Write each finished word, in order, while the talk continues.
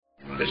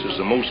This is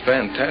the most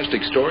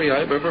fantastic story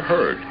I've ever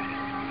heard.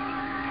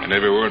 And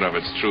every word of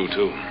it's true,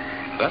 too.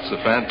 That's the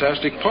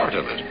fantastic part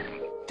of it.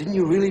 Didn't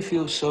you really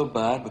feel so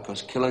bad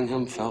because killing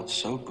him felt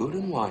so good?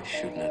 And why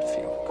shouldn't it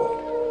feel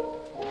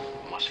good?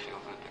 It must feel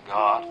good to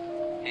God.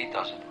 He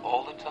does it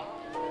all the time.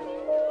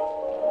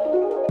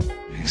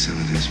 Drink some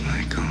of this,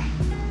 Michael.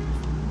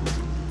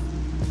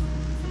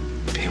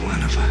 Be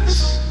one of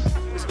us.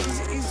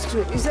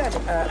 Is that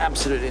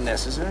absolutely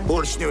necessary?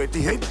 Horse knew it,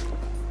 he?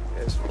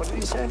 Yes. What did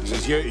he say? He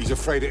says, yeah, he's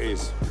afraid it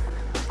is.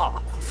 Ah,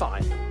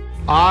 fine.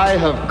 I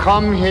have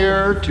come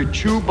here to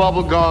chew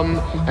bubblegum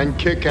and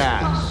kick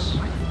ass.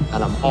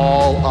 And I'm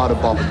all out of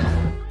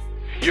bubblegum.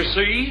 You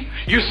see?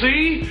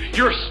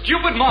 Your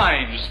stupid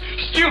minds.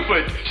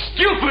 Stupid!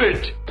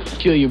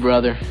 Kill your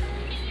brother.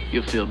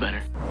 You'll feel better.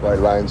 White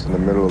line's in the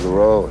middle of the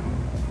road.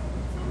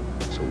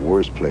 It's the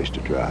worst place to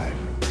drive.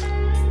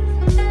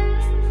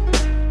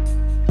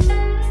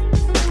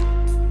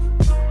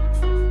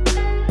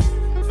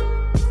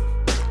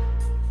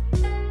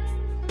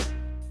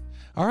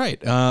 All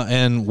right,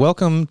 and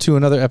welcome to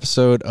another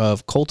episode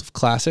of Cult of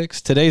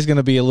Classics. Today's going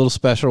to be a little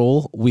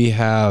special. We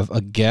have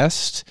a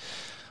guest,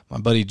 my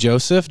buddy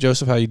Joseph.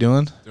 Joseph, how you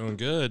doing? Doing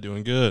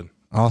good.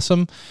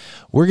 Awesome.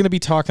 We're going to be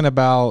talking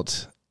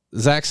about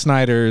Zack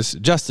Snyder's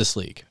Justice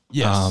League.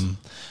 Yes.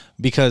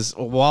 Because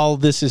while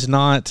this is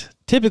not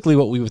typically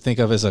what we would think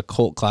of as a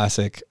cult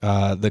classic,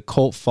 the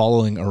cult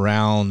following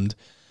around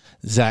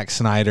Zack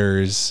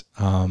Snyder's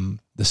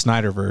the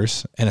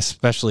Snyderverse, and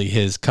especially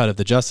his cut of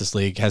the Justice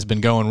League, has been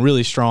going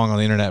really strong on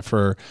the internet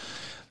for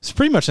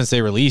pretty much since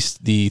they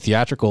released the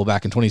theatrical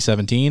back in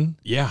 2017.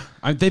 Yeah.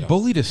 They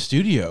bullied a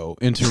studio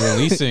into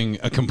releasing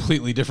a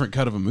completely different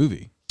cut of a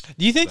movie.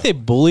 Do you think they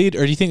bullied,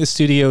 or do you think the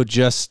studio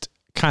just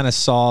kind of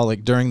saw,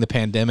 like, during the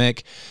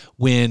pandemic,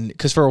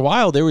 because for a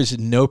while there was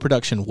no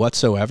production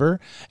whatsoever,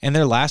 and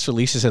their last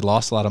releases had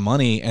lost a lot of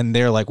money, and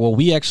they're like, well,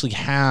 we actually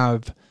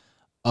have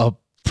a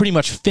pretty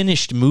much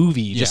finished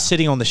movie just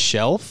sitting on the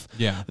shelf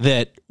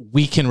that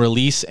we can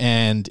release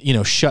and,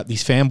 shut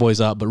these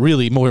fanboys up, but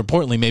really, more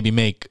importantly, maybe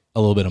make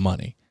a little bit of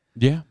money.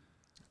 Yeah.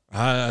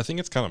 I think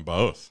it's kind of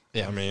both.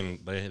 Yeah. I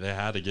mean, they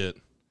had to get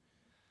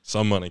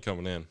some money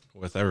coming in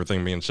with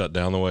everything being shut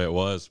down the way it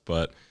was,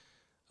 but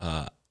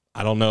I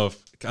don't know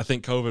I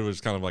think COVID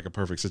was kind of like a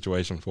perfect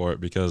situation for it,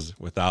 because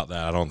without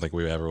that, I don't think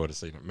we ever would have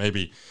seen it.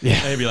 Maybe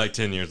like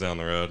 10 years down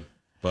the road.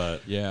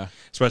 But yeah,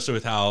 especially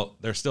with how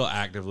they're still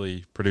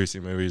actively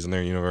producing movies in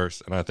their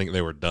universe, and I think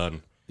they were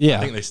done. Yeah,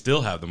 I think they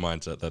still have the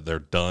mindset that they're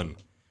done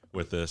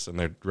with this, and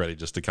they're ready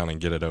just to kind of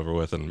get it over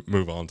with and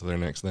move on to their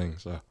next thing.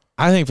 So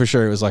I think for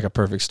sure it was like a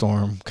perfect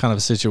storm kind of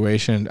a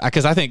situation,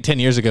 because I think 10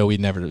 years ago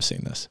we'd never have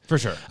seen this. For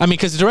sure. I mean,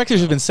 because the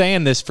directors have been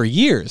saying this for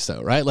years,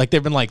 though, right? Like,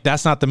 they've been like,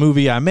 that's not the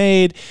movie I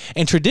made.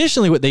 And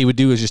traditionally what they would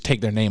do is just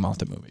take their name off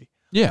the movie.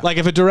 Yeah. Like,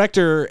 if a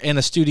director and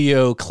a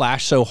studio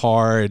clash so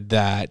hard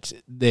that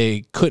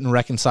they couldn't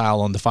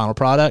reconcile on the final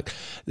product,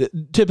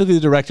 typically the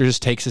director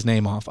just takes his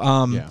name off.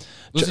 Yeah.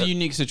 It was a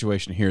unique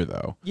situation here,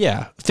 though.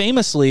 Yeah.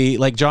 Famously,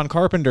 like, John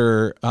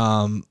Carpenter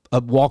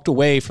walked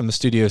away from the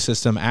studio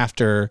system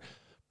after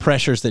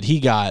pressures that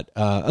he got.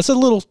 It's a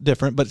little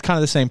different, but kind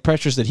of the same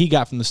pressures that he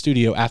got from the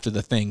studio after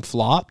The Thing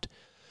flopped.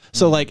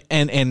 So, like,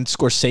 and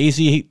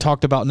Scorsese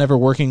talked about never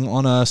working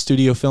on a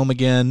studio film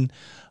again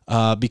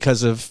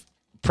because of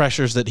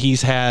pressures that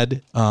he's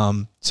had.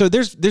 So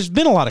there's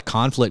been a lot of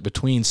conflict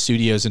between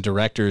studios and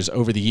directors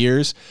over the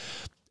years,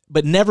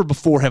 but never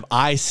before have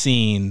I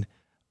seen,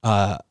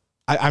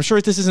 I'm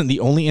sure this isn't the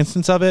only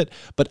instance of it,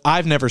 but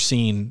I've never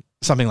seen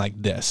something like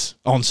this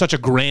on such a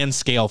grand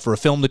scale, for a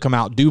film to come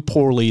out, do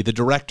poorly, the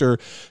director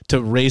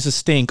to raise a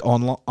stink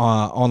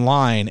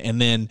online,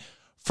 and then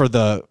for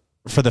the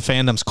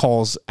fandom's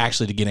calls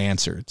actually to get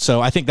answered.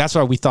 So I think that's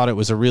why we thought it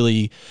was a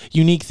really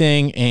unique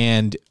thing,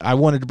 and I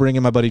wanted to bring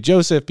in my buddy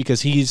Joseph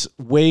because he's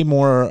way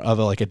more of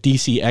a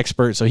DC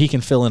expert, so he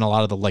can fill in a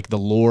lot of the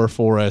lore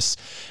for us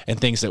and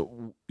things that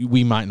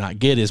we might not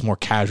get as more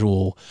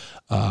casual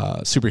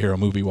superhero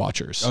movie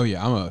watchers. Oh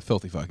yeah, I'm a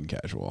filthy fucking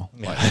casual.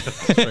 Well,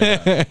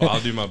 I'll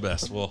do my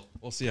best. We'll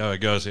see how it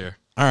goes here.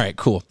 All right,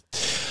 cool.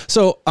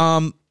 So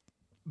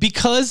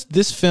because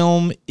this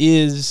film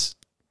is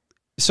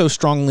so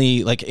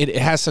strongly, like, it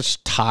has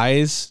such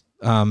ties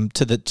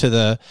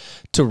to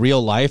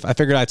real life, I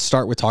figured I'd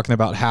start with talking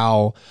about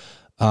how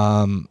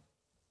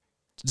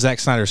Zack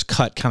Snyder's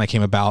cut kind of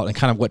came about and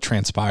kind of what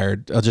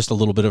transpired. Just a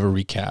little bit of a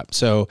recap.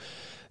 So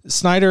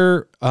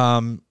Snyder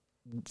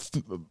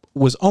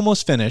was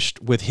almost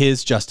finished with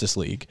his Justice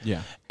League.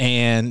 Yeah.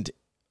 And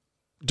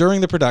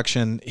during the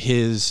production,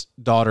 his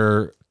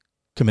daughter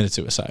committed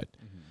suicide.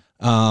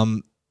 Mm-hmm.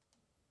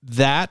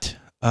 That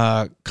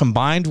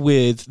combined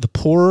with the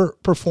poor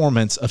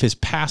performance of his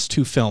past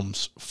two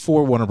films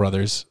for Warner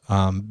Brothers,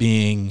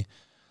 being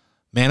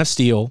Man of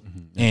Steel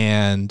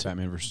and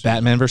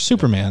Batman vs.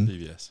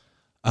 Superman,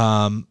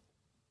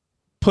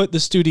 put the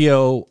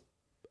studio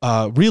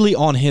really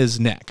on his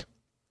neck.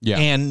 Yeah.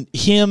 And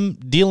him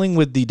dealing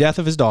with the death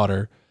of his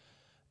daughter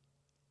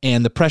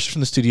and the pressure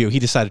from the studio, he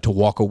decided to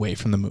walk away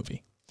from the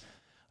movie.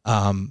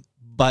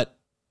 But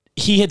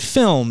he had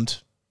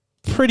filmed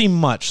pretty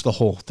much the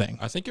whole thing.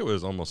 I think it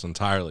was almost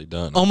entirely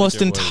done.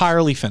 Almost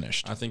entirely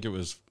finished. I think it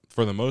was,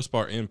 for the most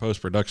part, in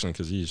post-production,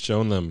 because he's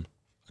shown them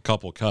a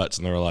couple cuts,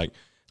 and they were like,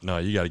 no,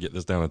 you got to get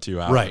this down to 2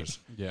 hours. Right.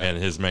 Yeah. And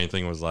his main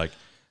thing was like,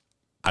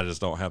 I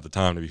just don't have the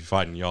time to be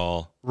fighting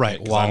y'all. Right.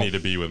 Because I need to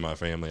be with my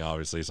family,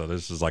 obviously. So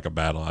this is like a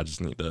battle I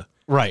just need to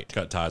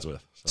cut ties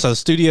with. So the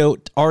studio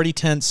already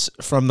tense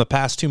from the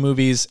past 2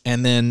 movies,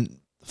 and then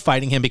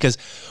fighting him, because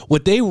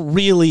what they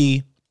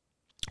really,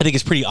 I think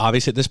it's pretty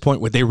obvious at this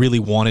point, what they really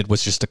wanted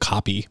was just to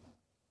copy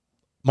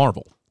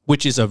Marvel,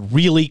 which is a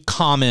really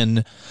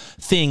common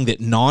thing that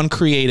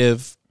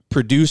non-creative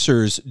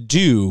producers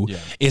do.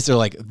 Is they're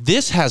like,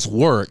 this has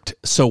worked,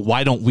 so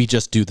why don't we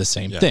just do the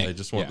same thing? They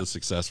just want the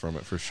success from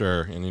it for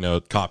sure.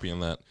 And, copying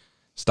that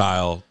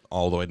style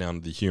all the way down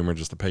to the humor,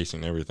 just the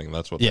pacing, everything.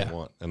 That's what they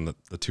want. And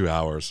the 2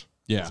 hours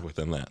is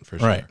within that for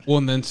sure. Right. Well,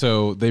 and then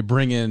so they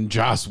bring in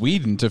Joss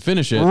Whedon to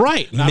finish it.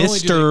 Right. Not only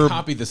do they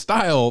copy the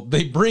style,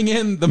 they bring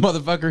in the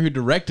motherfucker who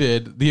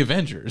directed the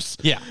Avengers.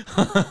 Yeah.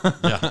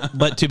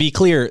 But to be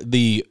clear,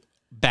 the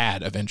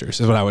bad Avengers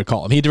is what I would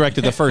call him. He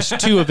directed the first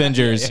 2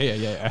 Avengers,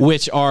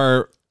 which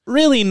are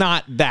really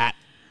not that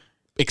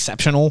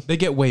exceptional. They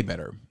get way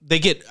better.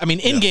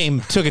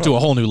 Endgame took it to a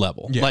whole new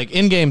level. Like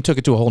Endgame took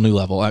it to a whole new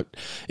level.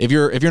 If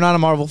you're not a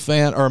Marvel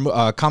fan or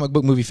a comic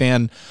book movie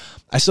fan,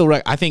 I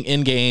think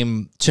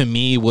Endgame to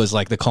me was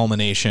like the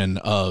culmination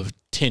of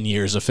 10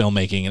 years of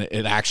filmmaking, and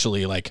it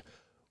actually like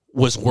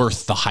was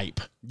worth the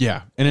hype.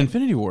 Yeah, and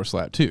Infinity War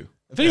slapped too.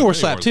 Infinity War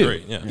slapped too.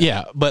 Great,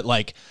 yeah, but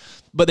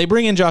they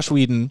bring in Joss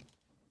Whedon,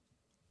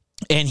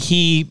 and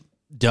he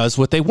does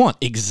what they want,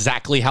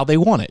 exactly how they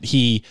want it.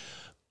 He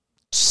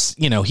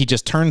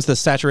just turns the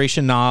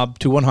saturation knob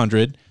to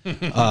 100.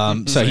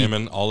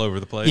 Salmon all over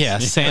the place. Yeah,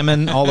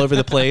 salmon all over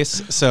the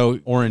place. So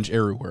orange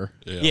everywhere.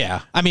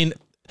 Yeah. I mean,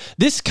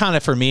 this kind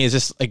of for me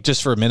is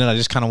just for a minute, I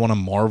just kind of want to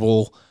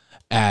marvel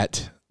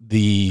at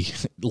the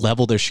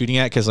level they're shooting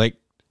at, because like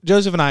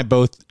Joseph and I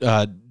both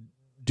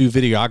do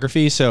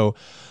videography, so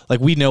like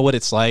we know what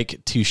it's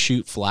like to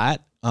shoot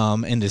flat.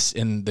 In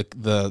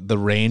the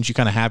range you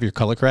kind of have your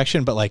color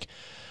correction, but like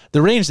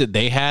the range that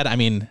they had, I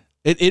mean,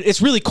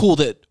 it's really cool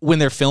that when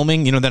they're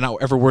filming, they're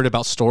not ever worried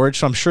about storage.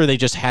 So I'm sure they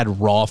just had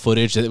raw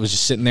footage that was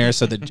just sitting there,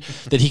 so that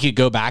that he could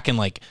go back and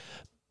like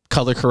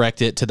color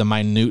correct it to the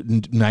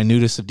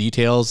minutest of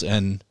details.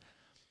 And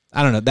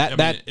I don't know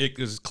it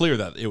was clear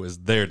that it was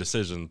their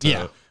decision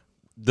to,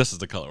 this is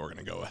the color we're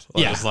going to go with.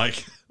 It's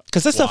like,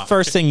 because that's the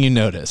first thing you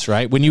notice,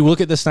 right? When you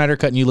look at the Snyder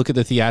Cut and you look at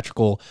the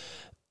theatrical,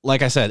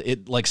 like I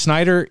said,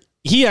 Snyder,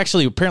 he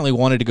actually apparently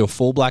wanted to go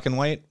full black and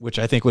white, which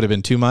I think would have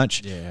been too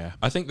much. Yeah.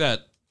 I think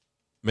that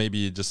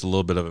maybe just a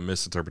little bit of a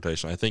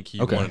misinterpretation. I think he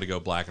wanted to go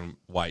black and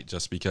white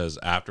just because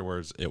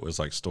afterwards it was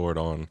like stored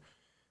on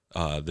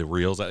the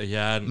reels that he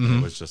had. And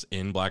it was just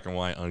in black and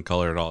white,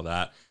 uncolored, all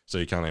that. So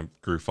he kind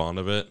of grew fond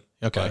of it.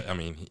 Okay. But, I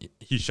mean,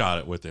 he shot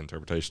it with the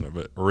interpretation of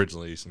it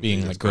originally.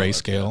 Being like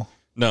grayscale.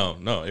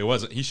 No, it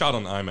wasn't. He shot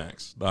on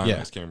IMAX. The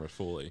IMAX camera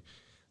fully.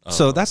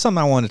 So that's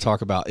something I wanted to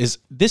talk about. Is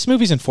this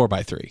movie's in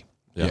 4:3?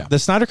 Yeah. The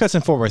Snyder Cut's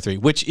in 4:3,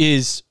 which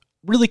is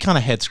really kind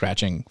of head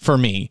scratching for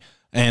me,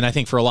 and I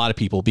think for a lot of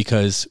people,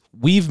 because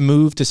we've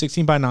moved to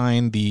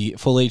 16:9, the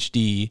full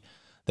HD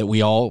that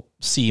we all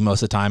see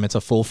most of the time. It's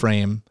a full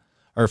frame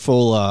or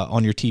full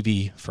on your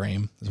TV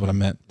frame is what I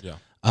meant. Yeah.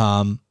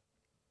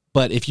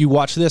 But if you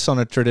watch this on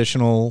a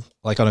traditional,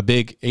 like on a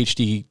big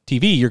HD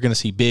TV, you're going to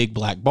see big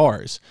black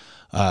bars.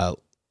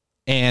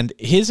 And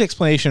his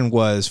explanation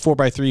was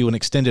 4:3 when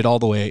extended all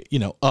the way,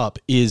 up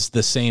is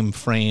the same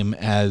frame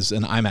as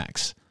an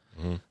IMAX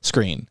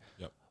screen.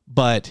 Yep.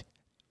 But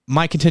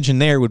my contention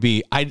there would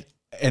be,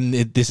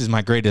 this is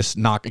my greatest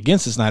knock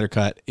against the Snyder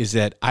Cut, is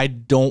that I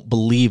don't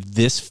believe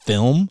this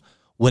film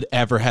would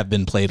ever have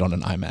been played on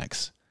an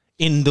IMAX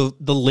in the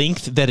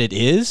length that it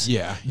is.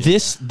 Yeah.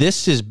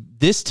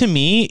 This to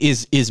me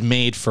is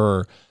made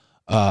for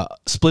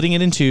splitting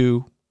it in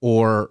two,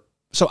 or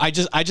so I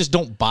just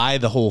don't buy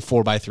the whole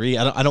 4:3.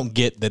 I don't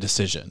get the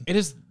decision. It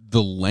is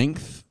the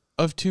length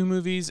of 2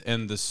 movies,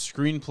 and the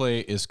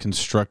screenplay is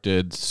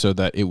constructed so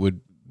that it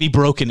would be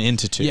broken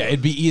into 2. Yeah,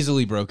 it'd be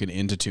easily broken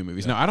into 2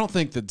 movies. Now, I don't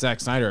think that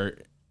Zack Snyder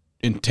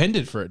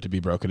intended for it to be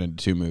broken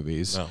into 2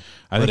 movies. No,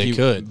 I think it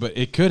could. But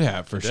it could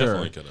have for sure.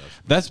 Definitely could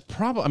have. That's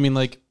probably. I mean,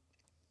 like,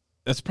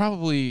 that's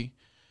probably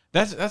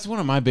that's one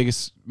of my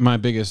biggest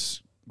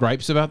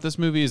gripes about this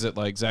movie is that,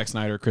 like, Zack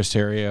Snyder, Chris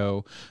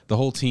Terrio, the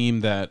whole team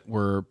that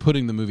were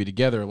putting the movie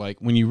together, like,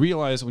 when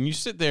you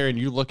sit there and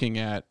you're looking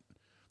at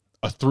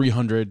a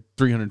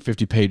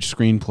 350 page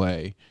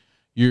screenplay,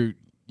 you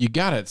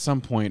got to at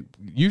some point,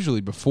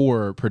 usually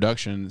before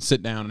production,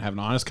 sit down and have an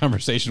honest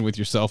conversation with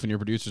yourself and your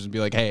producers and be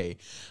like, hey,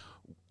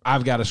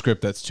 I've got a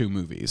script that's 2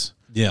 movies.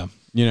 Yeah.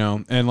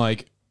 And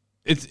like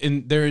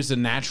there is a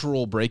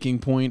natural breaking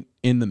point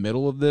in the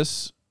middle of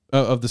this,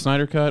 of the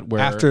Snyder Cut,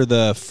 where after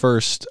the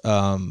first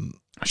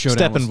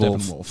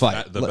Steppenwolf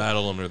fight, the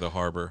battle under the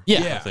harbor.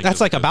 Yeah, that's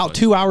like about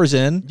 2 hours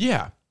in.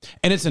 Yeah,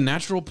 And it's a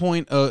natural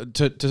point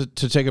to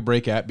take a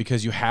break at,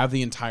 because you have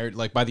the entire,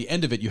 like, by the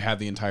end of it, you have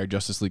the entire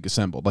Justice League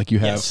assembled. Like, you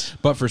have,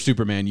 but for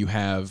Superman, you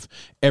have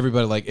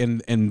everybody, like,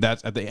 and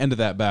that's at the end of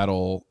that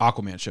battle,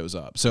 Aquaman shows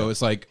up. So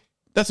it's like,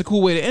 that's a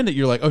cool way to end it.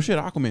 You're like, oh shit,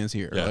 Aquaman's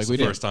here. Yeah, like, it's the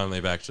first time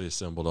they've actually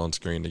assembled on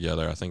screen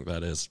together. I think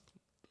that is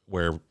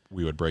where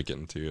we would break it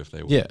into if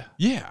they would.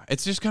 Yeah,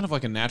 it's just kind of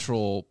like a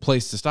natural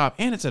place to stop,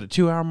 and it's at a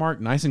 2-hour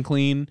mark, nice and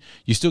clean.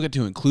 You still get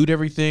to include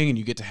everything, and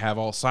you get to have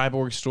all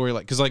Cyborg story,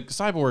 like, because like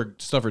Cyborg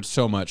suffered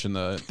so much in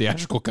the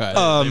theatrical cut,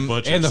 they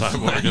butchered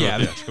Cyborg in the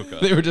theatrical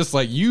cut. They were just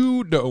like,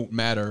 you don't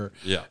matter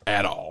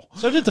at all.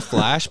 So did the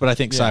Flash, but I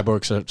think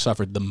Cyborg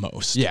suffered the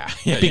most. Yeah,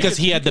 because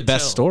he had the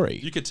best story.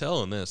 You could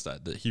tell in this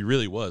that he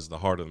really was the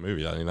heart of the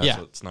movie. I mean, that's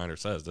what Snyder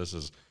says.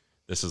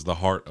 This is the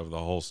heart of the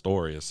whole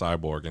story is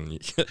Cyborg, and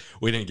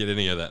we didn't get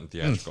any of that in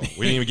theatrical.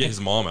 We didn't even get his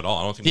mom at all.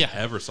 I don't think we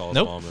ever saw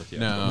his mom in the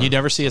theatrical. No. You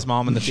never see his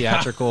mom in the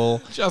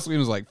theatrical. Joss Whedon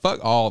was like,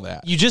 fuck all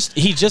that. He just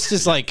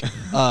is like,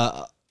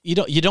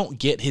 you don't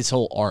get his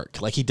whole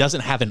arc. Like, he doesn't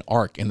have an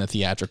arc in the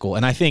theatrical,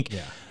 and I think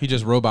he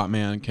just Robot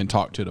Man can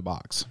talk to the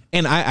box.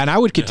 And I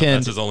would contend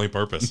that's his only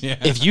purpose.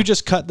 If you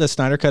just cut the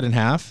Snyder Cut in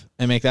half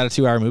and make that a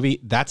 2-hour movie,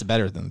 that's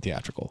better than the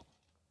theatrical.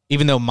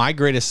 Even though my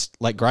greatest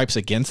gripes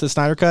against the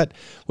Snyder Cut,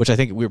 which I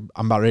think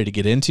I'm about ready to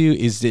get into,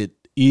 is it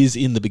is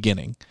in the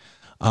beginning.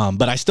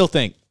 But I still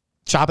think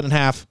chop it in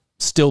half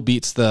still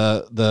beats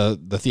the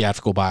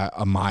theatrical by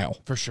a mile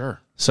for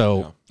sure.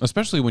 So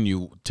especially when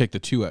you take the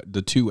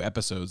two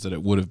episodes that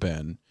it would have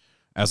been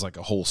as like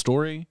a whole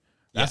story,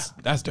 that's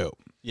dope.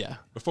 Yeah.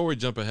 Before we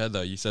jump ahead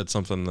though, you said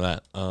something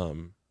that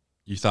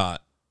you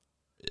thought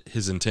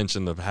his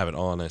intention of having it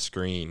on a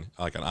screen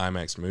like an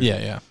IMAX movie.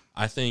 Yeah.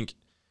 I think.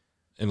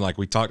 And like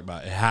we talked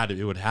about,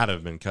 it would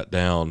have been cut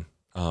down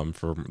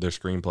for their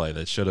screenplay.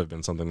 That should have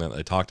been something that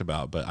they talked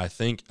about. But I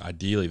think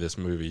ideally this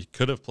movie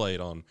could have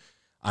played on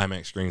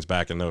IMAX screens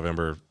back in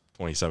November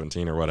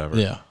 2017 or whatever.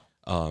 Yeah.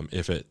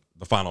 If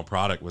the final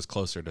product was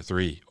closer to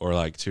 3 or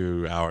like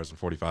 2 hours and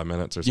 45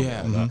 minutes or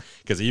something like that.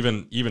 Because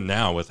even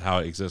now with how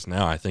it exists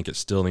now, I think it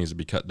still needs to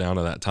be cut down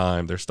to that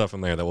time. There's stuff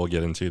in there that we'll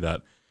get into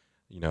that,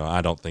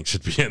 I don't think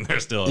should be in there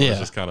still. It was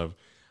just kind of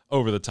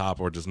over the top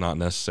or just not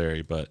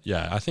necessary. But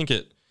yeah, I think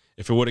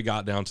if it would have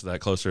got down to that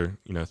closer,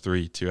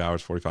 2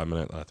 hours, 45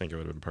 minutes, I think it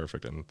would have been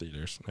perfect in the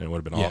theaters. And it would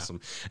have been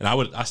awesome. And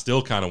I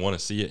still kind of want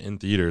to see it in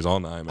theaters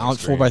on the IMAX on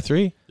screen.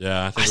 4x3.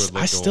 Yeah, I think it would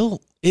look I cool.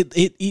 still,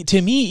 it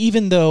to me,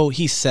 even though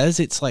he says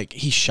it's like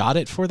he shot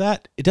it for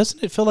that,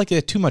 doesn't it feel like they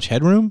had too much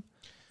headroom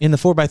in the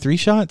 4x3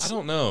 shots? I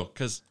don't know,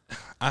 because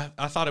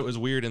I thought it was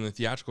weird in the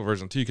theatrical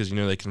version too, because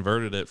they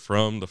converted it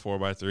from the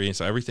 4x3, and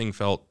so everything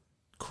felt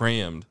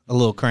crammed, a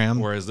little crammed.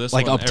 Whereas this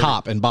like one, up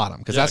top and bottom,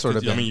 because that's sort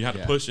of. I mean, you had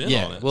to push in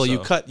on it. Well, you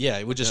cut. Yeah,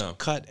 it would just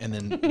cut and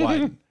then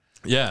widen.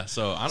 Yeah,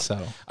 so I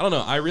don't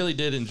know. I really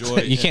did enjoy.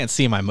 You can't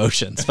see my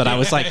motions, but I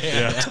was like,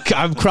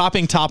 I'm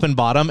cropping top and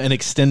bottom and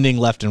extending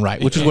left and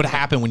right, which is what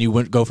happened when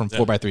you go from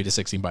 4x3 to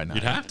 16:9.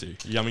 You'd have to.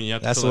 I mean, you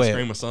have to That's fill the that way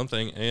screen with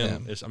something,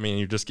 and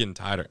you're just getting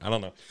tighter. I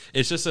don't know.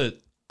 It's just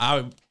it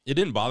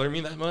didn't bother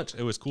me that much.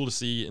 It was cool to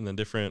see in a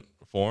different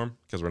form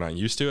because we're not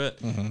used to it,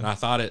 and I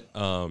thought it.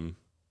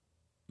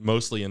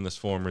 Mostly in this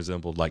form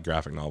resembled like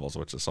graphic novels,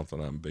 which is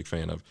something I'm a big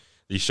fan of.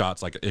 These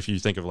shots, like if you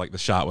think of like the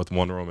shot with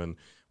Wonder Woman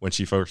when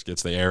she first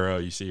gets the arrow,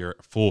 you see her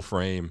full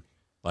frame,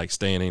 like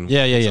standing.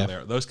 Yeah.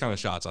 There. Those kind of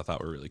shots I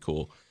thought were really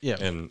cool. Yeah.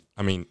 And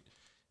I mean,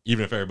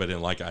 even if everybody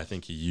didn't like it, I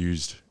think he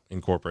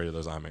incorporated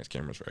those IMAX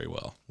cameras very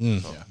well. So.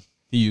 Yeah.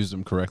 He used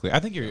them correctly. I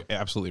think you're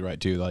absolutely right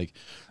too. Like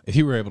if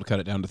he were able to cut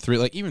it down to 3,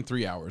 like even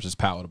 3 hours is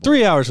palatable.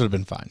 3 hours would have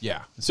been fine.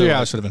 Yeah, so 3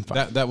 hours would have been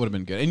fine. That would have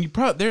been good. And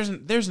you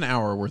there's an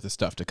hour worth of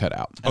stuff to cut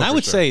out. And I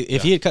would say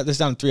if he had cut this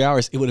down to 3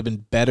 hours, it would have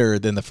been better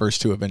than the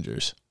first 2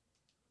 Avengers.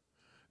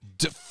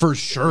 For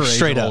sure,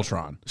 straight Age of up.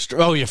 Ultron.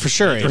 Oh yeah, for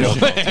sure. Age of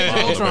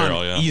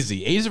Ultron,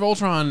 easy. Age of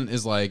Ultron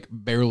is like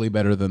barely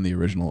better than the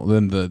original,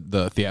 than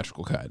the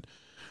theatrical cut.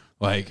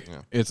 Like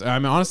it's. I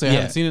mean, honestly, I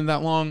haven't seen it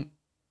that long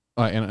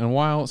in a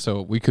while,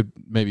 so we could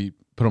maybe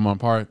put them on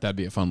par. That'd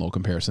be a fun little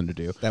comparison to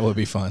do. That would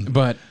be fun.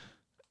 But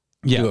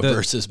do a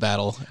versus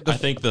battle. I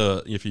think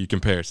if you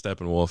compare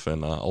Steppenwolf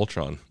and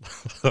Ultron,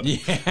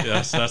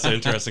 that's an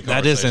interesting conversation.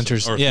 That is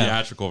interesting. Or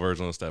theatrical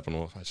version of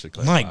Steppenwolf, I should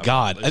clarify. My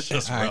God, it's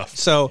just rough.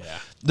 So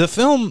the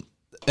film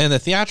and the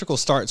theatrical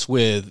starts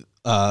with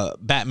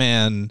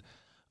Batman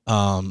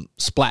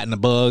splatting a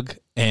bug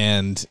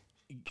and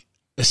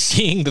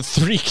seeing the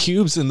 3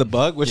 cubes in the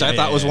bug, which I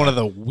thought was one of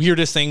the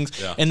weirdest things.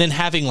 Yeah. And then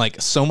having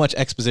like so much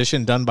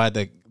exposition done by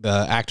the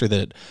actor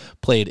that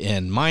played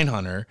in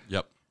Mindhunter.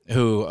 Yep.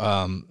 Who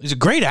is a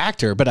great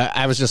actor, but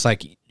I was just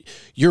like,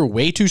 you're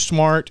way too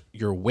smart,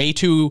 you're way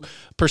too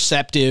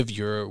perceptive,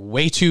 you're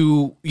way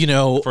too,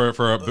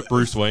 for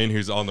Bruce Wayne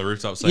who's on the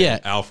rooftop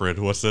saying, Alfred,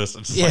 what's this?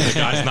 It's like the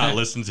guy's not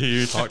listening to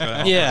you talk to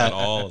Alfred at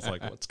all. It's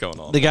like, what's going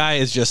on? The guy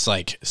is just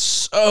like,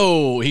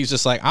 he's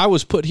just like, I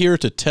was put here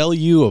to tell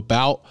you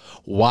about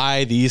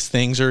why these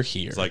things are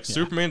here. It's like,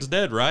 Superman's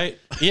dead, right?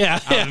 Yeah.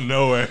 Out of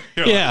nowhere.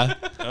 Yeah.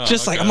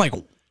 I'm like,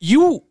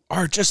 you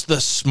are just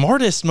the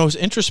smartest, most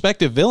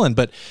introspective villain.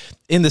 But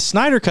in the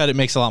Snyder Cut, it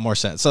makes a lot more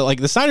sense. So, like,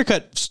 the Snyder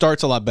Cut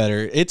starts a lot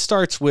better. It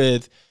starts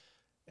with,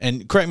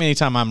 and correct me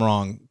anytime I'm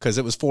wrong, because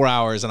it was 4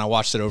 hours and I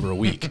watched it over a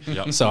week.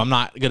 So I'm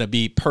not going to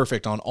be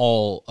perfect on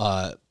all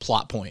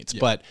plot points.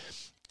 But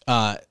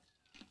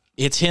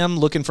it's him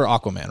looking for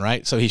Aquaman,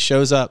 right? So he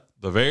shows up.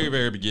 The very,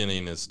 very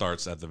beginning, it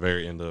starts at the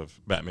very end of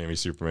Batman v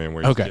Superman,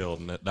 where he's killed,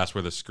 and that's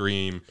where the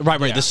scream.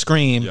 Right, the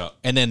scream,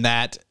 and then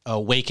that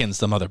awakens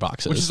the mother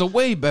boxes. Which is a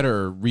way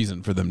better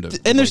reason for them to.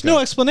 And there's no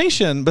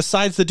explanation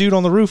besides the dude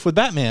on the roof with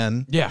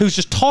Batman, who's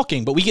just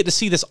talking, but we get to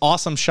see this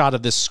awesome shot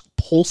of this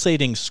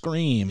pulsating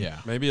scream. Yeah.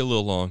 Maybe a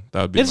little long.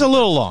 That would be. It's a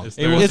little long. It's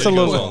a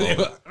little long.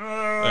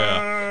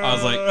 Yeah. I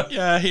was like,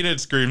 yeah, he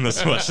didn't scream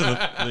this much in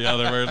the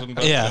other version,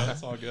 but yeah,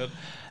 it's all good.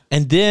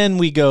 And then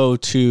we go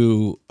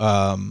to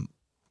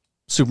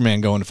Superman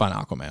going to find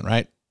Aquaman,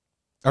 right?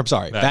 Or, I'm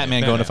sorry,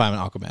 Batman going to find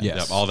Aquaman. Yes.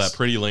 Yep, all that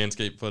pretty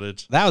landscape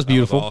footage. That was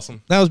beautiful. That was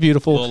awesome. That was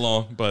beautiful. A little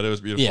long, but it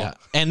was beautiful. Yeah.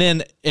 And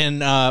then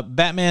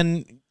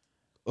Batman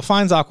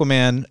finds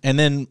Aquaman, and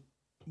then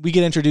we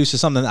get introduced to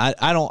something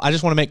I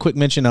just want to make quick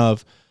mention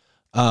of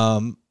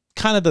kind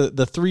of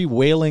the three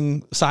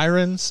wailing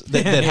sirens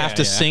that have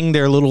to sing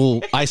their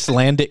little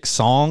Icelandic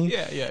song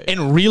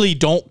and really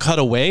don't cut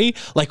away.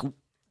 Like,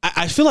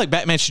 I feel like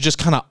Batman should just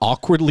kind of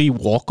awkwardly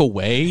walk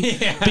away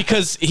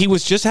because he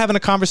was just having a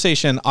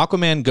conversation.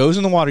 Aquaman goes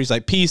in the water. He's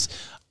like, peace.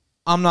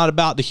 I'm not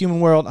about the human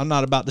world. I'm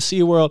not about the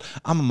sea world.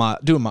 I'm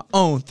doing my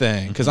own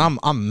thing because I'm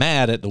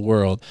mad at the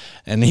world.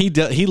 And he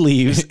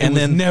leaves. And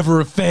then never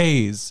a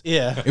phase.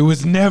 Yeah, it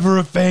was never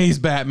a phase.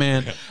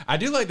 Batman. I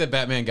do like that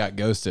Batman got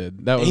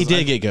ghosted. He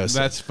did get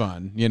ghosted. That's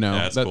fun. You know,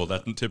 that's cool.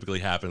 That typically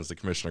happens to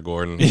Commissioner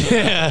Gordon.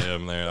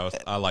 Him there.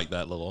 I like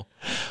that little.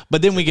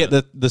 But then we get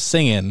the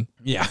singing.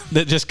 Yeah,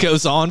 that just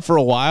goes on for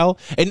a while,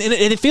 and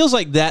it feels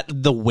like that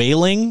the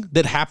wailing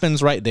that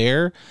happens right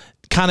there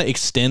kind of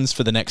extends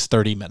for the next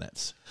 30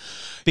 minutes.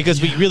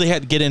 Because we really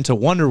had to get into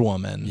Wonder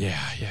Woman.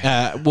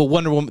 Well,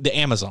 Wonder Woman, the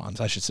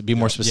Amazons, I should be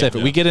more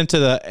specific. We get into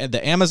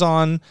the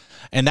Amazon,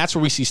 and that's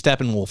where we see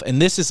Steppenwolf.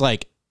 And this is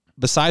like,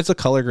 besides the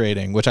color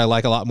grading, which I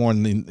like a lot more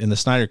in the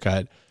Snyder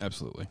Cut.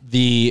 Absolutely.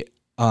 The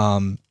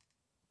Steppenwolf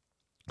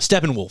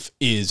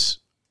is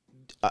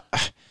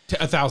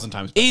 1,000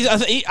 times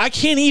better. I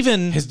can't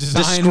even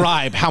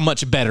describe how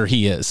much better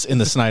he is in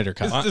the Snyder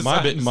Cut.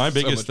 My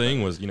biggest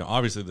thing was,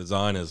 obviously the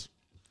design is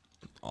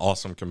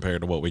awesome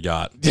compared to what we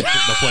got. The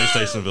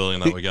PlayStation villain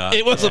that we got.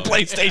 It was a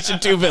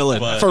PlayStation 2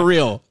 villain, for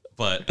real.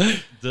 But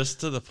just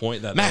to the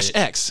point that Mash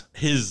X.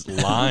 His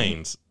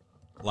lines,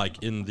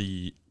 like in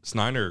the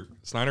Snyder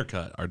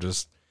Cut, are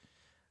just,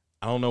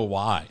 I don't know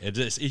why.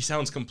 He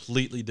sounds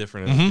completely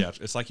different in the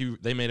sketch. It's like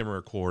they made him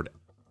record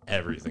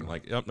everything.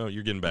 Like, oh, no,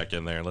 you're getting back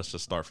in there. Let's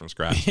just start from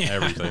scratch.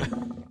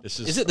 Everything. It's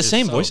just, is it the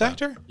same voice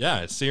actor?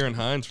 Yeah, it's Ciarán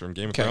Hinds from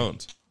Game of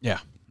Thrones. Yeah.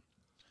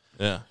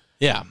 The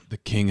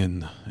king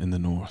in the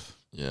north.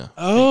 Yeah.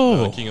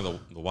 Oh. The king of the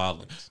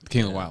wildlings. The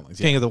king of the wildlings.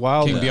 King of the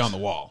wildlings. King beyond the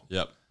wall.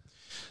 Yep.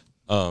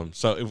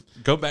 So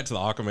go back to the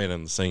Aquaman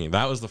and the singing.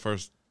 That was the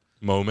first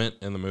moment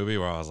in the movie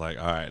where I was like,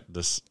 all right,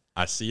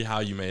 I see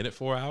how you made it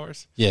 4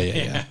 hours.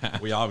 Yeah.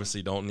 We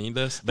obviously don't need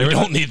this. We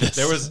don't need this.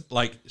 There was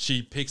like,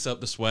 she picks up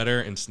the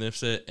sweater and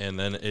sniffs it, and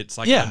then it's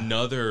like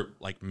another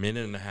like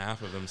minute and a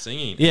half of them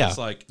singing. Yeah. It's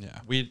like,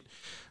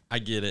 I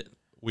get it.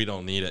 We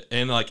don't need it.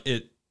 And like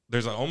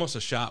there's almost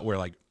a shot where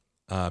like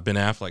Ben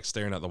Affleck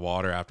staring at the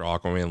water after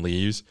Aquaman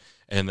leaves,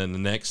 and then the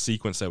next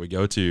sequence that we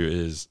go to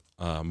is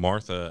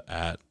Martha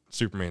at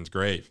Superman's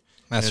grave.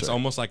 That's it's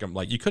almost like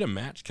you could have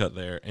match cut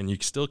there, and you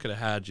still could have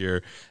had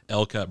your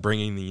L cut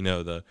bringing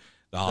the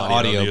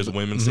audio of the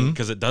women singing,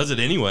 because it does it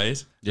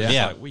anyways. It's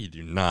like, we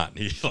do not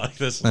need like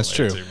this. That's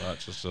true. Too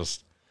much. It's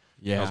just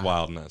that was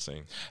wild in that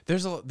scene.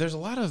 There's a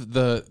lot of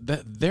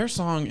their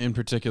song in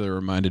particular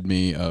reminded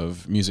me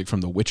of music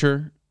from The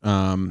Witcher.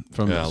 A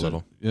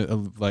little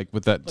like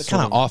with that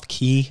kind of off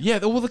key. Yeah,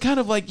 well, the kind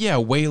of like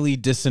waily,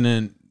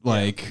 dissonant,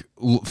 like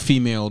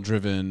female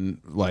driven,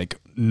 like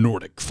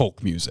Nordic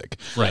folk music.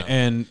 Right.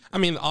 And I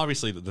mean,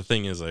 obviously the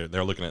thing is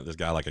they're looking at this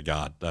guy like a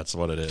god. That's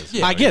what it is.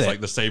 Yeah, I get it.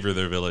 Like the savior of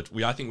their village.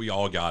 I think we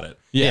all got it.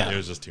 Yeah. It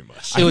was just too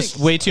much. It was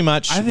way too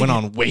much. Went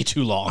on way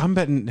too long. I'm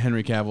betting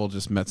Henry Cavill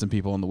just met some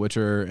people in The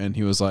Witcher, and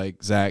he was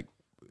like, Zach,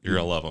 you're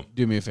gonna love him.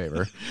 Do me a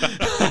favor.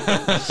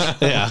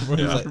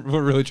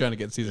 We're really trying to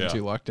get season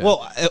 2 locked down.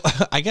 Well,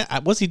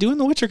 was he doing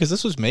The Witcher? Because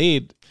this was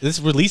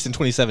released in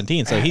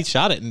 2017, so he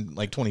shot it in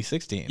like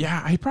 2016.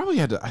 Yeah, he probably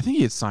had to. I think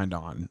he had signed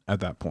on at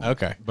that point.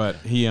 Okay, but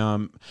he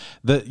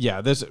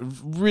there's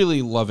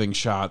really loving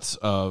shots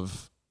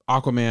of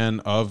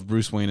Aquaman, of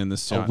Bruce Wayne in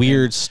this shot. A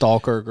weird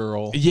stalker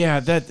girl. Yeah,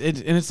 and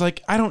it's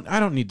like I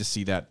don't need to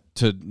see that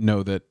to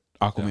know that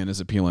Aquaman is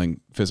appealing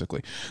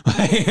physically.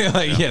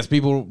 Yes,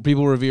 people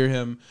revere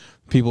him.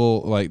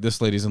 people like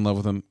this lady's in love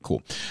with him.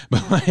 Cool,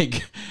 but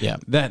like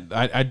that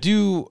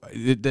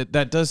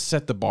that does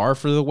set the bar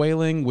for the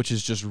Wailing, which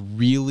is just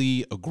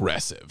really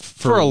aggressive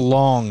for a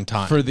long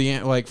time for the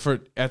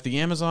at the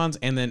Amazons,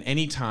 and then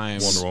anytime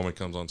Wonder Woman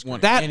comes on screen,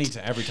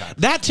 every time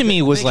that to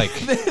me was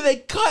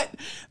they cut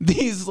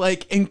these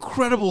like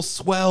incredible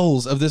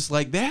swells of this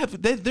like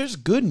there's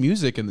good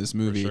music in this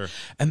movie,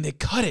 and they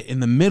cut it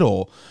in the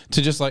middle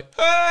to just like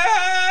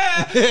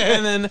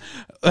and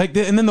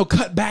then they'll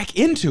cut back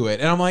into it,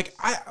 and I'm like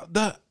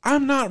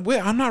I'm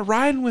not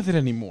riding with it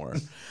anymore.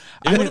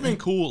 It would have been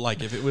cool,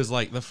 like if it was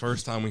like the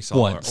first time we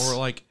saw her, or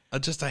like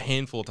just a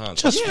handful of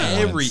times. Just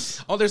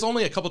there's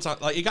only a couple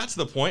times. Like it got to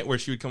the point where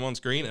she would come on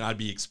screen, and I'd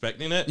be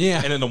expecting it.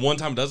 Yeah, and then the one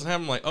time it doesn't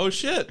happen, I'm like, oh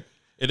shit.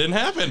 It didn't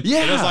happen. Yeah,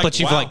 and it was like, but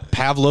you've like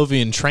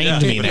Pavlovian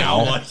trained me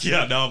now. I'm like,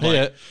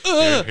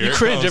 you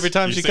cringe every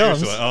time she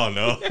comes. Oh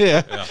no.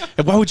 Yeah.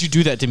 And why would you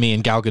do that to me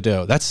in Gal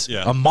Gadot? That's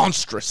a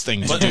monstrous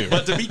thing to do.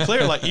 But to be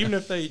clear, like even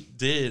if they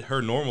did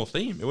her normal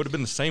theme, it would have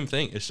been the same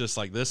thing. It's just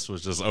like this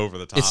was just over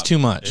the top. It's too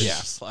much.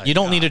 Like, you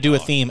don't need to do a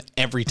theme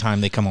every time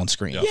they come on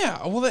screen.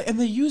 Yeah, well, and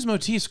they use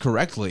motifs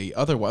correctly.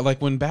 Otherwise,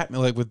 like when Batman,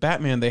 like with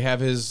Batman, they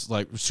have his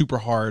like super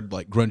hard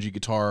like grungy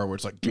guitar where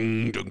it's like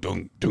dung dung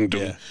dung dung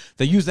dung. Yeah.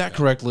 They use that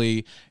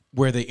correctly.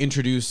 Where they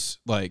introduce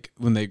like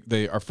when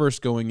they are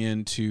first going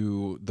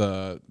into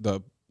the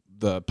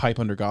pipe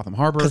under Gotham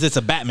Harbor, because it's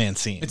a Batman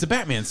scene. It's a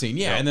Batman scene,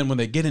 yeah. And then when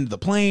they get into the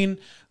plane,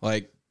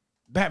 like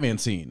Batman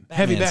scene,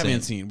 heavy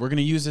Batman scene. We're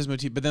gonna use this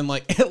motif, but then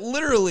like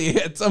literally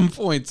at some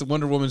points,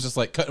 Wonder Woman's just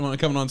like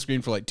coming on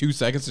screen for like 2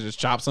 seconds to just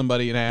chop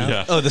somebody in half.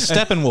 Yeah. Oh, the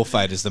Steppenwolf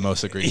fight is the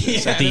most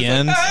egregious. At the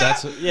end,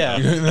 that's and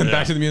then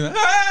back to the music.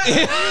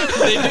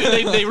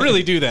 They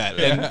really do that,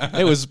 and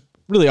it was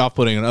really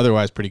off-putting and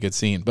otherwise pretty good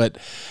scene, but.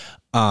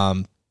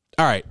 All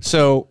right,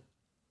 so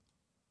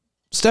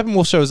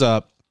Steppenwolf shows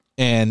up,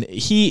 and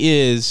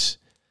he is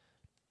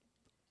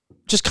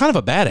just kind of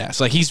a badass.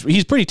 Like he's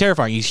pretty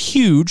terrifying. He's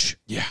huge.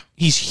 Yeah,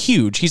 he's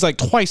huge. He's like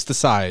twice the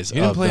size. He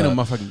didn't play no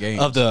motherfucking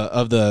games of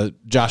the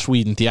Joss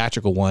Whedon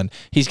theatrical one.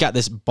 He's got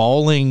this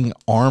balling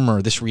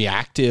armor, this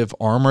reactive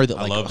armor that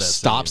like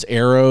stops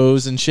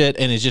arrows and shit,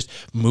 and it just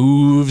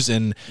moves,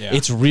 and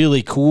it's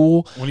really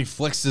cool. When he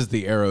flexes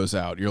the arrows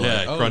out, you're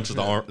like, it crunches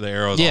the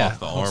arrows off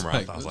the armor.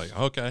 I was like,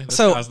 okay, this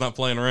guy's not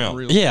playing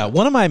around. Yeah,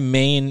 one of my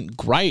main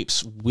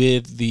gripes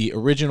with the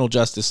original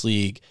Justice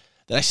League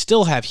that I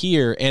still have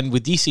here and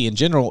with DC in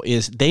general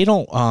is they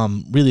don't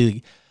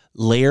really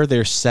layer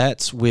their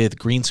sets with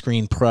green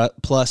screen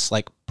plus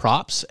like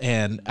props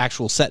and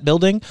actual set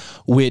building,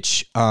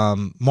 which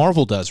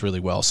Marvel does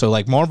really well. So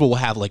like Marvel will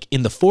have like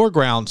in the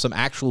foreground some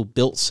actual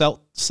built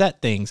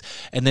set things,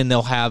 and then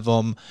they'll have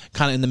them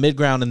kind of in the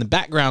midground, and the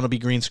background will be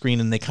green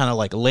screen, and they kind of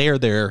like layer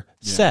their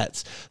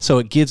sets, so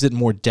it gives it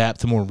more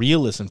depth and more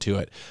realism to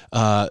it.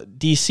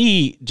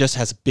 DC just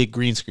has a big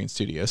green screen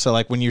studio, so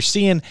like when you're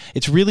seeing,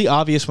 it's really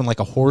obvious when like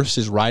a horse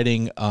is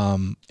riding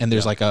and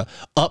there's like a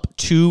up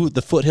to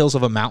the foothills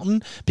of a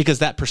mountain, because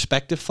that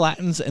perspective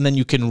flattens, and then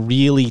you can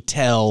really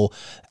tell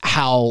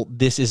how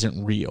this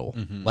isn't real,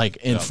 like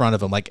in front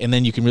of them, like, and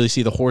then you can really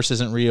see the horse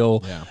isn't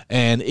real,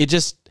 and it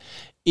just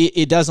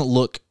it doesn't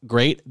look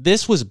great.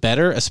 This was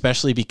better,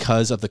 especially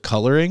because of the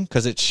coloring,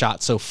 because it's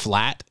shot so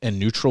flat and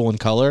neutral in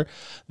color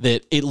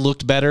that it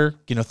looked better.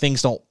 You know,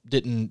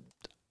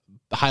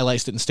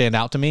 highlights didn't stand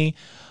out to me.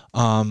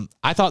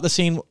 I thought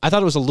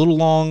it was a little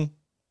long,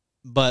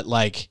 but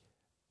like,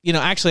 you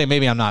know, actually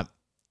maybe I'm not.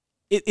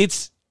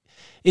 It's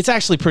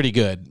actually pretty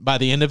good by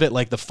the end of it.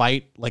 Like the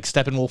fight, like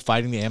Steppenwolf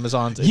fighting the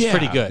Amazons, it's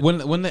pretty good.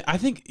 I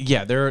think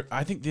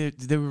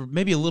they were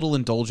maybe a little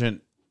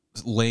indulgent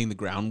laying the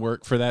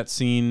groundwork for that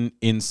scene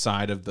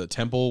inside of the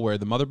temple where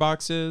the mother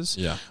box is.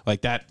 Yeah,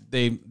 like that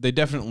they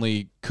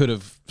definitely could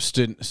have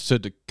stood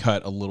to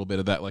cut a little bit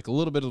of that, like a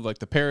little bit of like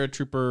the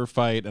paratrooper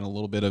fight and a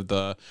little bit of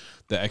the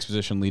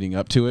exposition leading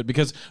up to it,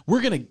 because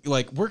we're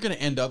gonna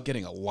end up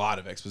getting a lot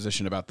of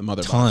exposition about the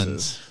mother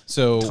boxes.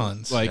 So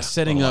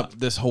setting up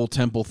this whole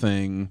temple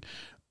thing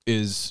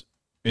is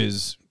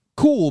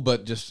cool,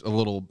 but just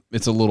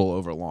it's a little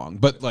overlong.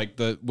 But like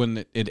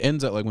when it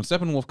ends up, like when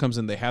Steppenwolf comes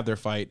in, they have their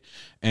fight,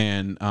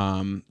 and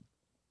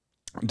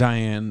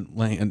Diane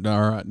Lane,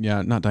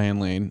 not Diane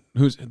Lane,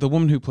 who's the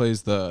woman who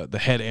plays the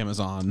head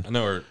Amazon. I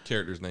know her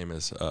character's name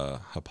is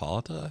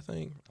Hippolyta, I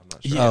think. I'm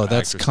not sure. Oh,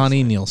 that's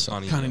Connie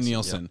Nielsen. Connie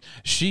Nielsen.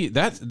 Yeah.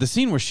 That's the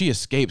scene where she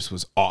escapes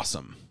was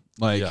awesome.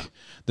 Like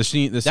the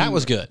scene that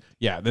was good.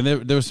 Yeah,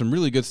 then there was some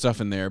really good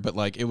stuff in there, but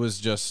like it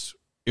was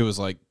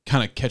like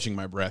kind of catching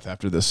my breath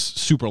after this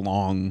super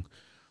long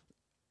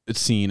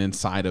scene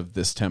inside of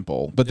this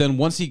temple. But then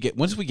once we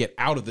get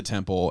out of the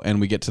temple and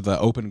we get to the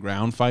open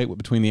ground fight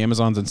between the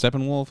Amazons and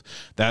Steppenwolf,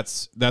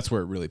 that's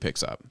where it really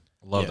picks up.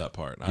 I love that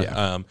part.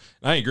 I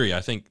agree.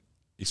 I think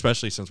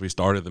especially since we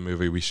started the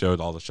movie, we showed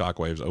all the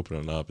shockwaves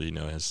opening up, you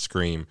know, his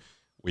scream.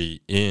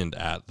 We end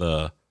at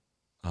the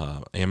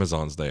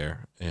Amazon's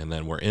there, and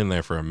then we're in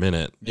there for a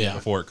minute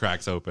before it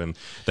cracks open.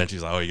 Then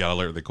she's like, oh, you gotta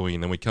alert the queen.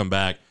 Then we come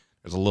back,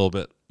 there's a little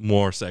bit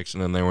more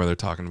section in there where they're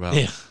talking about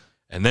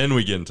and then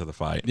we get into the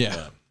fight.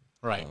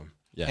 Right.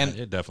 Yeah, And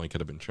it definitely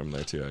could have been trimmed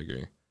there too. I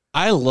agree.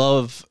 I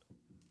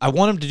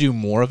want him to do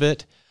more of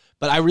it,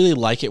 but I really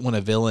like it when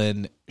a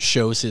villain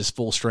shows his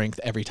full strength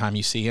every time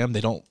you see him.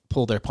 They don't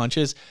pull their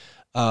punches.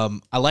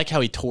 I like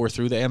how he tore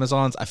through the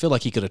Amazons. I feel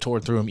like he could have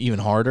torn through them even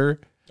harder.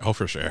 Oh,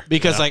 for sure.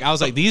 Because like I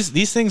was like,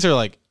 these things are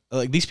like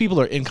these people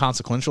are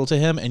inconsequential to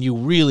him, and you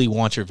really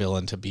want your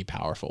villain to be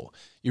powerful.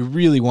 You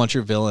really want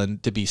your villain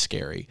to be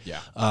scary. Yeah.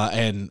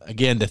 And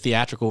again, the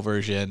theatrical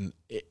version,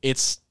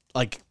 it's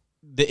like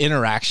the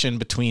interaction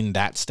between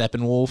that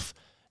Steppenwolf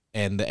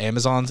and the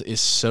Amazons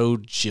is so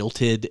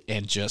jilted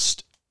and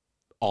just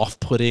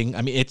off-putting.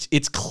 I mean,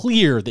 it's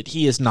clear that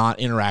he is not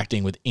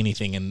interacting with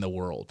anything in the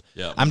world.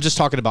 Yeah. I'm just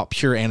talking about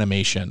pure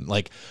animation,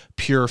 like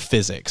pure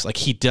physics. Like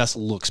he just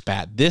looks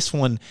bad. This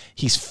one,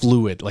 he's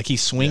fluid. Like he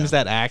swings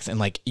that axe and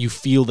like you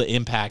feel the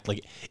impact.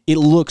 Like it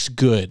looks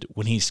good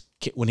when he's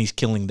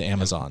killing the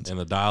Amazons. And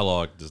the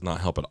dialogue does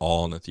not help at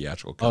all in the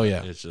theatrical cut. Oh,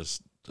 yeah. It's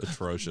just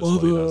atrocious.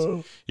 What he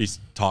does. He's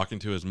talking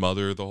to his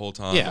mother the whole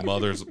time. Yeah. The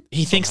mother's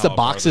He thinks the somehow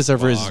boxes part are of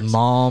for the his box.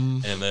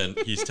 mom. And then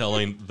he's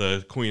telling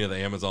the queen of the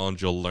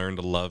Amazons, you'll learn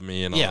to love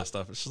me and all that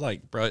stuff. It's just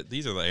like, bro,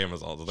 these are the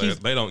Amazons.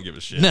 They don't give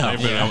a shit. No.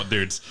 They've been out with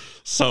dudes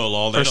so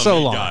long. They For don't so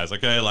need long. guys,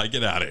 okay? Like,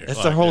 get out of here. It's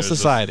like, their whole it's just-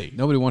 society.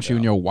 Nobody wants you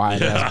in your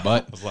wide ass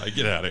butt. It's like,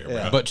 get out of here,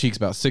 bro. Butt cheeks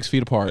about 6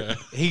 feet apart.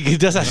 He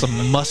does have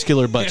some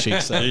muscular butt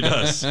cheeks. Though. He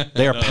does.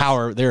 They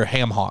are they're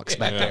ham hocks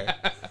back there.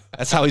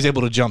 That's how he's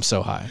able to jump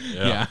so high.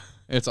 Yeah.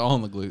 It's all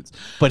in the glutes.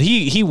 But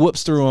he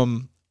whoops through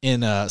them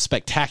in a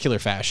spectacular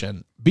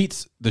fashion.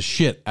 Beats the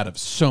shit out of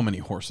so many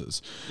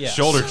horses. Yeah.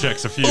 Shoulder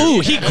checks a few. Ooh,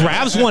 he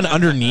grabs one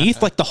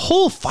underneath. Like the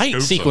whole fight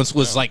Scoops sequence him,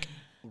 was like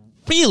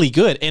really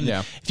good. And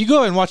if you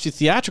go and watch the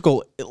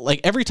theatrical, like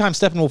every time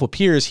Steppenwolf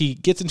appears, he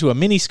gets into a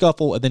mini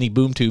scuffle and then he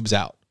boom tubes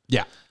out.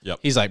 Yeah. Yep.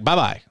 He's like,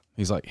 bye-bye.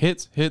 He's like,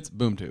 hits,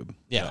 boom tube.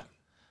 Yeah.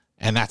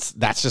 And that's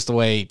just the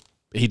way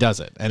he does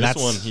it. And this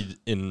that's one, he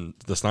in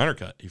the Snyder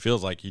cut, he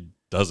feels like he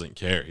doesn't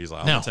care. He's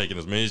like, I'm taking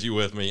as many as you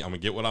with me. I'm gonna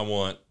get what I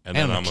want, and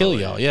then I'm I'm gonna kill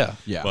y'all. leave.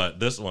 Yeah. But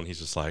this one, he's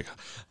just like,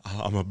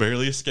 I'm gonna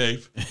barely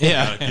escape.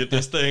 Yeah. I gotta get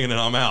this thing, and then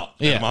I'm out.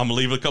 Yeah. And I'm gonna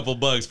leave a couple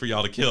bugs for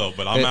y'all to kill,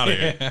 but I'm out of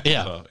here.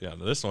 Yeah. So, yeah.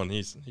 This one,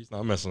 he's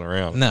not messing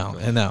around. No.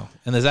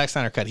 And the Zack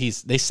Snyder cut,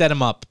 they set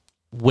him up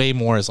way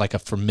more as like a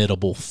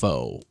formidable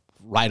foe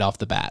right off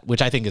the bat,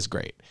 which I think is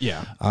great.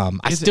 Yeah.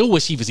 I still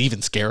wish he was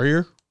even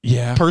scarier.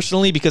 Yeah.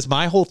 Personally, because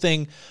my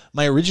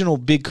original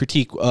big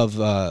critique of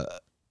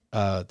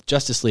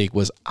Justice League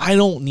was I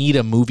don't need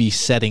a movie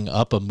setting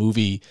up a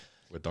movie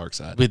with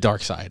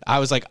Darkseid. I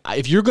was like,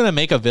 if you're gonna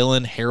make a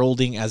villain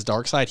heralding as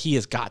Darkseid, he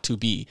has got to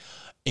be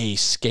a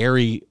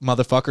scary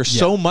motherfucker.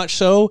 So much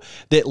so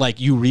that like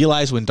you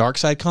realize when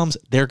Darkseid comes,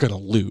 they're gonna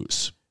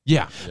lose.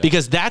 Yeah.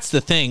 Because that's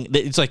the thing.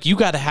 It's like you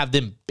got to have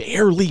them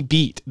barely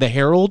beat the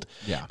Herald.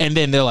 Yeah. And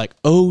then they're like,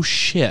 oh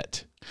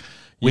shit.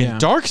 When Yeah.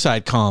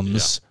 Darkseid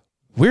comes,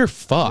 we're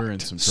fucked. We're in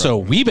some so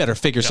trouble. we better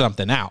figure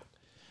something out.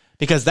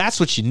 Because that's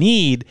what you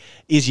need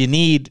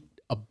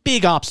a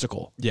big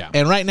obstacle. Yeah.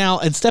 And right now,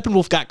 and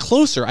Steppenwolf got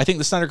closer. I think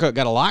the Snyder Cut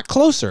got a lot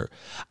closer.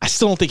 I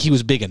still don't think he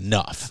was big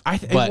enough. I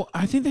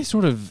think they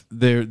sort of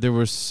there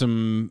were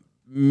some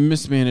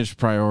mismanaged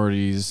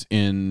priorities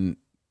in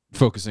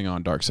focusing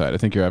on Darkseid. I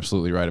think you're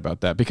absolutely right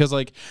about that, because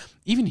like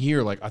even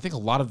here, like I think a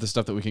lot of the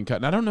stuff that we can cut,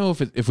 and I don't know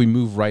if we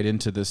move right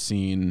into this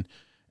scene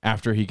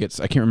after he gets,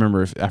 I can't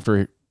remember if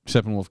after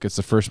Steppenwolf gets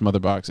the first mother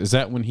box, is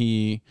that when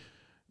he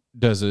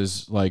does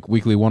his like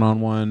weekly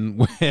one-on-one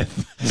with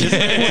He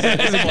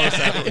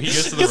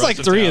gets to the Gets like rest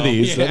of 3 of town.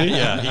 these.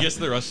 Yeah. He gets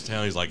to the rest of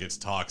town. He's like, it's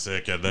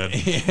toxic, and then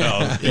he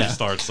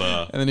starts.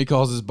 and then he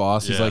calls his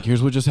boss. He's Yeah. like,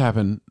 here's what just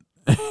happened.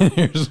 Here's what's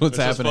It's just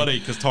happening. funny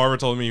because Tarver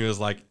told me, he was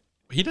like,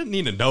 he didn't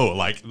need to know.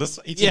 Like this,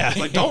 he's Yeah.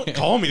 like, don't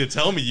call me to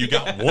tell me you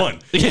got one.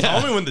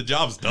 Tell me when the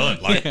job's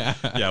done. Like,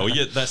 we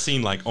get that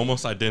scene like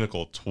almost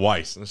identical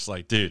twice, and it's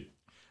like, dude,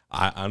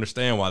 I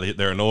understand why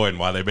they're annoyed and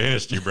why they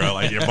banished you, bro.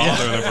 Like you're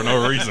bothering them for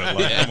no reason.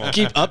 Like, come on.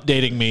 Keep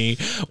updating me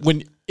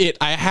when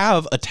I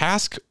have a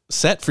task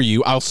set for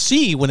you. I'll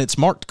see when it's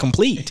marked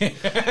complete.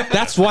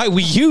 That's why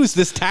we use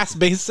this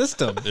task-based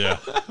system. Yeah.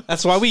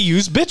 That's why we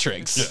use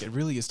Bittrex. It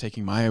really is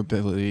taking my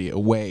ability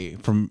away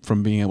from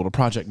being able to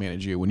project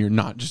manage you when you're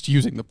not just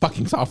using the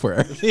fucking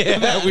software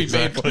that we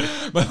made.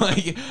 But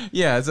like,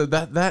 yeah, so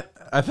that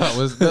I thought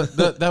was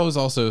that was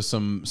also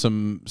some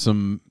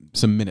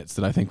minutes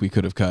that I think we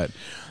could have cut.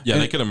 Yeah,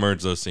 they could have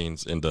merged those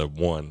scenes into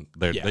one.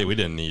 We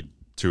didn't need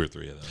 2 or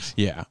 3 of those.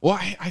 Yeah. Well,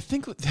 I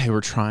think they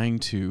were trying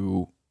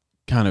to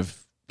kind of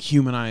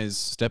humanize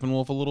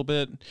Steppenwolf a little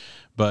bit,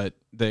 but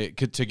they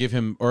could to give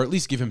him, or at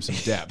least give him some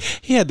depth.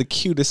 He had the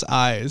cutest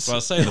eyes. Well, I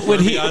was saying, the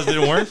Furby eyes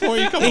didn't work for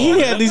you? Come on. He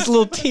man. had these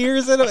little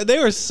tears in them. They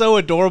were so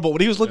adorable.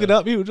 When he was looking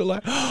up, he was just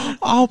like,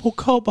 I will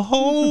come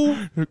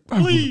home.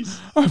 Please.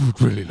 I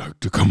would really like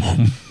to come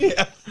home.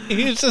 Yeah.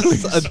 He was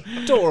just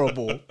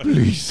adorable.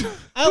 Please.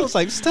 I was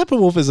like,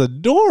 Steppenwolf is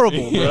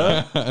adorable,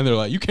 bro. And they're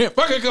like, you can't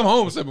fucking come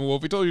home,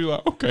 Steppenwolf. He told you,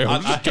 like, okay. I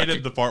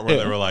hated the part where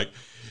they were like,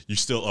 you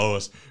still owe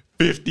us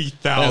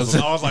 50,000.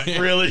 I was like,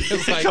 really?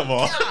 like, Come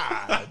on.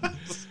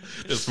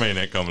 This man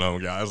ain't coming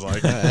home, guys.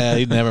 Like,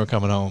 He's never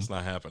coming home. it's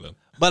not happening.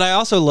 But I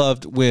also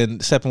loved when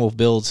Steppenwolf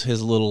builds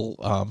his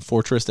little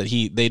fortress that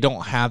they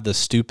don't have the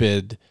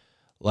stupid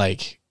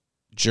like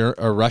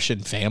a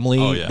Russian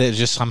family that's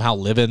just somehow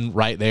living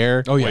right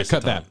there. Oh yeah,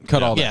 cut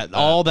all that. Yeah,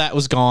 all that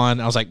was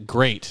gone. I was like,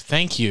 great,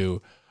 thank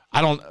you.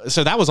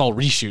 So that was all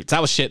reshoots.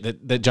 That was shit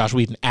that Josh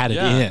Whedon added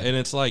in. And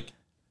it's like,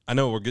 I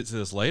know we'll get to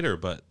this later,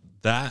 but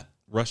that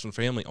Russian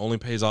family only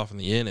pays off in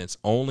the end. It's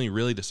only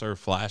really to serve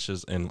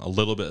flashes and a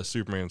little bit of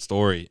Superman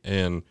story.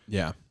 And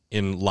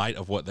in light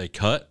of what they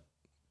cut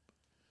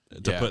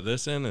to put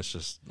this in, it's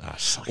just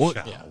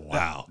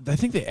wow. I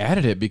think they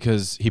added it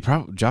because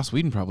Joss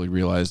Whedon probably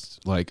realized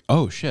like,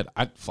 oh shit,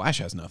 Flash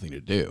has nothing to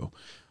do.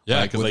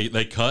 Yeah, because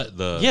they cut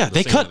the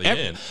they scene cut at the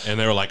end, and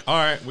they were like, all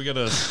right, we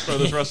gotta throw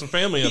this Russian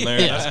family in there.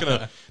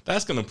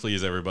 That's gonna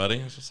please everybody.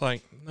 It's just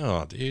like,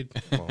 no, dude,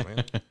 come on,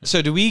 man.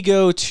 So do we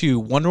go to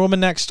Wonder Woman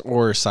next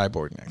or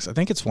Cyborg next? I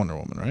think it's Wonder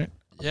Woman, right?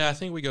 Yeah, I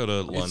think we go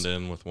to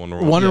London with Wonder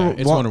Woman.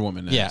 It's Wonder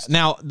Woman next. Yeah.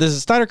 Now the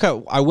Snyder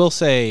cut, I will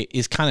say,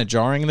 is kind of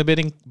jarring in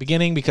the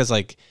beginning because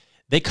like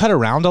they cut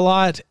around a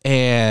lot,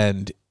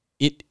 and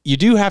you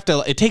do have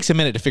to. It takes a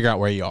minute to figure out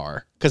where you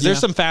are because there's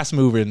some fast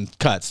moving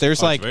cuts.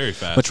 There's like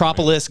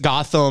Metropolis,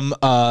 Gotham,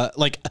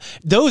 like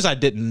those I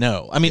didn't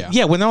know. I mean,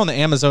 when they're on the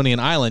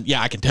Amazonian island,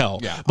 I can tell.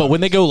 Yeah, but when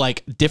they go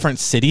like different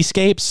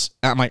cityscapes,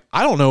 I'm like,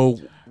 I don't know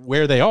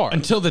where they are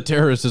until the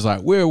terrorist is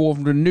like,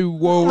 werewolf the new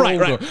world.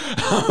 Right.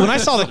 When I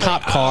saw the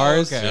cop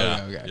cars,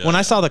 when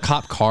I saw the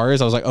cop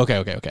cars, I was like,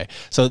 okay.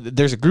 So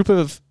there's a group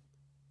of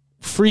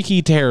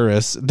freaky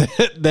terrorists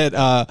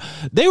that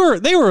they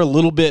were a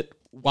little bit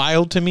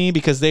wild to me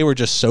because they were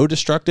just so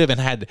destructive and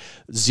had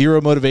zero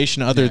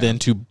motivation other than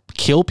to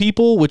kill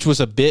people, which was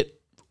a bit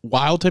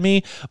wild to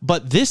me.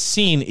 But this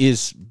scene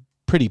is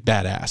pretty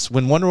badass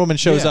when Wonder Woman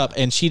shows up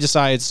and she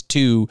decides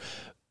to.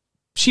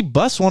 She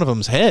busts one of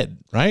them's head,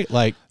 right?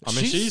 Like, I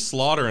mean, she's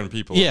slaughtering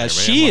people. Yeah,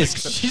 she's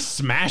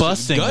smashing.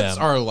 Busting Guts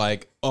them. are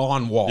like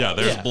on walls. Yeah,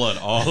 there's blood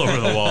all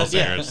over the walls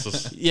there. It's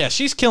just...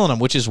 she's killing them,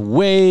 which is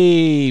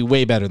way,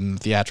 way better than the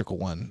theatrical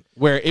one.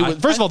 Where it was,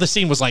 first of all, the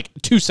scene was like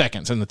 2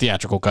 seconds in the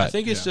theatrical cut. I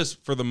think it's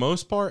just, for the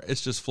most part,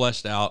 it's just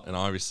fleshed out and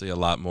obviously a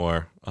lot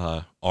more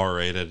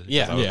R-rated.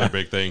 Yeah, that was their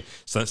big thing.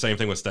 So, same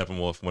thing with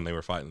Steppenwolf when they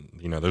were fighting.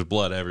 You know, there's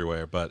blood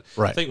everywhere. But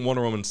I think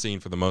Wonder Woman's scene,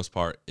 for the most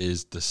part,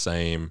 is the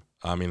same.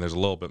 I mean, there's a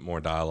little bit more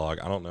dialogue.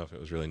 I don't know if it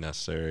was really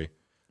necessary.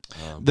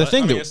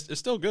 It's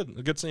still good.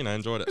 A good scene. I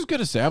enjoyed it. It was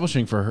good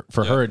establishing for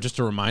her, just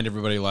to remind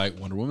everybody, like,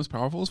 Wonder Woman's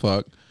powerful as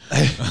fuck.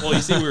 Well, you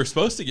see, we were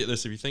supposed to get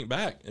this, if you think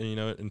back, and you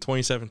know, in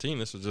 2017,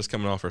 this was just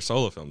coming off her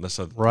solo film. Let's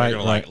give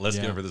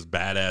her this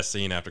badass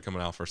scene after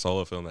coming out for a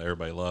solo film that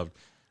everybody loved.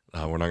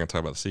 We're not going to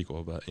talk about the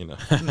sequel, but you know.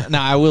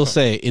 Now, I will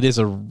say it is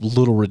a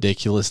little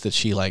ridiculous that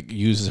she like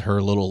uses her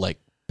little like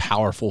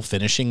powerful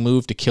finishing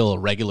move to kill a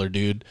regular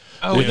dude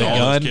with a all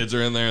gun. Those kids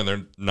are in there and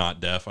they're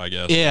not deaf, I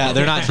guess. Yeah,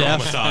 they're not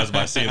deaf. Traumatized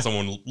by seeing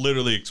someone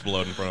literally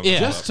explode in front of them.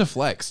 Yeah. Just to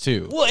flex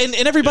too. Well, and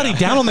everybody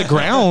down on the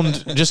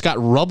ground just got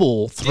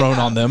rubble thrown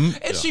on them.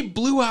 And she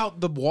blew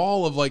out the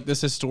wall of like this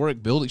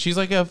historic building. She's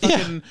like a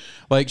fucking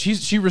like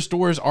she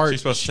restores art.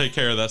 She's supposed to take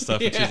care of that stuff,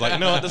 and she's like,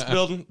 no, this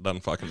building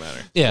doesn't fucking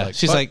matter. Yeah,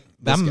 she's like,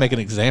 I'm gonna make an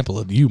example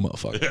of you,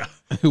 motherfucker.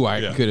 Yeah. Who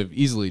I could have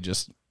easily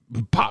just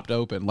popped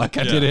open like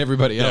I did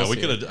everybody else. I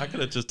could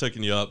have just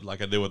taken you up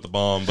like I did with the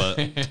bomb, but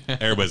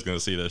everybody's gonna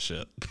see this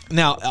shit.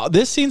 Now,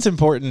 this scene's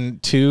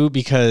important too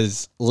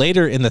because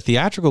later in the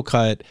theatrical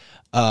cut,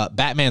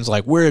 Batman's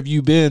like, "Where have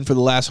you been for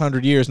the last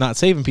 100 years, not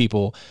saving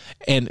people?"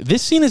 And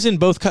this scene is in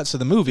both cuts of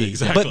the movie.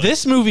 Exactly. But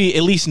this movie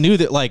at least knew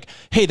that, like,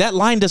 hey, that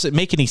line doesn't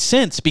make any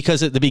sense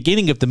because at the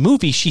beginning of the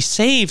movie, she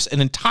saves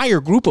an entire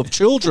group of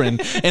children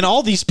and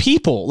all these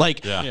people.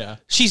 Like,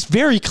 she's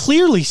very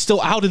clearly still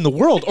out in the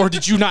world. Or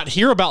did you not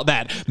hear about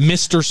that,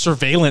 Mr.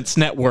 Surveillance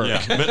Network?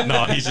 Yeah, but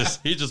no, he's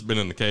just been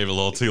in the cave a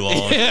little too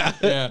long.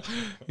 Yeah.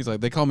 He's like,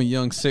 they call me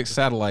Young Six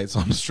Satellites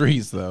on the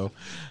streets, though.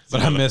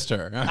 But I missed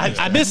her.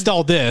 I missed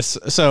all this.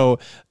 So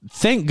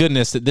thank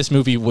goodness that this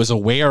movie was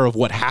aware of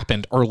what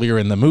happened earlier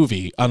in the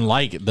movie,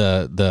 unlike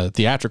the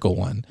theatrical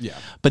one. Yeah.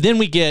 But then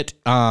we get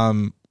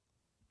Cyborg.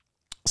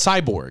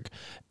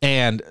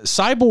 And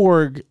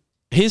Cyborg,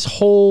 his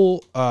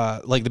whole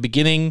like the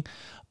beginning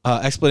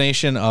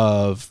explanation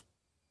of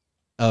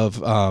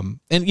and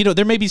you know,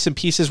 there may be some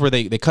pieces where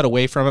they cut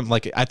away from him.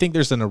 Like, I think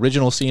there's an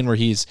original scene where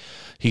he's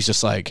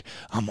just like,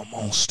 I'm a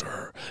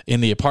monster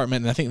in the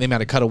apartment, and I think they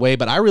might have cut away,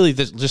 but I really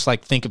just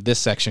like think of this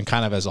section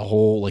kind of as a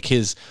whole, like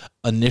his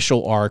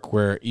initial arc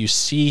where you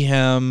see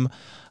him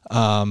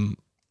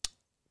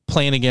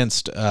playing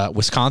against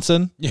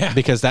Wisconsin,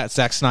 because that's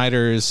Zack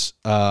Snyder's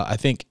I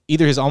think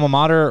either his alma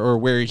mater or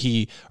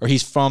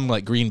he's from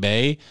like Green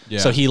Bay,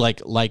 so he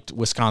liked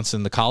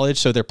Wisconsin, the college,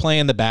 so they're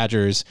playing the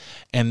Badgers,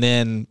 and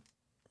then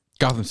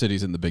Gotham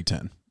City's in the Big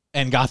Ten.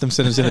 And Gotham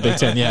City's in the Big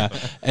Ten, yeah.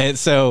 And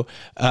so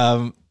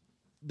then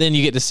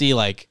you get to see,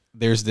 like,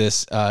 there's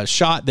this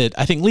shot that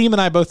I think Liam and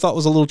I both thought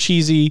was a little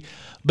cheesy,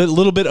 but a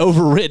little bit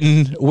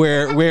overwritten,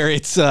 where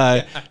it's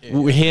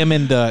him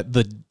and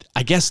the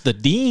I guess the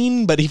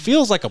dean, but he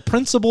feels like a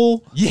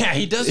principal. Yeah,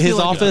 he does. His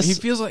feel office. He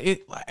feels like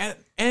it.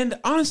 And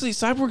honestly,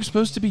 Cyborg is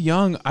supposed to be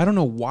young. I don't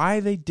know why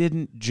they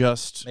didn't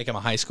just make him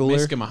a high schooler.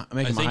 Make him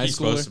a high he's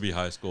schooler. supposed to be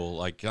high school.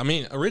 Like, I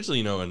mean,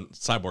 originally, when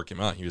Cyborg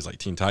came out, he was like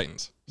Teen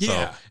Titans.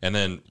 Yeah. So, and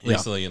then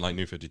recently in like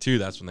New 52,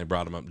 that's when they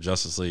brought him up to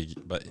Justice League.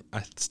 But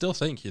I still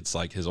think it's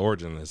like his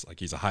origin is like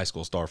he's a high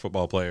school star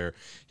football player.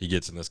 He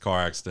gets in this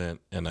car accident,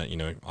 and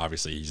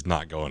obviously he's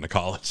not going to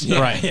college.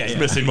 Right. He's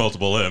missing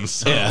multiple limbs.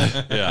 So,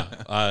 yeah.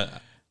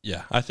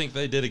 I think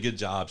they did a good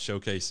job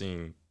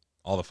showcasing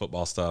all the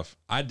football stuff.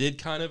 I did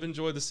kind of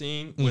enjoy the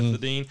scene with the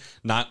Dean,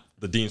 not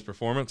the Dean's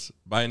performance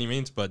by any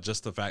means, but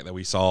just the fact that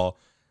we saw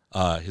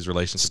his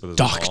relationship with his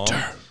Doctor.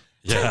 mom.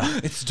 Yeah,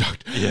 It's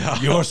Doctor. Yeah.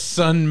 Your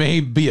son may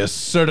be a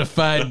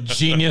certified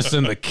genius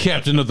and the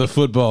captain of the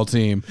football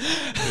team.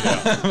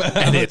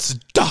 And it's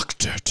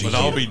Doctor to but you.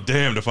 I'll be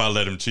damned if I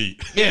let him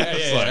cheat.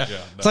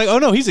 It's like, oh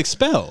no, he's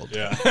expelled.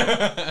 Yeah.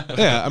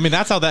 Yeah, I mean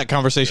that's how that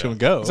conversation would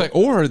go. It's like,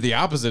 or the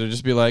opposite, it'd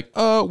just be like,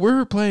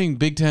 we're playing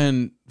Big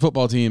Ten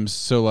football teams,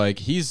 so like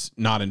he's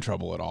not in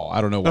trouble at all.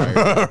 I don't know why.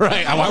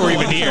 right? Why we're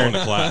even here? Going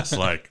to class,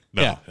 like,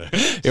 no.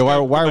 Yeah. Why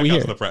are we Back out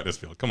here? to the practice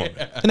field. Come on,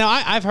 man. Now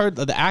I've heard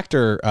the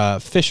actor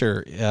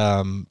Fisher,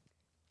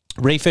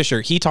 Ray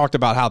Fisher. He talked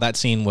about how that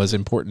scene was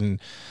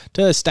important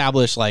to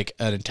establish like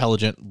an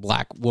intelligent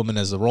black woman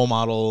as a role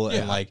model,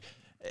 and like,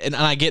 and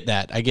I get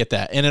that,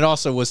 and it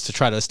also was to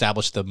try to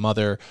establish the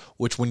mother,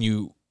 which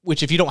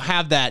if you don't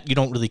have that, you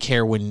don't really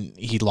care when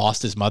he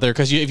lost his mother.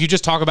 Because if you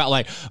just talk about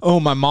like,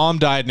 oh, my mom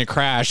died in a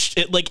crash,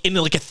 it like in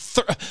like a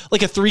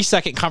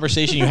 3-second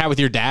conversation you have with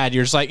your dad,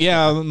 you're just like,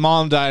 yeah,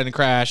 mom died in a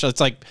crash. It's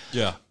like,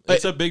 Yeah,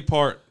 it's a big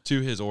part to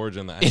his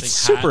origin that I think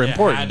super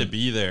important. had to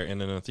be there. And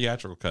in a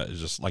theatrical cut, is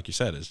just like you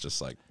said, it's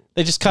just like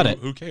they just cut it.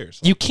 Who cares?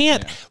 You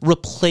can't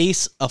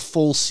replace a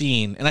full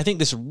scene, and I think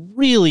this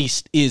really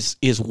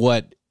is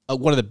what.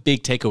 One of the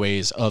big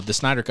takeaways of the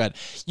Snyder Cut,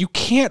 you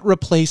can't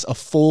replace a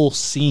full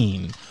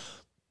scene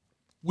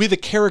with a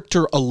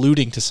character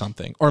alluding to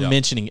something or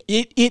mentioning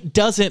it. It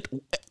doesn't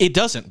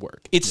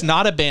work. It's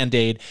not a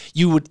Band-Aid.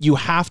 You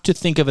have to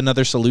think of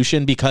another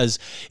solution, because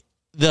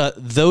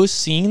those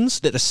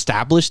scenes that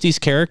establish these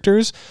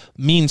characters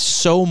mean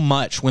so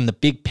much when the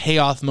big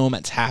payoff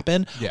moments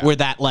happen, where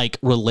that like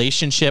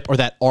relationship or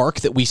that arc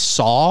that we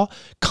saw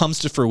comes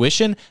to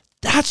fruition.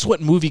 That's what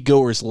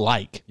moviegoers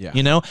like.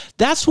 Yeah.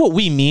 That's what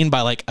we mean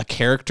by like a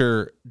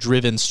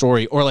character-driven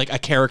story or like a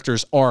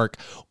character's arc.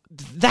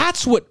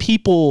 That's what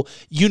people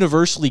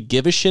universally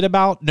give a shit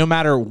about, no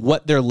matter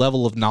what their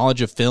level of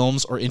knowledge of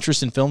films or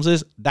interest in films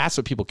is. That's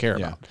what people care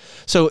about.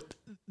 So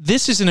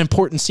this is an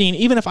important scene.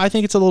 Even if I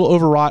think it's a little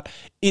overwrought,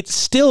 it's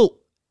still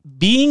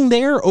being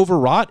there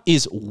overwrought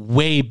is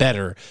way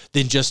better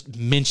than just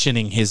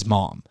mentioning his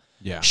mom.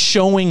 Yeah.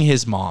 Showing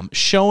his mom,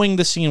 showing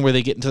the scene where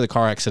they get into the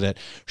car accident,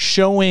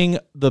 showing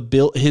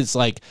his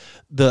like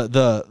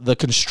the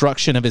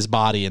construction of his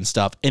body and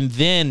stuff. And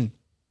then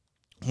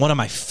one of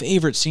my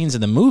favorite scenes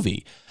in the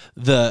movie,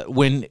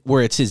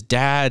 where it's his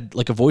dad,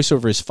 like a voice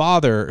over his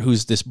father,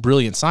 who's this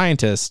brilliant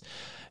scientist,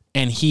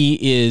 and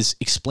he is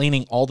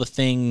explaining all the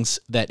things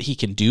that he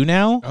can do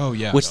now. Oh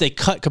yeah. Which they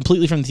cut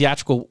completely from the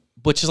theatrical,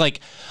 which is like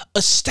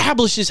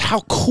establishes how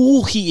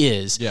cool he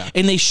is. Yeah.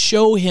 And they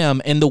show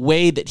him, and the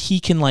way that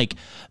he can like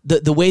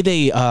the way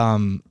they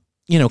kind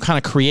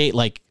of create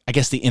like, I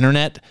guess, the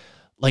internet,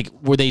 like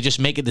where they just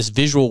make it this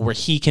visual where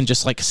he can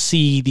just like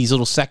see these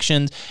little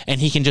sections and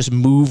he can just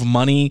move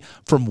money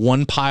from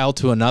one pile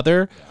to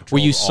another.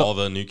 Where you saw all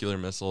the nuclear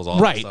missiles, all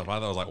that stuff. I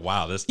thought I was like,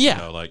 wow, this.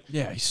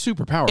 He's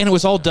super powerful. And it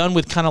was all done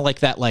with kind of like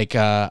that like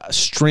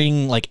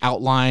string like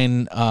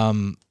outline.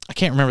 I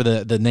can't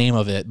remember the name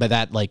of it, but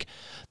that like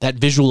that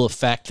visual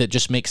effect that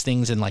just makes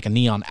things in like a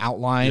neon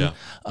outline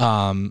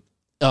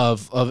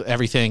of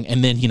everything.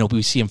 And then,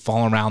 we see him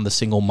fall around the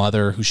single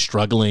mother who's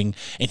struggling,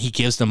 and he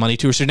gives the money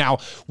to her. So now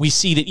we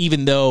see that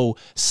even though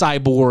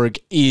Cyborg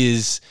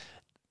is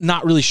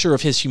not really sure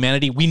of his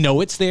humanity, we know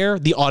it's there.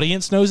 The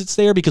audience knows it's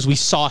there because we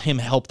saw him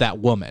help that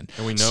woman.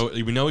 And we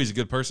know he's a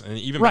good person. And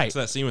even back to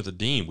that scene with the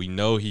Dean, we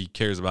know he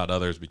cares about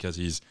others because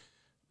he's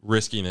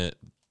risking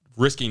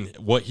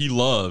what he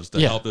loves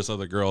to help this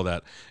other girl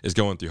that is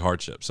going through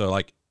hardship. So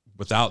like,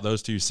 without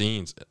those two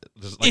scenes,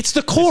 it's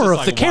the core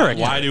of the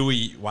character. Why do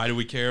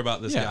we care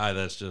about this guy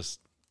that's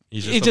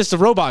he's just a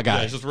robot guy?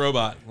 Yeah, he's just a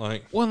robot.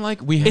 Like,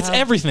 it's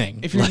everything.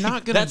 If you're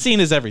not gonna, that scene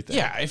is everything.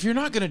 Yeah, if you're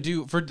not gonna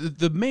do for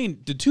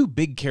the two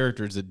big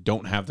characters that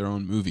don't have their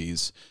own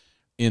movies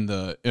in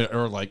the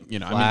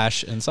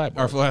Flash and Cyborg,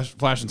 or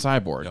Flash and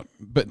Cyborg. Yep.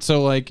 But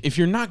so like, if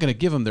you're not gonna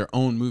give them their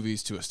own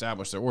movies to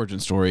establish their origin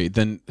story,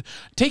 then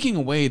taking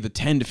away the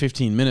 10 to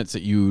 15 minutes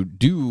that you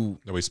do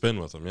that we spend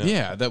with them,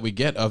 that we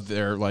get of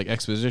their like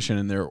exposition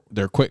and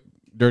their quick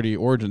dirty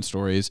origin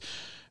stories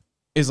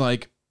is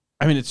like,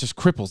 I mean, it just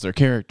cripples their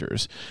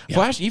characters. Yeah.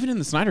 Flash, even in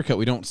the Snyder Cut,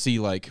 we don't see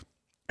like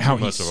how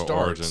he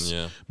starts,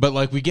 but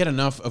like we get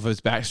enough of his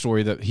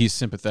backstory that he's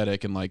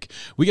sympathetic, and like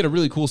we get a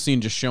really cool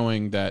scene just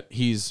showing that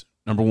he's,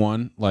 number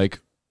one, like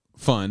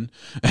fun,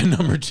 and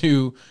number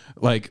two,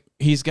 like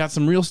he's got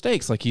some real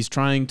stakes. Like he's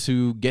trying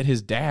to get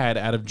his dad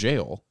out of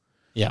jail,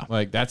 Yeah.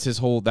 Like that's his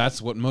whole.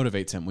 That's what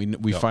motivates him.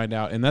 We find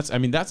out, and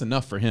that's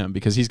enough for him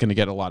because he's going to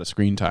get a lot of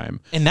screen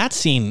time. And that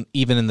scene,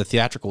 even in the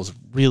theatrical, is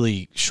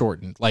really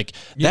shortened. Like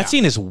that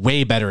scene is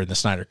way better in the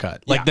Snyder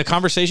cut. Like the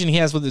conversation he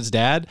has with his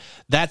dad,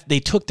 that they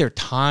took their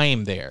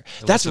time there.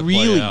 That's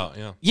really,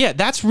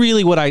 that's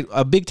really what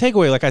a big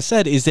takeaway. Like I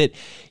said, is that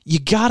you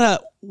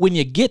gotta, when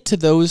you get to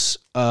those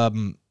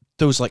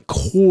like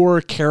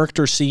core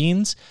character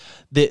scenes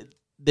that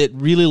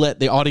really let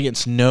the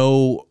audience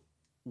know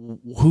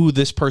who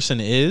this person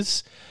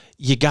is,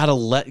 you gotta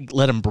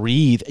let him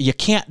breathe. You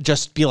can't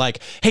just be like,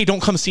 "Hey, don't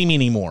come see me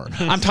anymore.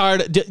 I'm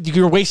tired.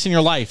 You're wasting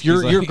your life.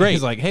 You're great."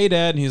 He's like, "Hey,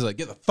 Dad," and he's like,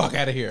 "Get the fuck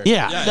out of here."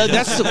 Yeah, it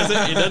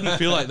doesn't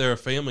feel like they're a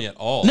family at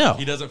all. No,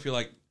 he doesn't feel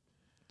like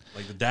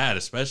the dad,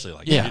 especially.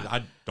 Like,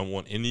 I don't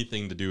want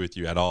anything to do with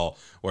you at all.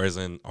 Whereas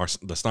in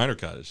the Snyder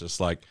cut, it's just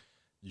like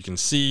you can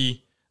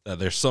see that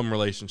there's some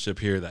relationship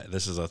here. That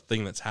this is a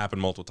thing that's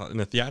happened multiple times. In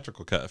the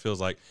theatrical cut, it feels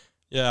like,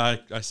 yeah,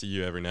 I see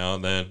you every now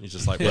and then. He's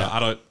just like, well, I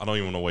don't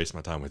even want to waste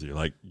my time with you.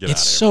 Like, get out of here.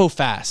 It's so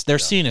fast. Their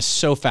scene is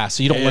so fast,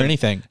 so you don't learn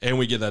anything. And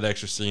we get that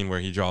extra scene where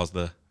he draws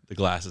the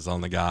glasses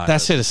on the guy.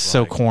 That shit is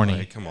so corny.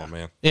 Like, come on,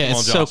 man. Yeah, come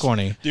it's on, so Josh.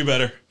 corny. Do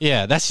better.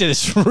 Yeah, that shit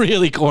is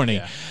really corny.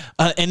 Yeah.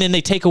 And then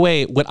they take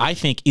away what I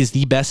think is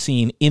the best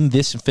scene in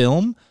this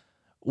film,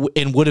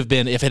 and would have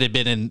been, if it had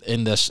been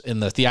in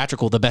the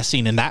theatrical, the best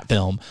scene in that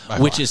film,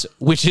 which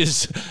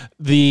is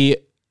the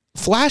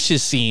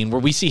Flash's scene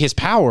where we see his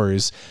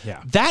powers. Yeah.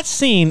 That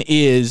scene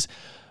is,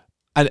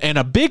 and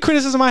a big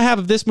criticism I have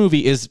of this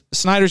movie is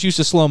Snyder's use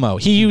of slow-mo.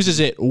 He uses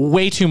it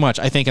way too much,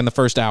 I think, in the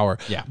first hour.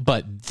 Yeah.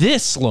 But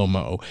this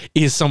slow-mo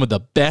is some of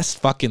the best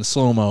fucking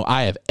slow-mo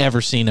I have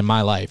ever seen in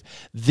my life.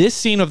 This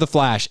scene of the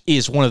Flash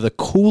is one of the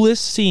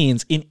coolest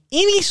scenes in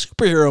any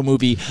superhero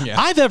movie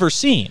I've ever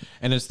seen.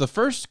 And it's the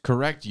first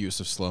correct use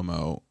of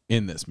slow-mo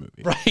in this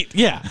movie. Right,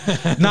 yeah.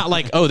 Not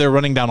like, oh, they're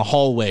running down a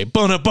hallway.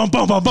 Or like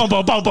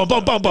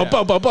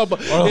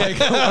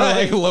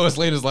Lois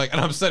Lane is like, and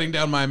I'm setting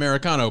down my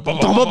Americano.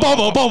 But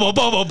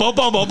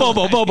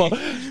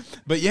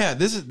yeah,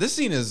 this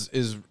scene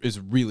is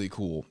really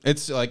cool.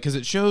 It's like, because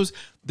it shows,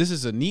 this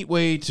is a neat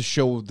way to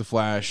show the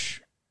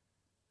Flash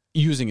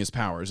using his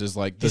powers, is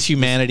like his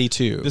humanity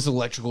too. This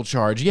electrical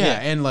charge. Yeah.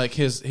 And like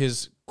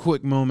his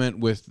quick moment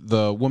with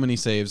the woman he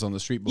saves on the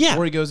street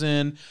before he goes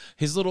in.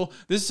 His little,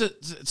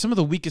 some of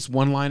the weakest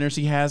one-liners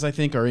he has, I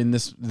think, are in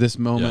this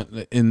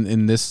moment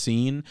in this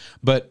scene.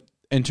 But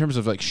in terms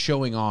of like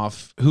showing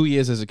off who he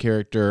is as a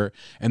character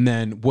and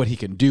then what he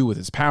can do with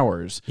his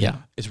powers,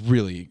 it's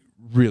really,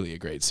 really a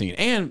great scene.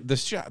 And the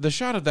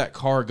shot of that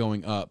car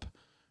going up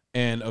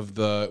and of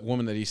the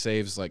woman that he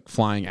saves like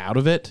flying out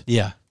of it.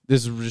 Yeah.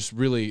 This is just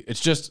really,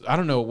 it's just, I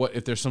don't know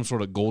if there's some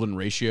sort of golden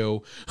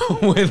ratio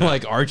with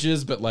like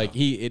arches, but like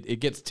it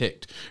gets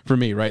ticked for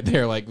me right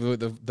there. Like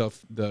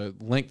the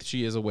length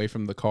she is away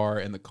from the car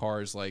and the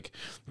car's like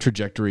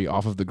trajectory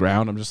off of the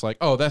ground. I'm just like,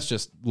 oh, that's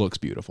just looks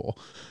beautiful.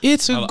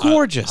 It's a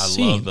gorgeous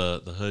scene. I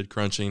love the hood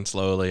crunching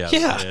slowly as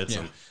it hits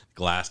and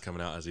glass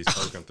coming out as he's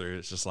poking through.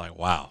 It's just like,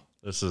 wow,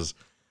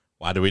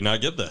 why do we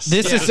not get this?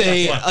 This is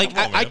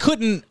I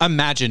couldn't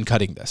imagine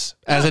cutting this.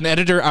 As an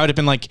editor, I would have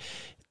been like,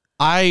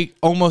 I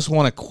almost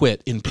want to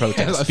quit in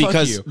protest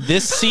because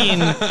this scene...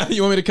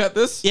 You want me to cut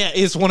this? Yeah,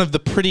 is one of the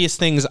prettiest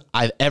things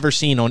I've ever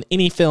seen on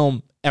any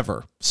film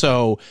ever.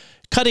 So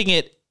cutting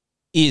it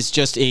is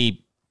just a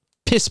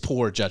piss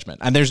poor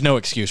judgment, and there's no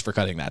excuse for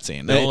cutting that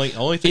scene. The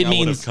only thing I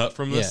would have cut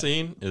from this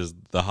scene is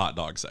the hot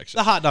dog section.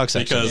 The hot dog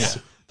section, because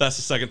that's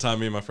the second time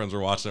me and my friends were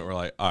watching it. We're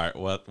like, all right,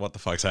 what the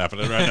fuck's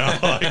happening right now?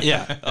 Like,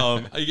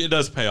 it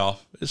does pay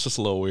off. It's just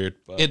a little weird.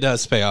 But it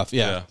does pay off,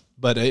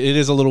 but it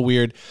is a little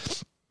weird.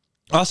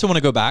 I also want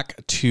to go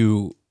back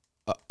to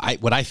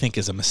what I think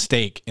is a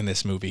mistake in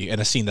this movie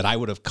and a scene that I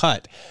would have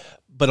cut,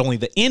 but only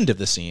the end of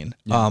the scene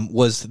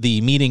was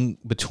the meeting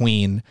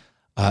between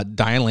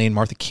Diane Lane,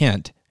 Martha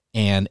Kent,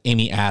 and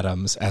Amy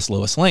Adams as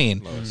Lois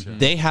Lane.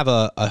 They have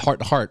a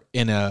heart-to-heart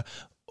in a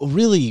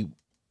really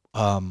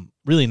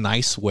really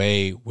nice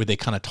way where they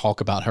kind of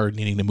talk about her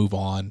needing to move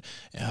on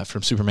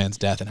from Superman's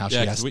death and how she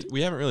has to...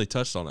 we haven't really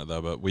touched on it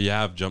though, but we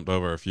have jumped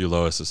over a few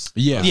Lois's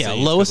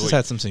Lois has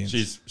had some scenes.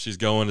 She's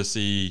going to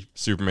see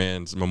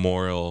Superman's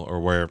memorial, or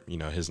where,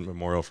 his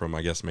memorial from,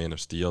 I guess, Man of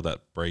Steel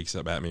that breaks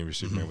at Batman v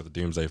Superman with the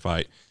Doomsday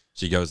fight.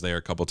 She goes there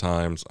a couple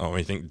times.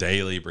 I think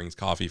Daily brings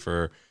coffee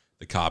for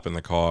the cop in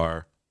the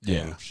car.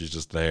 And she's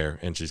just there,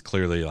 and she's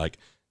clearly like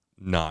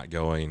not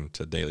going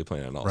to Daily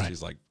Planet at all. Right.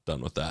 She's like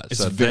done with that.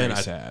 It's very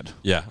sad.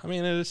 Yeah, I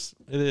mean, it is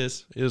what it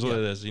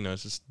is.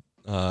 It's just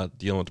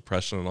dealing with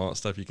depression and all that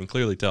stuff. You can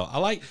clearly tell.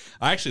 I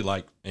actually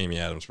like Amy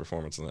Adams'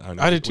 performance in that.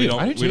 I do too.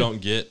 We don't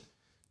get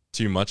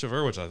too much of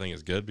her, which I think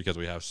is good because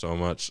we have so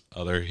much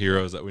other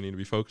heroes that we need to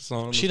be focused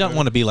on. She doesn't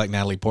want to be like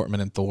Natalie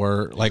Portman and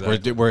Thor, like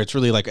where it's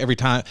really like every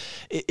time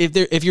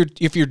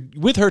if you're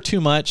with her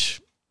too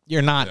much,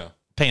 you're not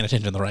paying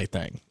attention to the right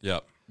thing.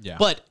 Yep. Yeah.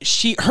 But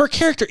her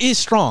character is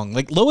strong.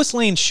 Like Lois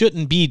Lane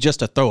shouldn't be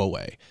just a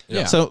throwaway.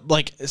 Yeah.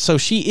 So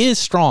she is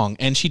strong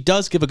and she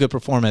does give a good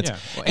performance. Yeah.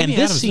 Well, and Amy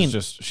this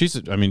Adams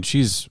scene,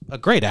 she's a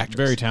great actress.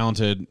 very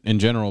talented in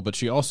general, but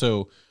she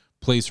also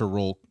plays her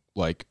role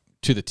like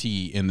to the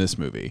T in this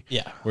movie.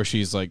 Yeah. Where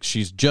she's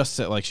just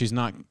like, she's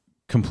not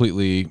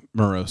completely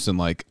morose and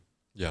like,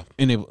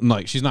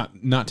 she's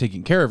not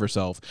taking care of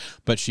herself,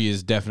 but she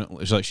is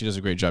definitely she does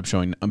a great job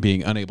showing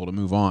being unable to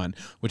move on,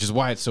 which is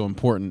why it's so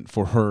important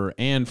for her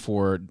and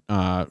for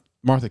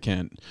Martha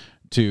Kent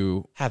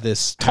to have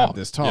this talk,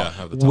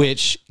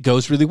 which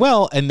goes really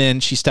well. And then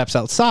she steps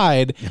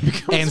outside and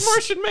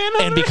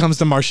becomes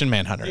the Martian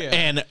Manhunter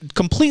and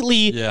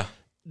completely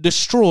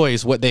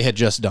destroys what they had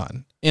just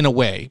done in a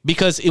way,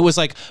 because it was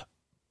like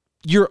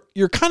you're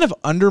kind of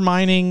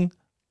undermining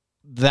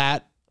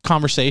that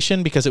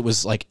conversation because it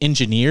was like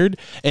engineered,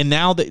 and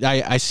now that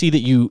I see that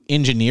you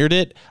engineered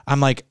it, I'm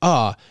like,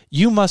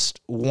 you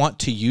must want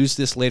to use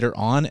this later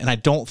on, and I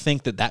don't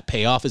think that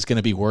payoff is going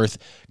to be worth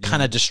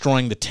kind of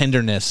destroying the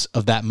tenderness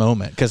of that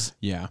moment, because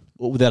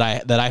that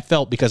I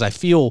felt, because I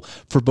feel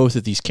for both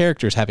of these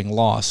characters having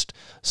lost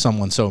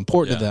someone so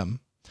important to them.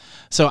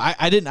 So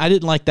I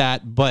didn't like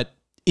that, but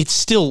it's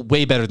still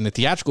way better than the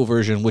theatrical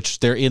version,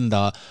 which they're in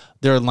the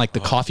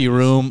coffee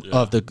room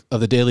of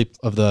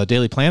the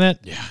Daily Planet.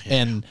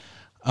 And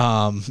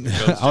I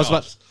was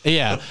about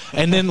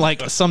and then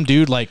like some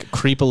dude like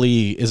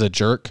creepily is a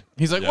jerk.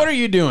 He's like, "What are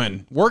you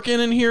doing? Working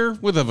in here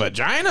with a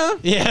vagina?"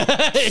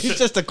 Yeah, he's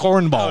just a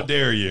cornball. How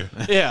dare you?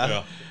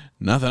 Yeah.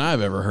 Nothing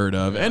I've ever heard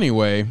of.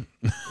 Anyway,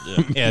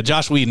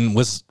 Josh Whedon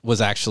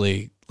was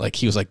actually like,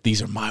 he was like,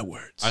 "These are my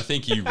words." I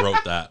think he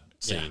wrote that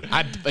scene.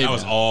 That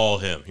was all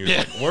him. He was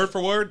like, word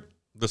for word,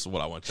 this is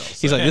what I want y'all to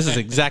say. He's like, this is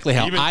exactly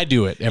how I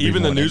do it every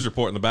Even morning. the news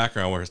report in the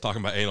background where he's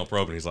talking about anal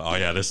probing, he's like, oh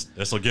yeah, this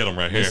will get him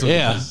right here.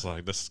 This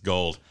is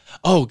gold.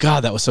 Oh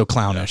God, that was so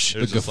clownish.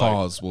 The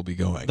guffaws will be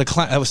going.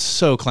 That was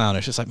so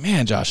clownish. It's like,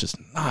 man, Josh is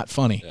not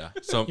funny. Yeah.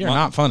 So you're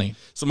not funny.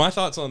 So my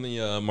thoughts on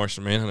the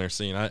Martian Manhunter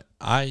scene,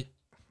 I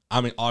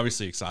mean,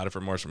 obviously excited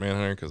for Martian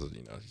Manhunter because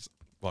he's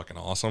fucking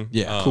awesome.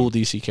 Yeah, cool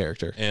DC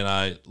character. And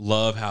I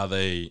love how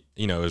they,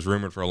 it was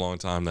rumored for a long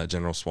time that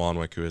General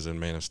Swanwick, who is in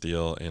Man of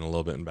Steel and a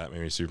little bit in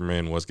Batman v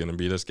Superman, was going to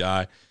be this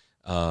guy.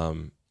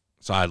 So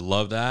I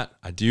love that.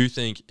 I do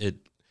think it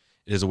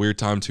is a weird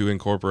time to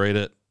incorporate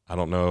it. I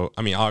don't know.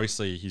 I mean,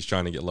 obviously he's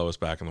trying to get Lois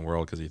back in the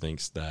world because he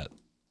thinks that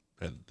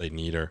they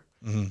need her.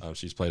 Mm-hmm.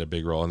 She's played a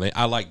big role, and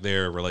I like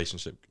their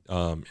relationship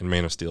in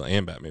Man of Steel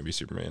and Batman v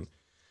Superman.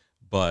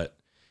 But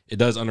it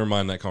does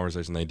undermine that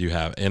conversation they do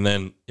have, and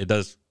then it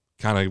does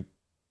kind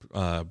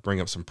of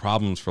bring up some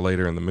problems for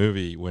later in the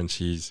movie when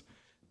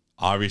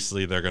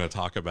they're going to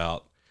talk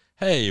about,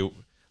 hey,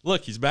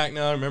 look, he's back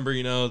now. Remember,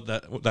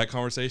 that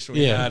conversation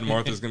we had.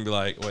 Martha's going to be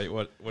like, wait,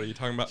 what are you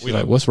talking about? She's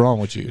like, what's wrong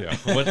with you? Yeah.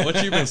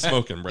 What you been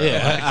smoking, bro?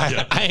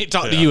 I ain't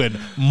talked to you in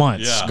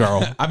months,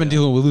 girl. I've been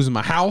dealing with losing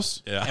my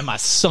house and my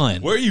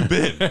son. Where you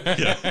been?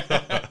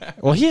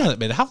 Well, he hasn't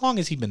been. How long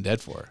has he been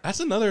dead for? That's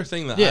another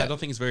thing that I don't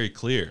think is very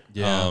clear.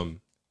 Yeah.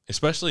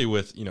 Especially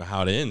with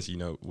how it ends,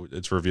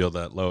 it's revealed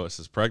that Lois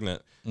is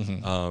pregnant.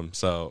 Mm-hmm.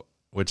 So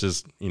which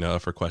is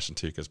for question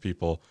too, because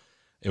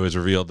it was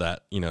revealed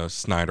that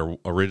Snyder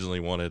originally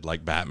wanted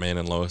like Batman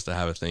and Lois to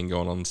have a thing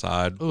going on the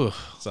side. Ugh.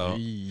 So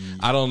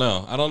I don't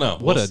know.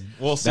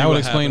 We'll see. That would what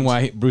explain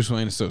happens. why Bruce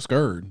Wayne is so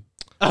scared.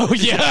 Oh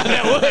yeah,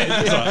 that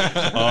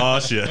would. Oh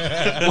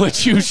shit.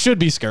 Which you should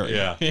be scared.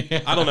 Yeah.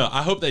 I don't know.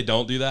 I hope they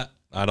don't do that.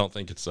 I don't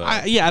think it's.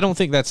 I don't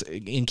think that's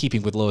in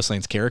keeping with Lois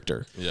Lane's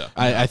character. Yeah,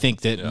 I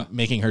think that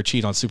making her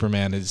cheat on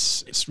Superman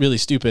is really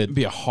stupid. It'd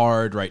be a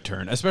hard right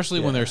turn, especially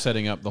when they're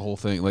setting up the whole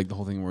thing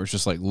where it's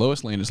just like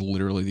Lois Lane is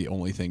literally the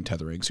only thing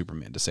tethering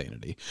Superman to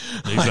sanity.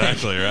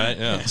 Exactly right.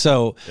 Yeah.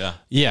 So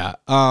yeah.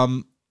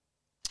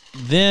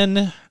 Then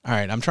all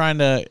right, I'm trying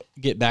to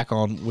get back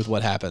on with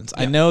what happens.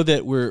 Yeah. I know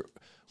that we're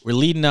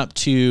leading up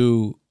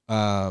to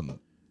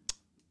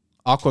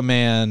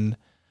Aquaman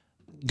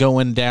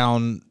going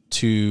down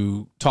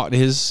to talk to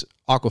his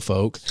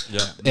Aquafolk.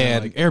 Yeah.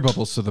 And like air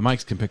bubbles so the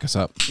mics can pick us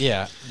up.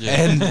 Yeah.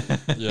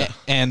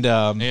 And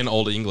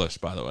Old English,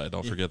 by the way.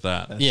 Don't forget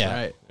that. That's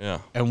right. Yeah.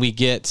 And we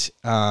get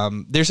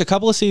there's a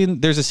couple of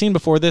scenes. There's a scene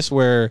before this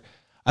where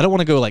I don't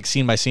want to go like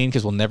scene by scene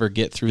because we'll never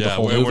get through the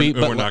whole movie.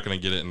 But we're not going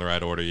to get it in the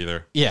right order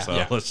either. Yeah.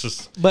 So let's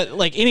just. But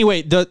like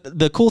anyway,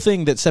 the cool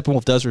thing that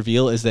Steppenwolf does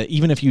reveal is that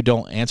even if you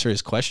don't answer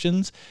his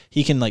questions,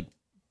 he can like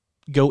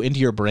go into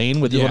your brain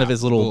with one of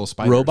his little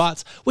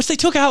robots, which they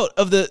took out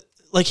of the.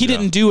 Like he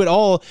didn't do it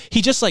all.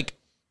 He just like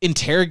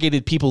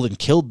interrogated people and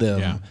killed them.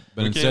 Yeah.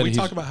 But instead, we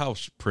talk about how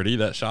pretty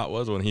that shot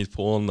was when he's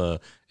pulling the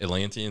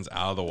Atlanteans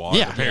out of the water.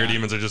 Yeah. The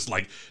parademons are just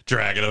like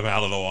dragging them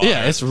out of the water.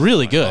 Yeah, it's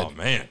really good. Oh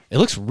man, it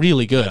looks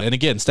really good. Yeah. And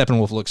again,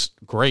 Steppenwolf looks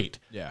great.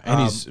 Yeah,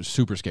 and he's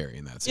super scary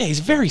in that scene. Yeah, he's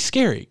very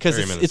scary because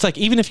it's like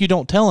even if you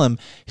don't tell him,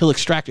 he'll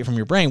extract it from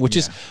your brain, which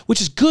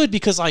is good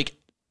because like.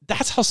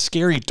 That's how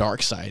scary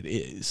Darkseid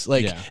is.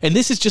 Like, and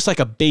this is just like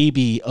a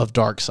baby of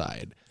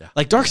Darkseid. Yeah.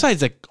 Like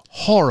Darkseid's like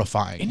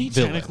horrifying. Isn't he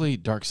technically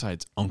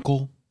Darkseid's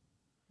uncle?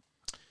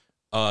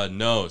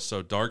 No.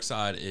 So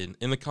Darkseid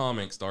in the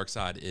comics,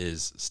 Darkseid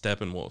is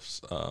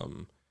Steppenwolf's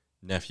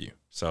nephew.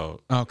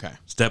 So Okay.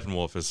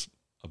 Steppenwolf is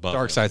above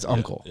Darkseid's him.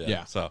 uncle.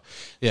 Yeah. So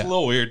Yeah. it's a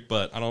little weird,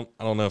 but I don't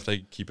know if they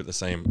keep it the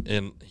same.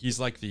 And he's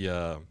like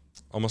the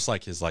almost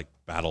like his like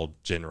battle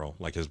general,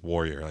 like his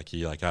warrior. Like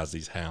he like has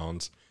these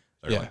hounds.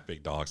 They're like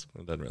big dogs.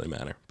 It doesn't really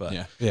matter. But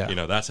you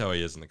know, that's how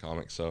he is in the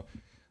comics. So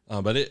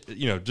but it,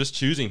 you know, just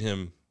choosing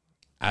him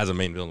as a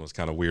main villain was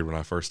kind of weird when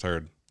I first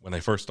heard, when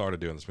they first started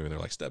doing this movie. They're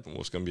like,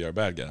 Steppenwolf's going to be our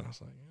bad guy. And I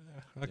was like,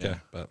 yeah, okay.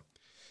 But,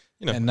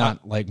 you know. And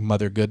not like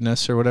Mother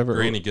Goodness or whatever.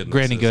 Granny Goodness.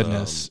 Granny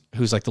Goodness,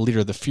 who's like the leader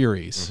of the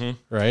Furies,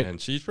 right?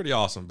 And she's pretty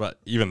awesome. But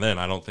even then,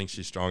 I don't think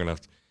she's strong enough.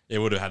 It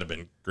would have had to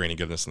been Granny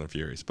Goodness and the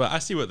Furies. But I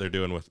see what they're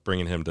doing with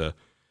bringing him to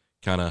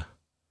kind of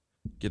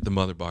get the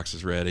mother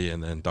boxes ready,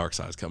 and then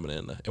Darkseid's coming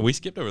in. And we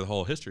skipped over the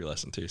whole history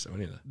lesson too, so we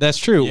need to. That's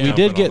true. We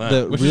did get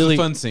the which really is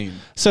a fun scene.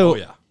 So,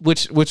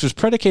 which was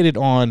predicated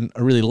on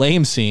a really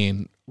lame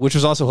scene, which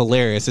was also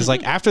hilarious. Is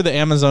like after the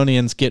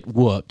Amazonians get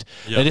whooped,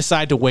 they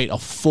decide to wait a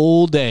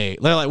full day.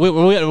 They're like,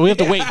 we have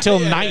to wait till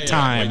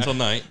nighttime Wait till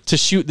night to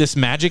shoot this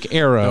magic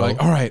arrow. They're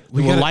like, all right,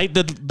 we we'll gotta light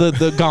the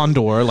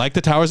Gondor, like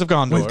the Towers of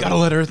Gondor. We've got to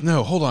let Earth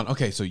know. Hold on.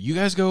 Okay, so you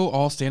guys go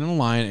all stand in a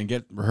line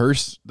and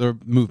rehearse the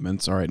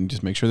movements. All right, and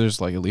just make sure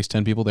there's like at least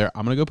 10 people there.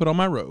 I'm gonna go put on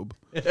my robe.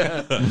 I'm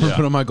gonna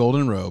put on my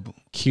golden robe.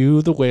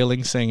 Cue the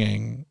wailing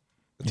singing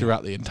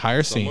throughout the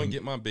entire scene. Someone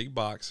get my big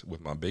box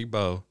with my big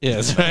bow. Yeah,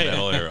 that's right.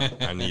 Metal arrow.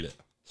 I need it.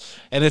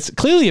 And it's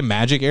clearly a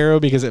magic arrow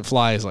because it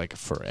flies like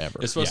forever.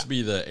 It's supposed to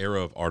be the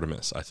arrow of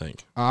Artemis, I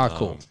think. Ah,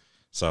 cool.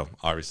 So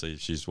obviously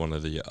she's one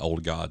of the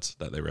old gods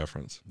that they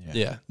reference.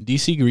 Yeah.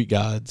 DC Greek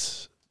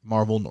gods,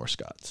 Marvel Norse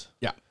gods.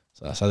 Yeah.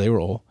 So that's how they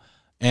roll.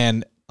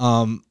 And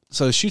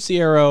so shoots the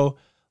arrow,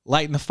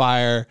 lighting the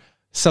fire.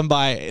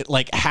 Somebody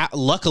like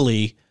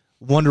luckily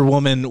Wonder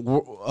Woman,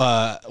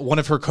 one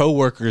of her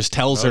coworkers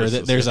tells her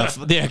that there's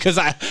because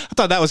I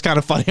thought that was kind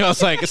of funny. I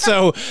was like,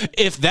 so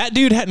if that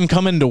dude hadn't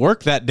come into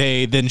work that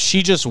day, then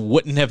she just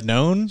wouldn't have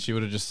known. She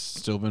would have just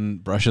still been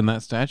brushing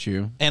that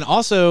statue. And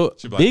also,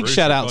 She'd be like, big Bruce,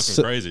 shout you're outs.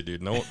 fucking crazy,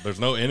 dude. No, there's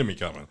no enemy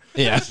coming.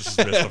 Yeah. It's just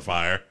missed the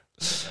fire.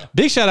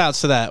 Big shout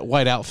outs to that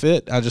white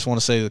outfit. I just want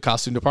to say to the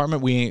costume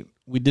department, we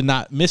did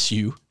not miss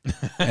you,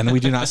 and we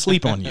do not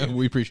sleep on you.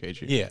 We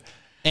appreciate you. Yeah.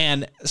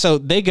 And so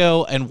they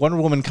go, and Wonder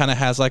Woman kind of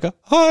has like a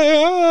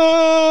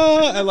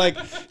hi-ya, and like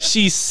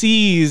she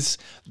sees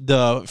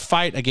the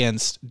fight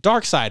against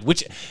Darkseid,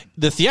 which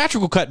the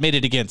theatrical cut made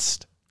it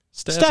against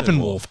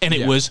Steppenwolf, and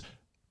it was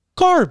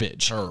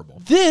garbage.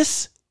 Terrible.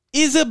 This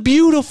is a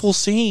beautiful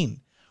scene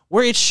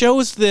where it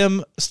shows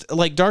them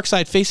like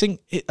Darkseid facing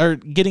or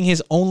getting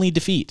his only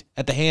defeat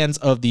at the hands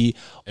of the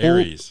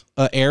Ares,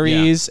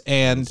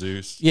 and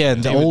Zeus,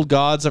 and the old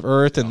gods of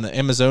Earth and the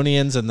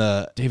Amazonians and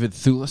the David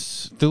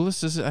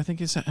Thewlis is, I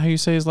think, is how you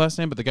say his last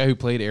name, but the guy who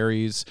played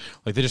Ares,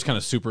 like they just kind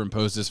of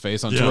superimposed his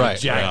face onto a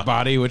jacked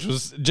body, which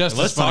was just.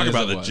 Let's talk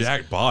about the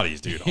jacked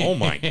bodies, dude. Oh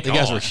my god, the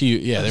guys were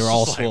huge. Yeah, they were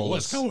all like, swole.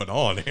 what's going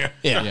on here?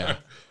 Yeah.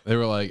 They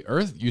were like,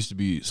 Earth used to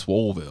be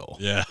Swoleville.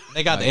 Yeah.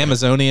 They got the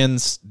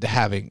Amazonians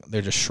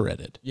they're just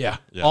shredded. Yeah.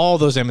 All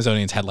those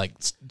Amazonians had like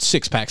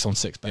 6-packs on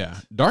 6-packs. Yeah.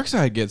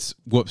 Darkseid gets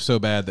whooped so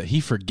bad that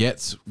he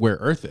forgets where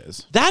Earth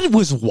is. That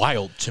was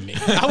wild to me.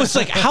 I was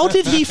like, how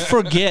did he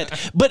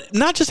forget? But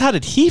not just how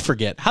did he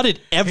forget? How did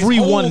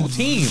everyone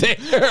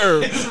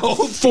there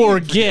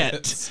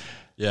forget?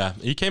 Yeah.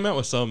 He came out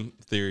with some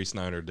theory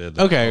Snyder did.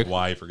 Okay.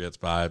 Why he forgets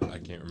by. I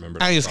can't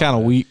remember. I think it's kind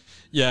of weak.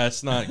 Yeah,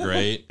 it's not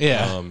great.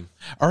 Yeah.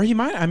 Or he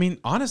might, I mean,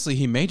 honestly,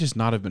 he may just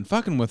not have been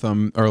fucking with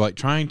them or like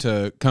trying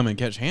to come and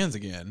catch hands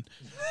again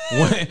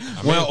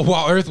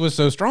while Earth was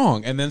so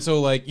strong. And then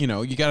so like, you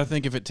know, you got to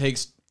think if it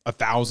takes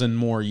 1,000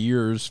 more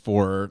years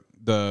for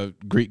the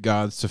Greek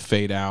gods to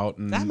fade out.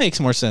 And that makes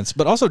more sense.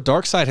 But also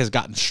Darkseid has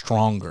gotten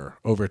stronger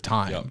over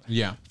time. Yep.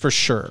 Yeah. For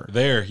sure.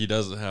 There, he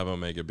doesn't have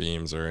omega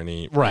beams or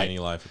any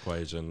life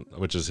equation,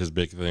 which is his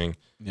big thing.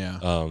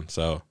 Yeah.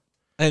 So...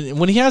 And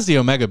when he has the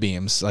Omega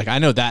beams, like I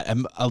know that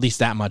at least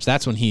that much,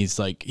 that's when he's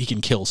like, he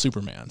can kill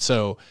Superman.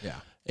 So yeah,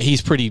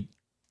 he's pretty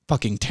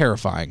fucking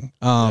terrifying.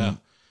 I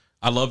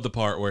love the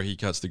part where he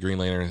cuts the Green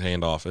Lantern's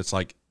hand off. It's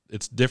like,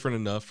 it's different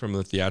enough from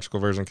the theatrical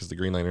version because the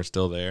Green Lantern's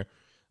still there.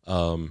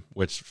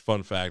 Which,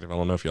 fun fact, I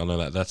don't know if y'all know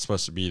that, that's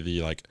supposed to be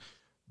the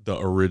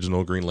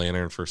original Green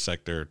Lantern for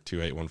Sector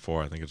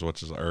 2814, I think is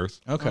which is Earth.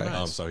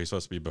 Okay. So he's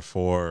supposed to be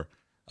before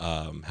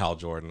Hal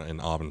Jordan and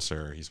Abin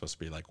Sur. He's supposed to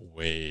be like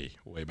way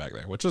back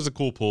there, which is a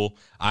cool pull.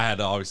 I had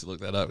to obviously look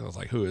that up. And I was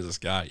like, who is this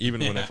guy?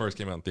 Even when it first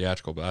came out in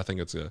theatrical, but I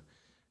think it's a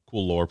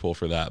cool lore pull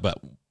for that. But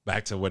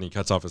back to when he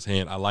cuts off his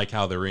hand, I like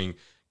how the ring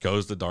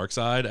goes to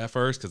Darkseid at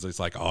first because it's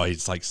like, oh,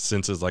 he's like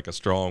senses like a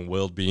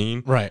strong-willed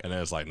being, right? And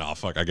then it's like, nah,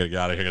 fuck, I gotta get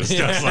out of here. This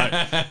guy's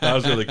like, that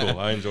was really cool.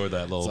 I enjoyed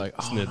that little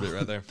snippet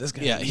right there. This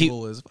guy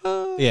evil as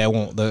fuck. Yeah, it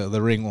won't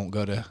the ring won't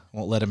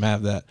let him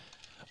have that.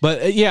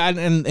 But yeah,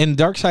 and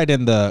Darkseid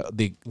and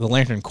the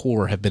Lantern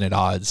Corps have been at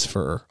odds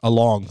for a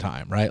long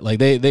time, right? Like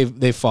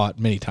they've fought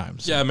many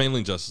times. Yeah,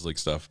 mainly Justice League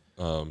stuff.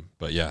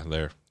 But yeah,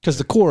 they're because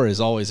the Corps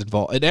is always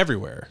involved and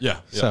everywhere.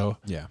 Yeah. So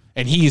yeah,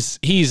 and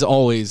he's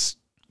always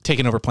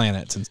taking over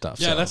planets and stuff.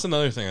 Yeah, so. that's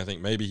another thing. I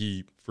think maybe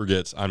he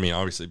forgets. I mean,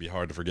 obviously, it'd be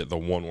hard to forget the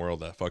one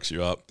world that fucks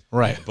you up.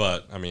 Right.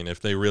 But, I mean,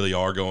 if they really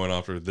are going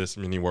after this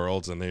many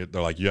worlds and they're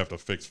like, you have to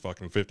fix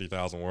fucking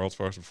 50,000 worlds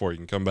first before you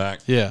can come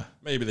back. Yeah.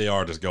 Maybe they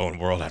are just going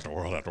world after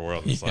world after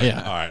world. And it's like, Yeah.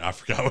 all right, I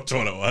forgot which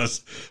one it was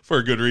for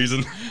a good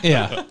reason.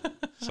 Yeah.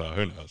 So,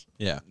 who knows?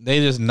 Yeah. They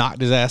just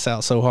knocked his ass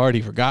out so hard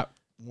he forgot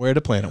where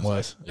the planet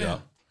was. Yeah.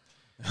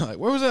 Like,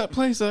 where was that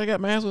place that I got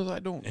masked with? I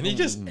don't. And he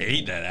just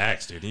ate that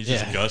axe, dude. He's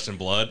just Yeah. gushing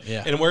blood.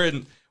 Yeah. And we're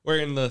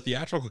in the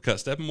theatrical cut,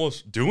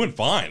 Steppenwolf's doing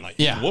fine. Like,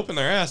 Yeah. he's whooping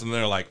their ass, and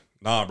they're like,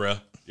 nah, bro,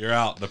 you're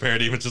out. The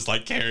Parademons just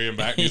like carry him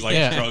back. He's like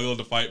Yeah. struggling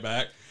to fight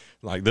back.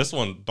 Like, this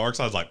one,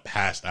 Darkseid's like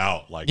passed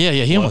out. Like, Yeah,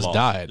 he almost blood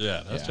loss. died.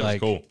 Yeah, that's just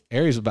like, cool.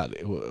 Ares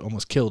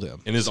almost killed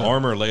him. In his So-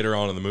 armor later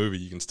on in the movie,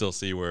 you can still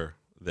see where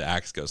the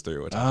axe goes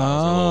through, which I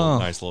thought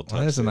was a nice little touch.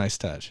 That is a there. nice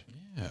touch.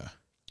 Yeah.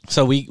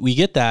 So we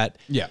get that.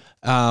 Yeah.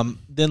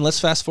 Then let's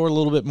fast forward a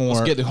little bit more.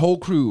 Let's get the whole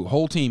crew,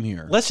 whole team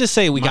here. Let's just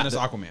say Minus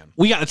Aquaman.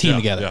 We got the team Yeah,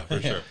 together. yeah,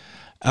 for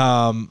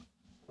sure.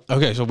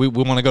 Okay, so we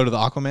want to go to the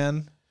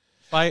Aquaman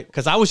fight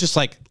because I was just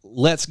like,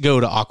 let's go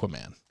to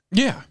Aquaman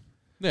Yeah.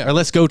 Yeah. or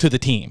let's go to the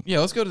team. Yeah,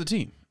 let's go to the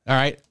team. All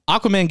right,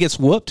 Aquaman gets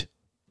whooped,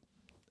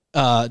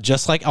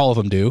 just like all of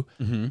them do.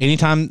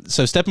 Anytime,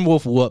 so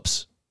Steppenwolf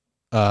whoops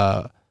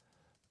the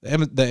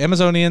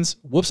Amazonians,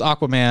 whoops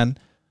Aquaman.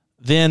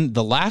 Then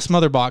the last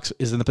mother box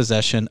is in the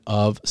possession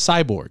of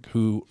Cyborg,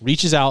 who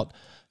reaches out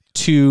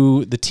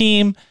to the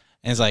team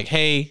and is like,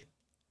 "Hey,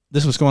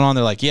 this is what's going on."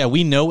 They're like, "Yeah,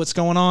 we know what's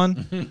going on.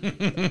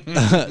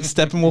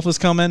 Steppenwolf is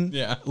coming.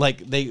 Yeah.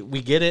 Like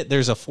we get it.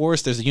 There's a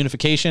force. There's a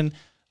unification.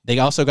 They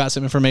also got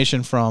some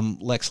information from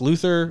Lex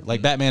Luthor.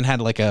 Like Batman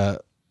had like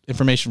a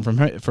information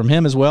from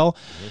him as well.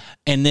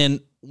 And then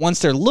once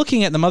they're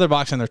looking at the mother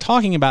box and they're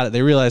talking about it,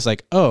 they realize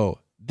like, oh,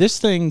 this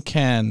thing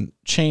can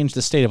change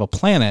the state of a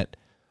planet.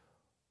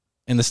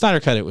 In the Snyder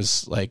Cut, it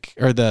was like,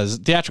 or the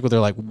theatrical, they're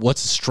like,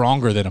 what's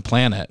stronger than a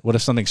planet? What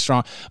if something's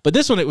strong? But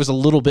this one, it was a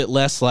little bit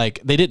less like,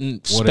 they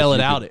didn't spell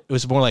it out. It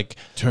was more like,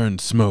 Turn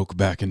smoke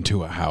back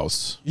into a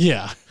house.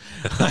 yeah.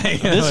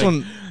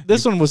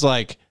 This one was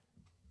like,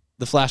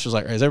 the Flash was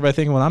like, is everybody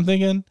thinking what I'm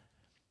thinking?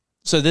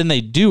 So then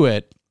they do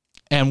it.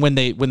 And when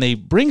they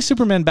bring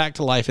Superman back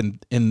to life in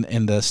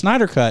the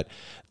Snyder Cut,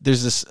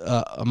 there's this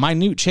a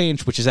minute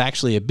change, which is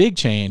actually a big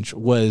change,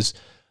 was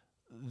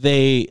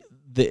the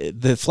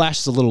Flash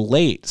is a little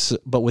late,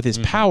 but with his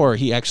power,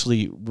 he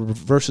actually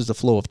reverses the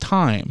flow of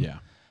time. Yeah.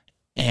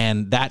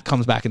 And that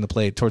comes back into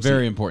play towards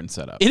Very important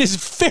setup. It is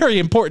very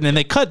important. And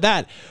they cut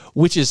that,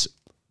 which is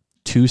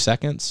 2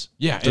 seconds.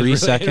 Yeah. 3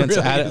 seconds.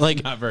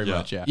 Like, not very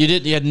much. Yeah.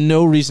 you had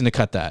no reason to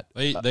cut that.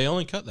 They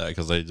only cut that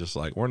because they just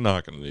like, we're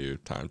not going to do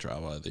time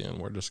travel at the end.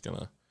 We're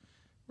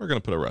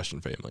gonna put a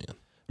Russian family in.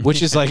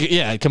 Which is like,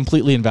 yeah, it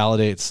completely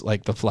invalidates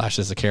like the Flash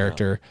as a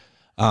character.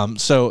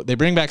 So they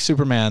bring back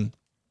Superman.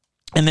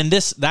 And then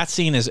that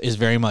scene is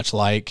very much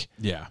like,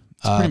 Yeah.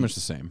 It's pretty much the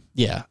same.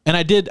 yeah. And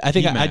I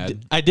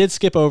did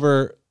skip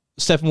over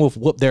Steppenwolf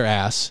whoop their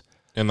ass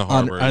In the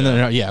harbor.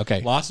 yeah,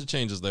 okay, Lots of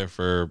changes there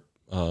for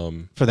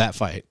that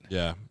fight.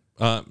 yeah.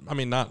 I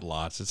mean, not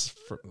lots. It's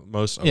for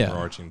most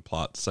overarching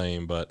plot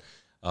same, but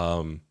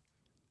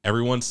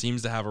everyone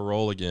seems to have a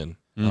role again.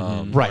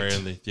 Right. Where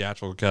in the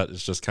theatrical cut,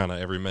 it's just kind of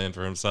every man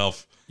for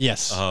himself.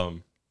 Yes.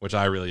 Which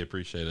I really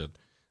appreciated.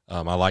 I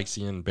like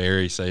seeing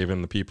Barry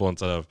saving the people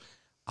instead of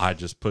I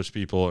just push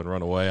people and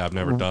run away. I've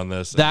never done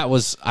this. That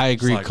was, I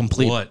agree, like,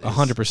 completely, what is-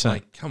 100%.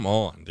 Like, come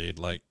on, dude.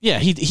 Like, Yeah,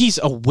 he's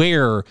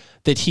aware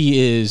that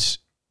he is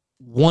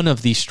one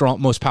of the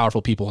most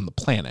powerful people on the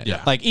planet.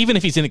 Yeah. Like, even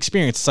if he's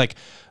inexperienced, it's like,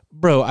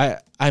 bro,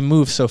 I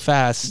move so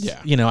fast. Yeah.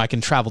 You know, I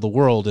can travel the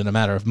world in a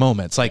matter of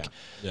moments. Like,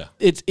 yeah.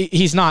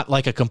 he's not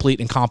like a complete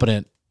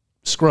incompetent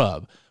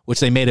scrub,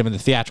 which they made him in the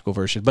theatrical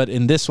version. But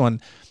in this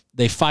one,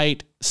 they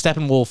fight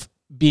Steppenwolf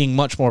being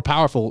much more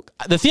powerful.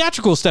 The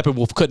theatrical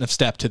Steppenwolf couldn't have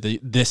stepped to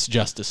this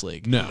Justice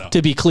League. No.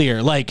 To be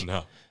clear, like,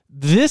 No.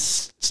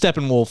 this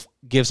Steppenwolf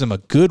gives him a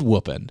good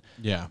whooping.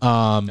 Yeah.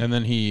 And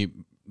then he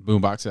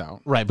boombox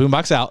out. Right,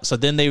 boombox out. So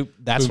then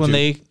that's Boom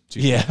when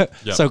tube. yeah.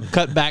 Yep. So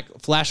cut back,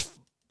 flash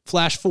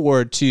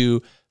forward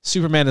to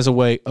Superman is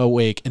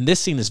awake, and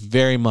this scene is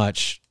very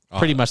much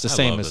pretty much the I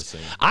same love as. this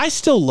scene. I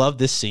still love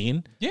this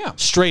scene. Yeah.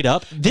 Straight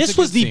up, this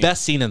was good the scene.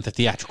 best scene in the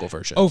theatrical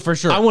version. Oh, for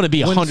sure. I want to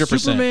be When 100%.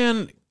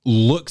 Superman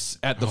looks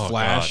at the Oh,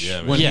 Flash God, yeah,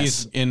 man. when Yes.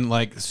 he's in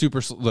like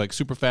super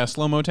fast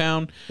slow mo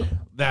town.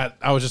 That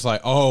I was just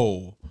like,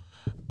 oh,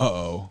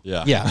 uh-oh.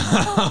 Yeah. Yeah.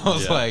 I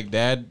was Yeah. like,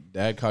 Dad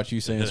caught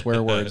you saying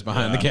swear words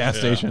behind the gas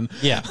station.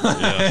 Yeah.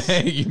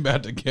 You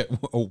about to get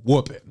a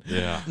whooping.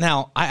 Yeah.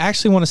 Now, I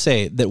actually want to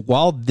say that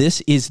while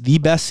this is the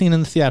best scene in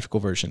the theatrical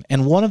version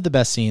and one of the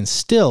best scenes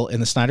still in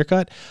the Snyder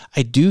Cut,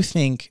 I do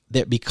think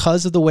that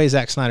because of the way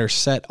Zack Snyder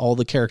set all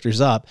the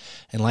characters up,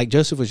 and like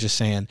Joseph was just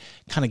saying,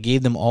 kind of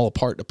gave them all a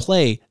part to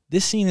play,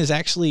 this scene is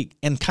actually,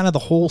 and kind of the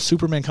whole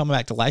Superman coming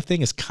back to life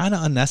thing is kind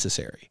of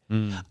unnecessary.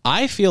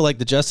 I feel like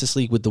the Justice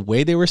League, with the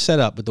way they were set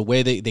up, with the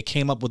way they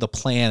came up with a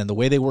plan and the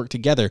way they worked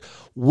together,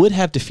 would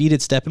have defeated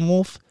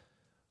Steppenwolf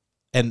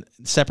and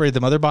separated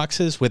the mother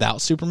boxes without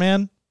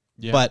Superman.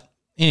 Yeah. But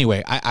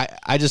Anyway,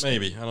 I just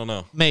maybe, I don't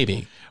know.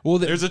 Maybe. Well,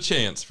 there's a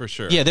chance for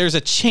sure. Yeah, there's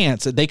a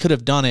chance that they could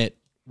have done it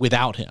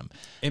without him.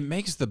 It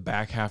makes the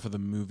back half of the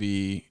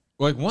movie,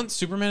 like once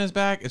Superman is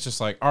back, it's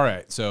just like, all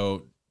right,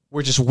 so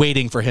we're just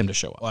waiting for him to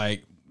show up.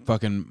 Like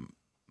fucking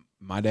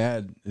my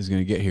dad is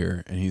going to get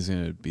here and he's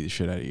going to beat the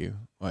shit out of you.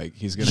 Like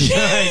he's going to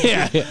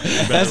yeah.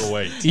 You better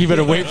wait. You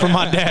better wait for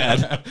my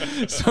dad.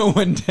 So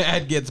when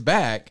dad gets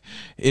back,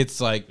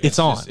 it's like it's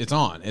on. It's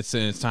on.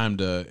 It's time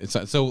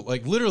to so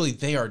like literally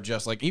they are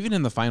just like, even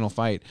in the final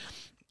fight,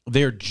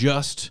 they're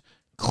just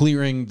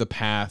clearing the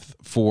path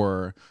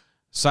for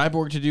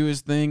Cyborg to do his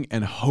thing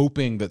and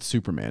hoping that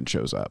Superman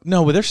shows up.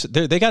 No, but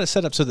they got it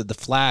set up so that the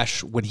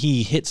Flash, when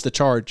he hits the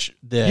charge,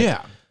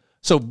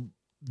 so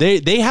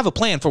they have a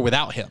plan for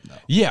without him, though.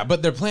 Yeah,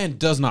 but their plan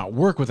does not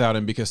work without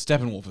him because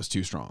Steppenwolf is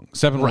too strong.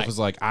 Steppenwolf is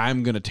like,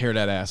 I'm going to tear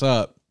that ass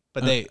up.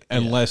 But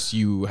unless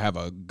you have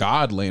a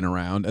god laying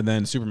around, and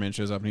then Superman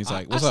shows up and he's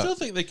like, "What's I up?" still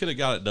think they could have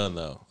got it done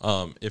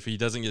though. If he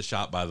doesn't get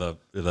shot by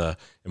the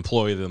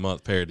employee of the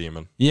month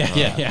parademon.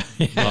 Yeah.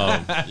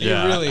 He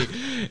really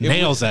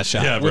nails that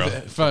shot. Yeah, bro.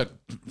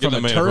 From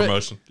a turret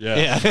promotion.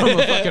 Yeah. from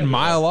a fucking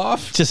mile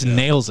off, just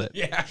nails it.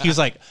 Yeah, he was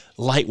like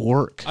light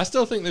work. I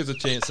still think there's a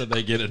chance that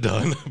they get it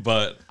done,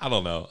 but I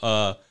don't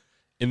know.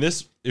 In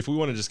this, if we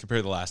want to just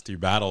compare the last two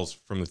battles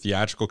from the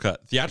theatrical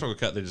cut,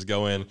 they just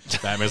go in.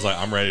 Batman's like,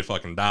 I'm ready to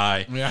fucking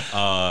die.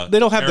 Yeah. They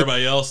don't have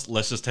everybody else.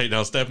 Let's just take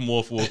down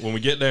Steppenwolf. When we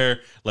get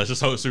there, let's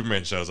just hope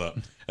Superman shows up.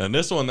 And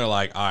this one, they're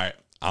like, all right,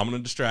 I'm going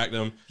to distract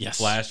them. Yes.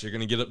 Flash, you're going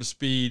to get up to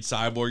speed.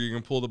 Cyborg, you're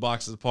going to pull the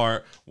boxes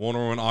apart.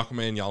 Wonder Woman,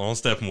 Aquaman, y'all on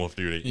Steppenwolf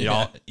duty. Yeah.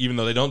 Y'all, even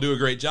though they don't do a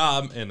great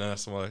job, and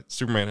that's why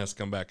Superman has to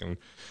come back and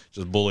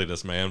just bully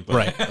this man. But,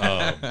 right.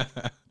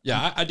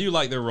 Yeah, I do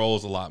like their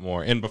roles a lot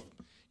more. And,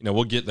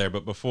 we'll get there.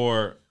 But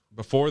before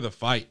the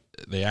fight,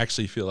 they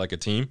actually feel like a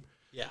team.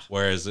 Yeah.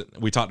 Whereas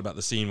we talked about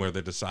the scene where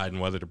they're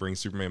deciding whether to bring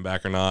Superman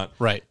back or not.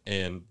 Right.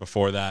 And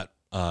before that,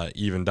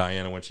 even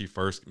Diana, when she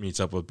first meets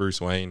up with Bruce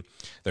Wayne,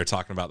 they're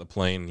talking about the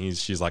plane.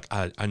 She's like,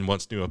 I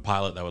once knew a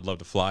pilot that would love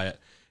to fly it.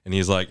 And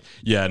he's like,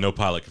 yeah, no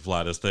pilot can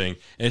fly this thing.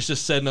 And it's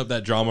just setting up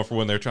that drama for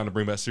when they're trying to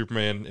bring back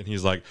Superman. And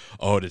he's like,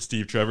 oh, did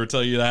Steve Trevor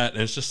tell you that?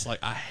 And it's just like,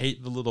 I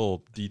hate the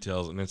little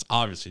details. And it's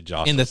obviously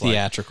Josh. In the it's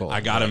theatrical. Like,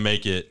 I got to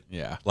make it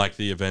like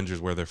the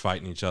Avengers where they're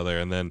fighting each other.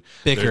 And then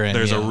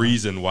there's a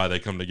reason why they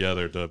come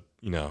together to,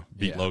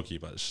 beat Loki.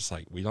 But it's just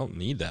like, we don't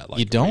need that. Like,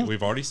 you don't?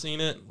 We've already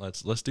seen it.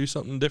 Let's do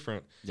something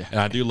different. Yeah.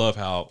 And I do love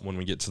how when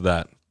we get to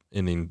that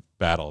ending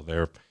battle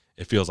there,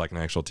 it feels like an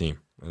actual team.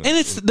 And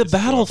it's the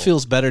battle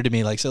feels better to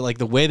me. Like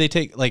the way they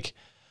take the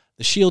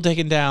Shield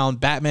taken down,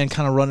 Batman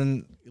kind of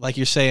running, like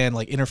you're saying,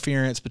 like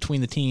interference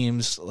between the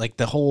teams, like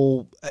the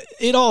whole,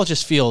 it all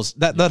just feels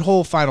that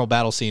whole final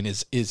battle scene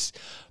is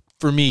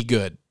for me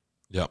good.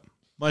 Yep.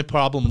 My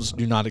problems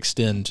do not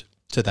extend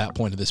to that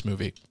point of this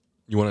movie.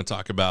 You want to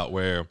talk about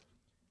where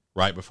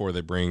right before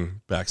they bring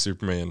back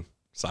Superman,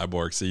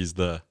 Cyborg sees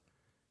the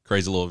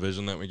crazy little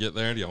vision that we get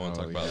there? Do y'all want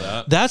to talk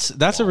about that?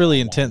 That's a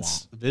really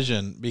intense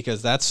vision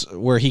because that's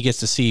where he gets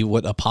to see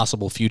what a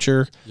possible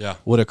future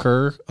would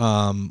occur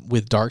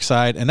with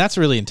Darkseid, and that's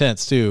really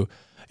intense too.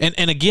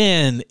 And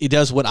again, it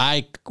does what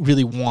I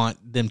really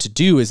want them to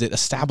do is it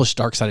establish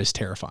Darkseid as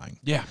terrifying.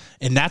 Yeah,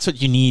 and that's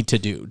what you need to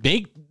do.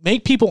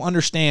 Make people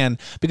understand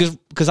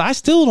because I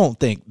still don't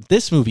think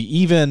this movie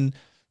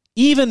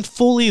even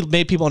fully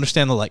made people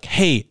understand that like,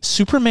 hey,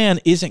 Superman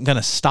isn't going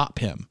to stop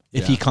him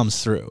if he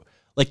comes through.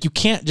 Like, you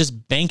can't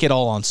just bank it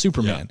all on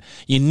Superman.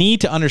 Yeah. You need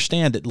to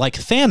understand that, like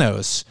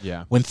Thanos,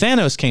 when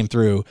Thanos came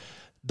through,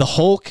 the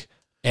Hulk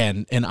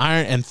and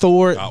Iron and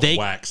Thor, they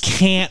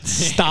can't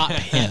stop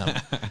him.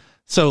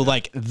 So,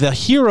 like, the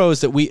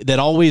heroes that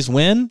always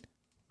win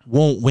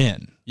won't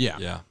win.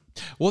 Yeah.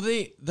 Well,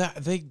 Snyder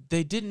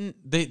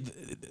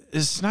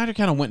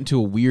kind of went into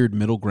a weird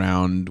middle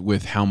ground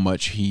with how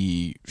much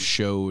he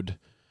showed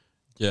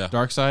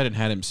Darkseid and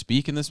had him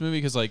speak in this movie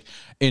because, like,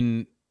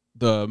 in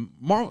the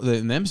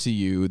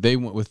MCU, they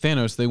went with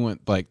Thanos. They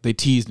went like they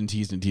teased.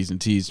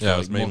 Yeah, it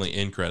was mainly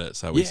in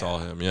credits how we saw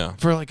him. Yeah,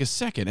 for like a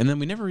second, and then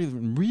we never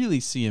even really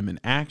see him in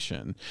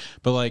action.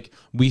 But like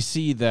we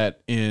see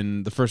that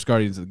in the first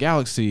Guardians of the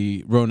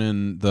Galaxy,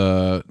 Ronan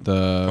the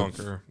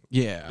Conqueror.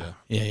 Yeah.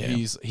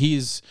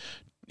 He's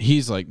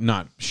like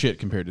not shit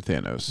compared to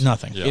Thanos.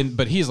 Nothing. Yeah.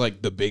 But he's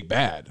like the big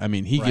bad. I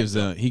mean, he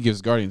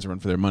gives Guardians a run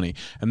for their money.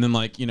 And then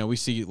like we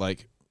see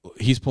like.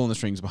 He's pulling the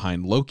strings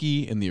behind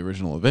Loki in the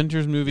original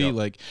Avengers movie. Yep.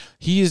 Like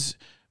he's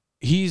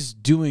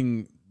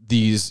doing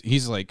these.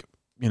 He's like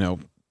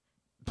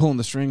pulling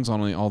the strings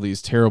on all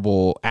these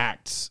terrible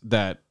acts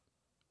that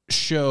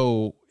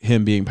show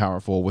him being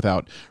powerful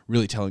without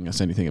really telling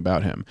us anything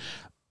about him.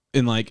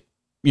 And like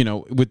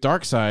with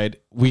Darkseid,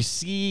 we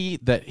see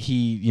that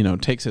he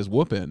takes his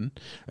whooping,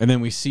 and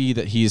then we see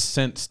that he's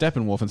sent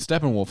Steppenwolf, and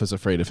Steppenwolf is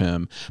afraid of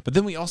him. But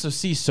then we also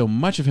see so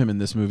much of him in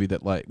this movie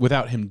that like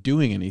without him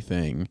doing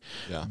anything,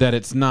 that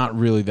it's not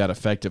really that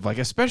effective. Like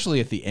especially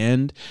at the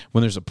end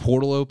when there's a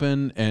portal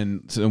open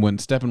and when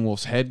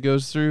Steppenwolf's head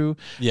goes through,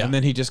 and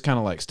then he just kind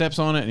of like steps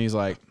on it and he's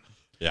like,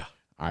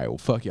 all right, well,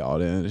 fuck y'all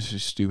then. This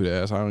is stupid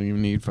ass. I don't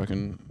even need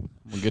fucking.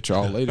 We'll get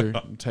y'all later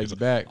and take you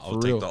back. I'll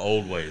for take real. the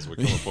old ways. We're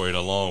coming for you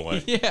the long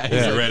way. Yeah,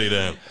 Get ready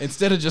then.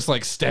 Instead of just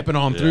like stepping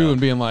on through and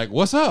being like,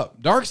 "What's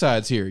up?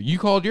 Darkseid's here. You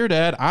called your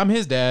dad. I'm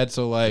his dad.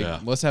 So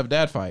like, let's have a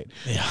dad fight."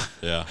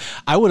 Yeah.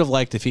 I would have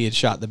liked if he had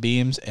shot the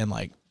beams and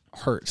like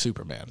hurt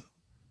Superman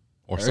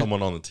Or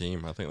someone on the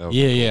team. I think that would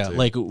Yeah,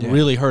 be cool, too. like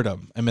really hurt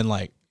him and been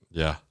like,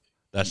 Yeah.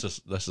 That's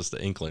just the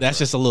inkling. that's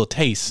just a little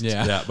taste.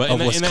 Yeah, but of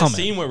in what's that coming.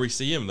 scene where we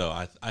see him, though,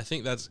 I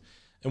think that's,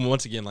 and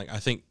once again, like I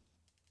think,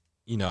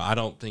 I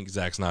don't think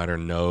Zack Snyder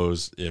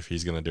knows if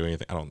he's going to do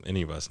anything. I don't.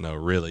 Any of us know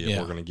really if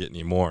we're going to get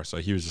any more. So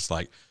he was just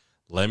like,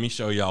 "Let me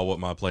show y'all what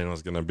my plan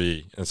was going to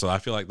be." And so I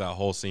feel like that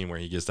whole scene where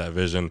he gets that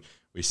vision,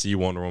 we see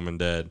Wonder Woman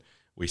dead,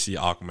 we see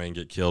Aquaman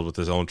get killed with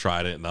his own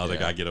trident, and the other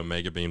guy get a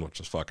mega beam, which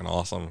was fucking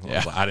awesome. I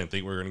was like, I didn't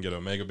think we were going to get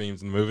a mega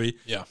beams in the movie.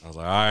 Yeah, I was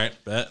like, all right,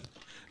 bet.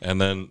 And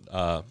then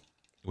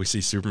we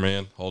see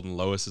Superman holding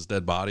Lois's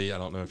dead body. I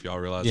don't know if y'all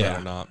realize that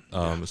or not.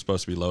 It's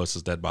supposed to be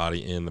Lois's dead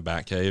body in the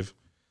Batcave.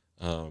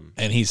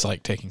 And he's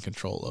like taking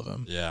control of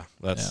him. Yeah,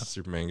 that's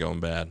Superman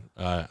going bad.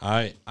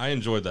 I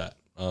enjoyed that.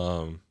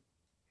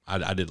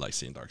 I did like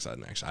seeing Darkseid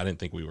in action. I didn't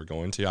think we were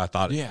going to. I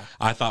thought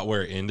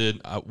where it ended,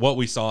 what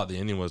we saw at the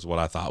ending was what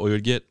I thought we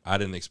would get. I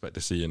didn't expect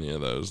to see any of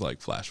those like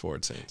flash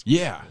forward scenes.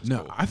 Yeah,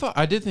 no, cool.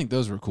 I did think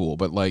those were cool,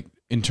 but like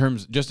in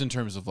terms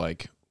of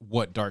like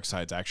what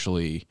Darkseid's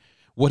actually,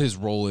 what his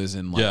role is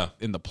in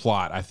in the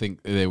plot, I think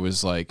it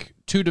was like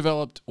too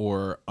developed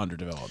or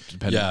underdeveloped,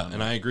 depending. Yeah, on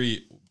and I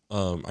agree.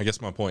 I guess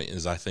my point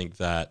is I think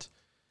that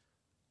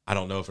I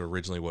don't know if it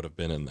originally would have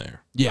been in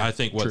there. Yeah, I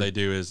think what they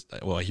do is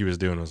what he was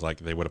doing was like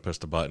they would have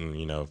pushed a button,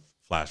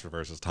 flash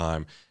reverses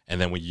time, and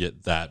then we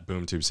get that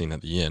boom tube scene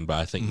at the end. But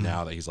I think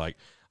now that he's like,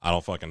 I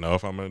don't fucking know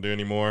if I'm going to do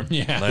anymore.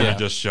 Let me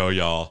just show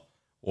y'all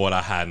what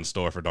I had in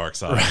store for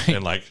Darkseid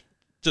and like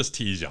just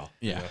tease y'all.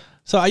 Yeah.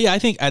 So I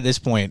think at this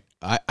point,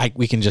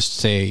 we can just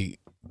say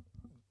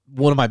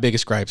one of my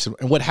biggest gripes,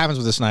 and what happens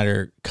with the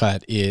Snyder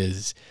cut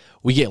is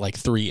we get like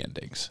 3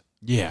 endings.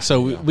 Yeah.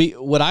 So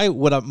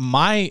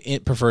my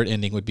preferred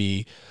ending would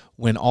be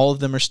when all of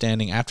them are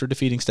standing after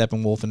defeating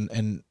Steppenwolf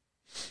and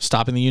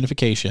stopping the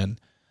unification,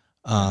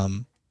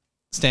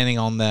 standing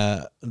on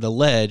the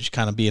ledge,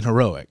 kind of being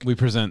heroic. We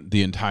present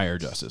the entire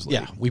Justice League.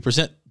 Yeah, we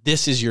present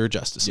this is your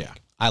Justice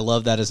League. I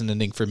love that as an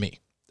ending for me.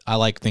 I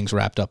like things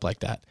wrapped up like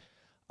that.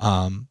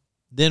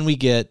 Then we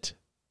get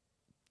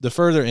the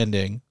further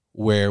ending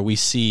where we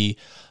see,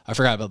 I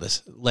forgot about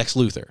this, Lex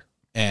Luthor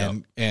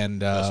and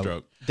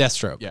Deathstroke.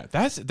 Yeah,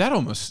 that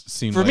almost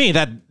seemed for me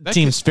that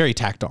seems very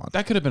tacked on.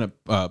 That could have been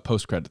a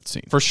post-credit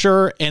scene for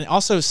sure, and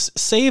also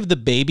save the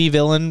baby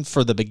villain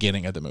for the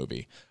beginning of the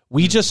movie.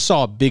 We just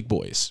saw big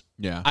boys.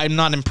 Yeah, I'm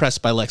not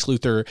impressed by Lex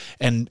Luthor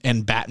and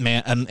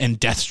Batman and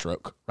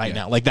Deathstroke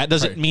now. Like that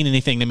doesn't mean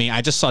anything to me. I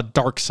just saw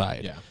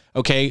Darkseid. Yeah,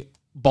 okay,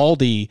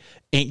 Baldy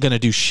ain't gonna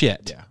do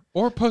shit. Yeah.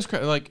 Or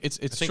post-credit, like it's.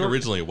 I think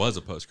originally it was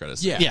a post-credit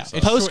scene. Yeah,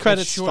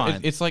 post-credits fine.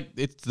 It's like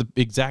it's the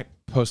exact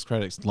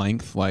post-credits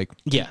length. Like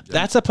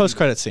that's a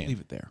post-credit scene.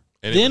 Leave it there.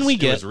 And then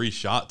it was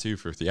reshot too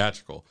for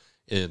theatrical.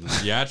 In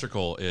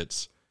theatrical,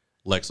 it's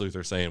Lex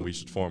Luthor saying we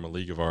should form a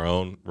league of our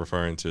own,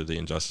 referring to the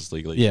Injustice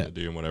League of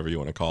Doom, whatever you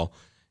want to call.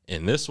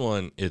 In this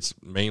one, it's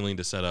mainly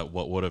to set up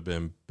what would have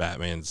been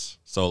Batman's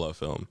solo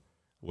film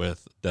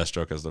with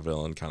Deathstroke as the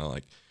villain, kind of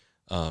like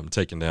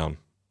taking down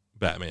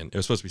Batman. It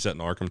was supposed to be set in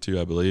Arkham too,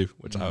 I believe,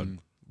 which I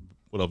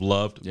would have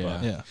loved.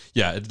 Yeah,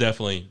 it's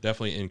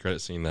definitely in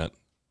credit scene that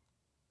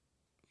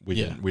we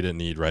didn't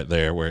need right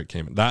there where it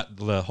came. That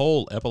the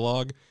whole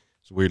epilogue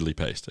is weirdly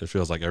paced. It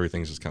feels like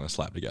everything's just kind of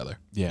slapped together.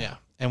 Yeah,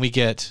 and we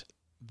get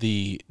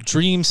the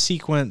dream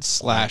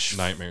sequence /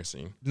 nightmare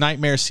scene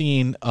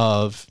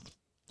of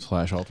 /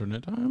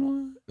 alternate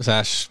timeline /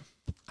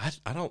 I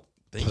don't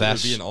think it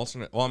would be an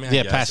alternate. Well, I mean,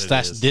 I guess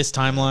past this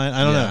timeline.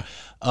 I don't know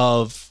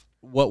of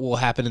what will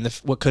happen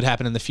what could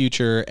happen in the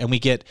future, and we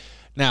get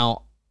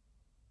now.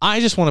 I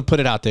just want to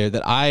put it out there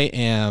that I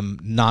am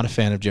not a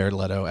fan of Jared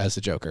Leto as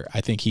the Joker. I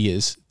think he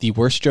is the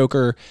worst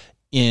Joker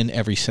in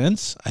every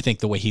sense. I think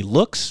the way he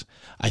looks,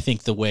 I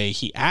think the way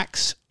he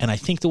acts, and I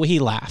think the way he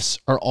laughs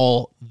are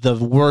all the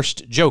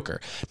worst Joker.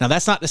 Now,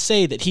 that's not to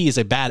say that he is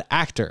a bad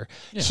actor.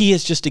 Yeah. He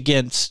is just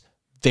against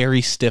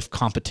very stiff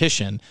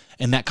competition,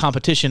 and that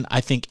competition,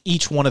 I think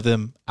each one of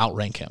them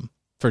outrank him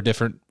for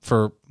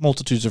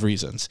multitudes of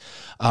reasons.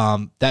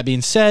 That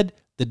being said,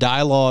 the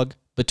dialogue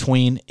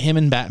between him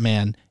and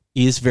Batman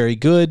is very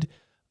good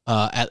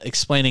at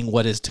explaining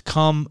what is to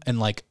come and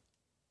like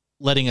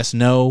letting us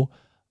know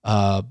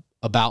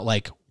about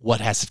like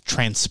what has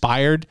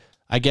transpired,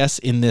 I guess,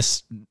 in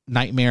this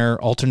nightmare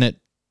alternate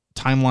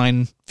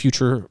timeline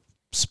future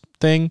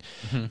thing.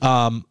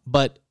 Mm-hmm.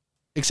 But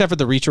except for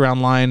the reach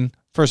around line,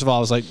 first of all, I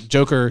was like,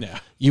 Joker,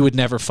 you would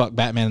never fuck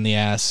Batman in the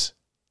ass.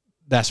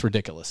 That's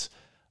ridiculous.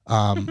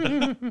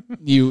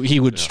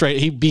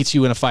 He beats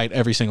you in a fight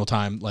every single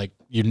time. Like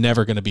you're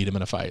never going to beat him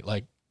in a fight.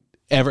 Like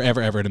ever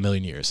in a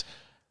million years.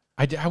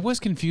 I was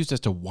confused as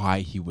to why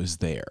he was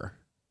there.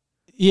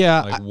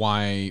 Yeah. Like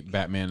why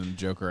Batman and the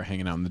Joker are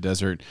hanging out in the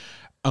desert.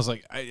 I was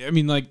like, I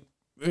mean, like,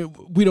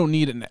 we don't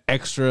need an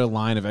extra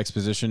line of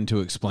exposition to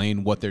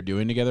explain what they're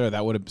doing together.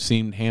 That would have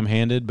seemed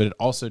ham-handed, but it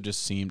also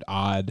just seemed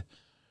odd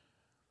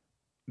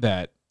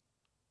that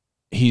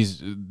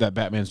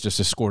Batman's just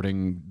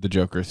escorting the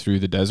Joker through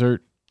the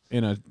desert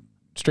in a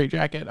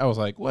straitjacket. I was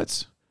like,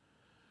 what's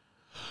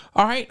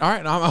all right.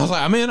 I was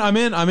like, I'm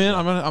in.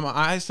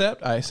 I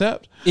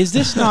accept. Is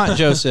this not,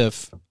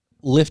 Joseph,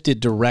 lifted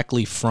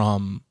directly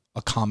from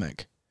a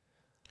comic?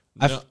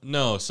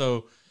 No.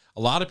 So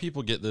a lot of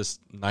people get this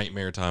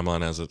nightmare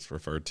timeline, as it's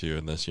referred to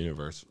in this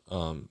universe,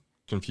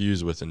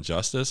 confused with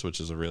Injustice, which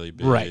is a really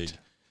big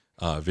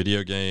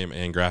video game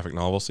and graphic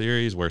novel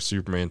series where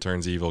Superman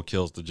turns evil,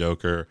 kills the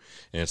Joker,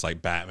 and it's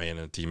like Batman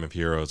and a team of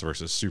heroes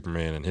versus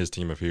Superman and his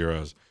team of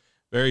heroes.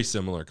 Very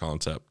similar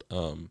concept.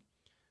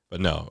 But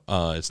no,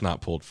 it's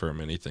not pulled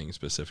from anything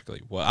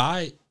specifically.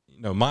 Well,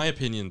 my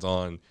opinions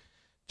on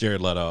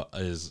Jared Leto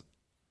is,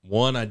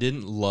 one, I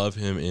didn't love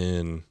him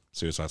in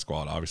Suicide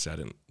Squad. Obviously, I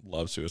didn't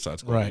love Suicide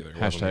Squad either.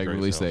 Hashtag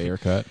release the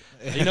haircut.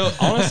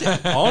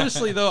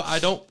 Honestly, though, I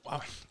don't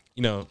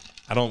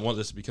want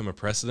this to become a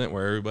precedent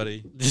where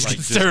everybody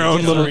just their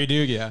own little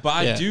redo. Yeah, but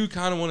I do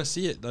kind of want to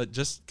see it,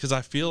 just because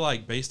I feel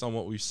like based on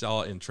what we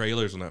saw in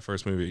trailers in that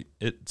first movie,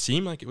 it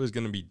seemed like it was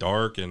going to be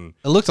dark, and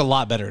it looked a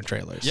lot better in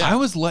trailers. Yeah, I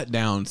was let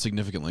down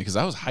significantly because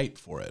I was hyped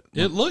for it.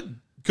 It looked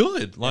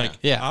good.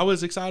 I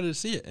was excited to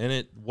see it, and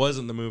it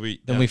wasn't the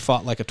movie. Then we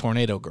fought like a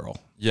tornado girl.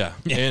 Yeah,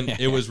 and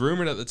it was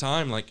rumored at the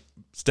time like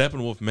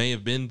Steppenwolf may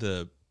have been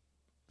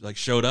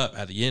showed up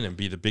at the end and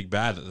be the big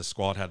bad that the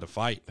squad had to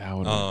fight. That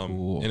would have been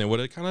cool. And it would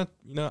have kind of,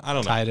 I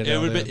don't know. It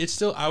would have been. It's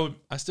still.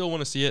 I still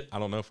want to see it. I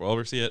don't know if we'll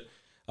ever see it,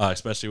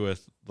 especially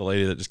with the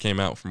lady that just came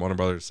out from Warner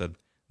Brothers said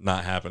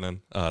not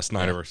happening.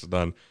 Snyderverse is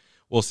done.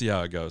 We'll see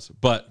how it goes.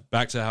 But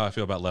back to how I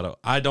feel about Leto.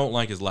 I don't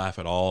like his laugh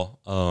at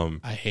all.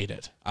 I hate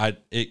it.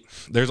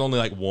 There's only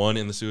like one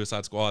in the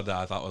Suicide Squad that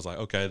I thought was like,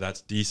 okay,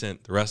 that's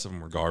decent. The rest of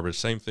them were garbage.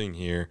 Same thing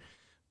here.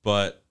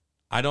 But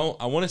I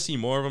want to see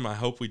more of him. I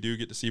hope we do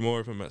get to see more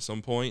of him at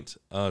some point,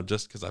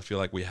 just because I feel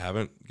like we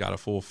haven't got a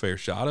full fair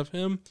shot of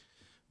him.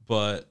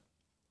 But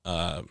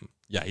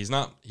he's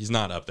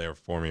not up there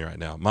for me right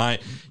now.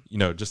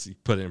 Just to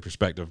put it in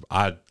perspective,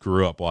 I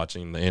grew up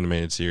watching the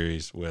animated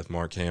series with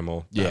Mark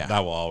Hamill. That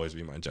will always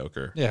be my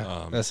Joker.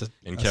 Yeah,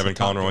 and Kevin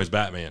Conroy's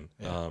Batman.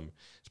 Yeah.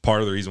 It's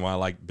part of the reason why I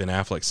like Ben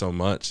Affleck so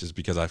much is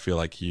because I feel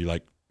like he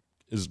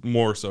is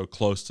more so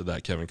close to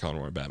that Kevin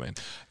Conroy Batman.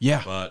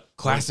 Yeah, but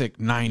classic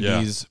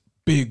 90s.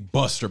 Big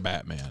Buster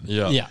Batman.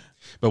 Yeah.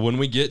 But when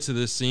we get to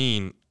this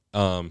scene,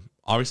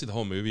 obviously the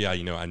whole movie, I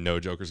know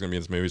Joker's going to be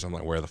in this movie, so I'm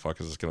like, where the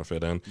fuck is this going to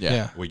fit in?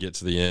 Yeah. We get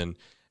to the end,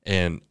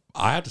 and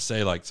I have to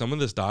say, like, some of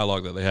this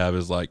dialogue that they have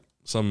is, like,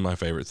 some of my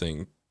favorite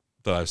thing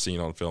that I've seen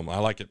on film. I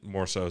like it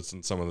more so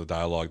than some of the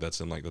dialogue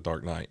that's in, like, The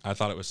Dark Knight. I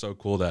thought it was so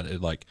cool that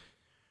it, like,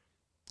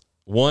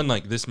 one,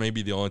 like, this may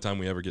be the only time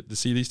we ever get to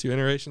see these two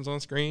iterations on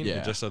screen.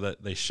 Yeah. Just so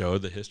that they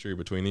showed the history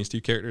between these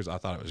two characters. I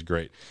thought it was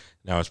great.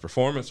 Now, his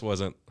performance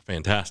wasn't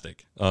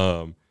fantastic.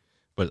 But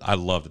I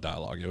love the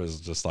dialogue. It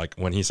was just like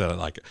when he said it,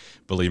 like,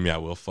 believe me, I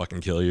will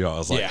fucking kill you. I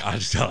was like, I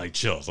just got like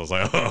chills. I was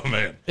like, oh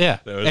man. Yeah.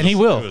 He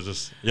will. It was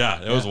just,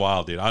 it was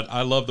wild, dude.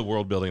 I love the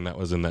world building that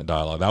was in that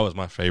dialogue. That was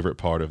my favorite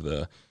part of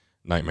the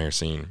nightmare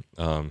scene.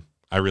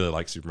 I really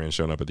like Superman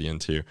showing up at the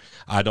end too.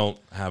 I don't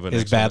have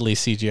his badly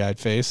CGI'd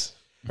face.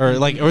 Or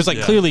it was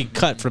clearly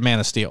cut from Man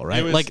of Steel,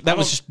 right? That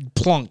was just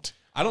plunked.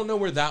 I don't know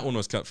where that one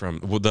was cut from.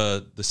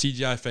 The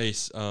CGI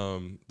face,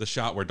 the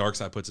shot where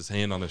Darkseid puts his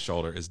hand on his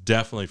shoulder is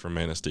definitely from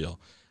Man of Steel.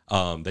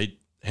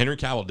 Henry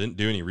Cavill didn't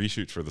do any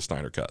reshoots for the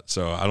Snyder Cut,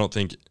 so I don't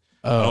think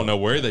I don't know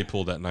where they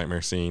pulled that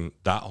nightmare scene.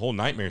 That whole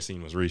nightmare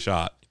scene was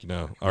reshot,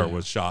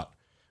 was shot,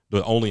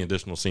 the only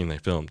additional scene they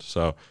filmed.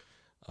 So.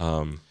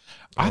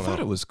 I thought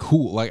it was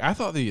cool. Like, I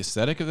thought the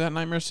aesthetic of that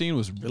nightmare scene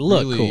was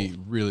really,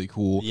 really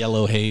cool.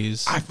 Yellow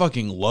haze. I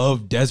fucking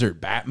love Desert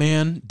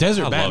Batman.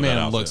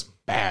 Batman looks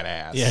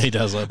badass. Yeah, he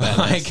does look badass.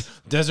 Like,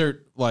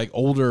 Desert,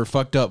 older,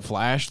 fucked up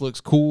Flash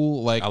looks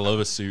cool. Like, I love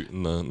his suit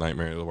in the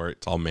Nightmare where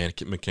it's all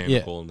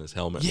mechanical and his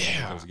helmet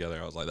comes together.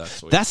 I was like, that's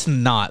sweet. That's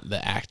not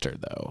the actor,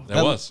 though.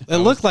 It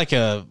looked like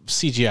a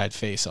CGI'd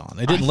face on.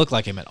 It didn't look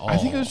like him at all. I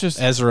think it was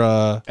just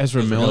Ezra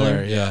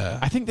Miller. Yeah.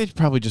 I think they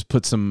probably just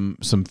put some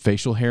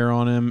facial hair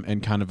on him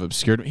and kind of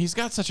obscured him. He's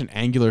got such an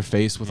angular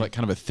face with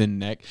kind of a thin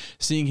neck.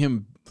 Seeing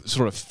him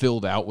sort of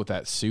filled out with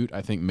that suit,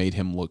 I think made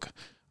him look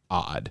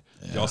odd.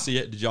 Did y'all see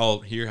it? Did y'all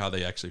hear how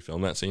they actually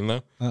filmed that scene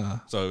though?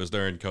 So it was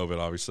during COVID,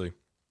 obviously,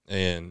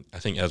 and I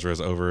think Ezra's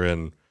over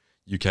in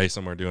UK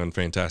somewhere doing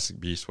Fantastic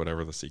Beasts,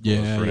 whatever the sequel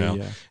is for now.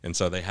 Yeah. And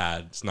so they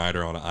had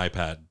Snyder on an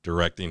iPad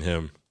directing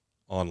him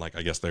on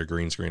I guess their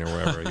green screen or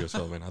wherever he was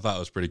filming. I thought it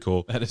was pretty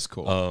cool. That is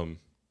cool.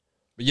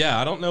 But yeah,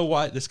 I don't know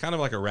why this kind of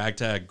like a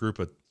ragtag group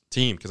of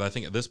team, because I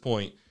think at this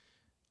point,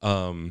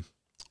 Aquaman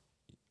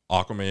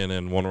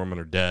and Wonder Woman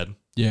are dead.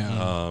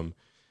 Yeah.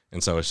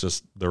 And so it's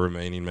just the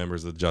remaining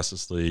members of the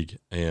Justice League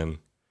and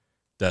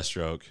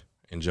Deathstroke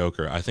and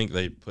Joker. I think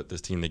they put this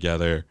team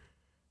together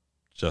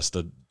just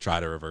to try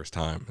to reverse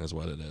time, is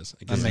what it is.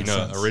 Because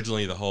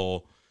originally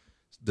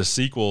the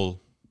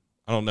sequel,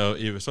 I don't know,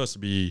 it was supposed to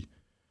be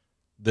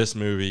this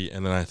movie,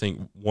 and then I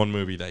think one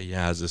movie that he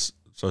has is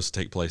supposed to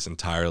take place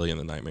entirely in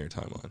the Nightmare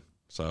timeline.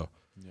 So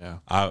yeah,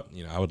 I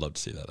would love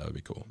to see that. That would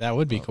be cool. That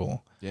would be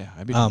cool. Yeah,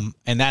 I'd be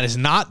and that is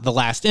not the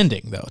last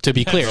ending, though, to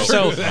be clear. That's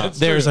So true. That's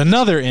there's true.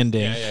 another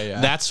ending.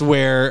 Yeah. That's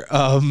where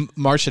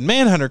Martian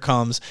Manhunter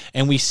comes,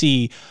 and we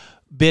see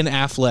Ben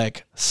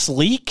Affleck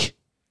sleek,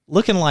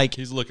 looking like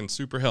He's looking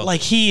super healthy.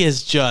 like he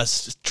is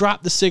just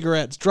dropped the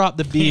cigarettes, dropped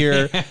the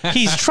beer.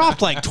 He's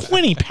dropped like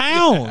 20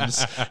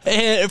 pounds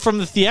from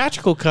the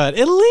theatrical cut,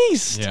 at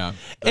least. Yeah,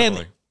 and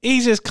definitely.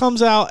 he just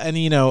comes out, and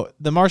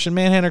the Martian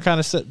Manhunter kind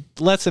of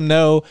lets him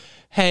know,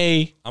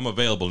 "Hey, I'm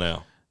available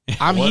now.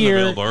 I'm Wasn't here.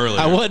 available earlier.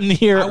 I wasn't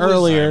here I am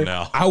earlier."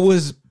 now. I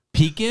was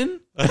peeking.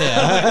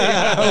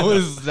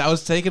 I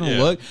was taking a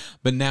Yeah. look,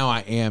 but now I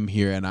am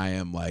here, and I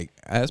am like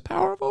as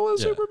powerful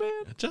as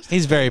Superman.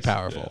 He's very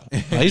powerful.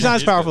 He's not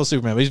as powerful as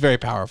Superman, but he's very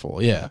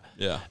powerful. Yeah.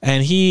 Yeah.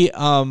 And he's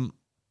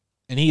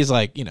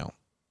like,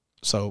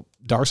 so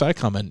Dark Side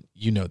coming,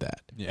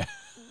 that. Yeah.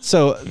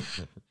 So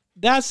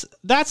that's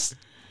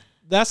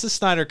the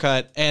Snyder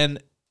cut,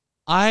 and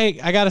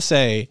I gotta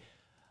say,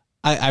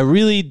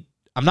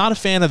 I'm not a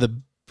fan of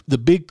the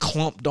big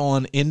clumped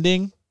on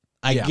ending.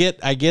 I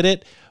get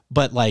it,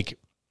 but like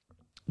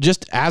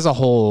just as a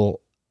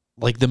whole,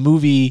 like the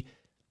movie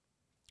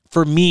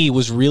for me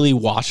was really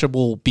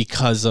watchable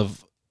because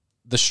of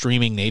the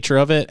streaming nature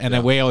of it and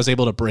the way I was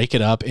able to break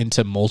it up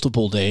into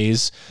multiple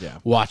days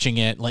watching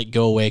it like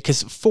go away,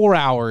 because 4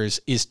 hours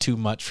is too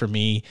much for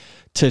me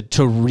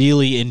to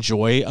really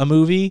enjoy a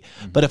movie.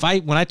 But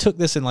when I took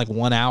this in like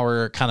 1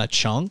 hour kind of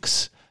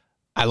chunks,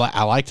 I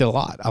liked it a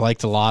lot.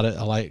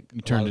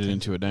 You turned it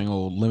into a dang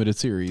old limited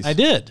series. I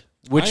did.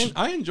 Which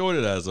I enjoyed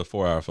it as a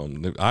 4 hour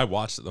film. I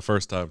watched it the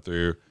first time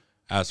through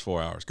as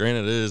 4 hours.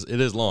 Granted,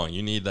 it is long.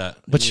 You need that.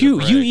 But you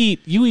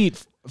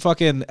eat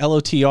fucking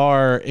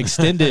LOTR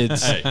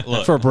extendeds Hey,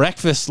 look, for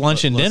breakfast,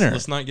 lunch, and dinner.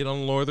 Let's not get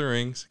on Lord of the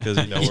Rings because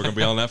we're gonna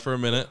be on that for a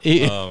minute.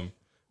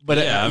 But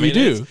yeah, we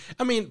do.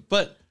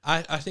 But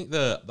I think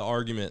the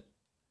argument,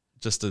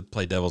 just to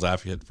play devil's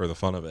advocate for the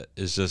fun of it,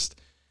 is just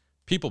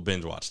people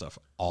binge watch stuff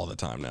all the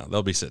time now.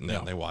 They'll be sitting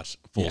down, they watch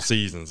full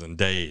seasons and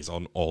days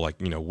on all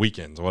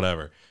weekends or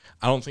whatever.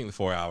 I don't think the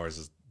 4 hours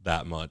is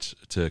that much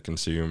to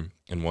consume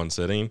in one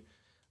sitting.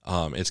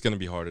 It's going to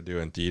be hard to do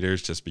in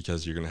theaters just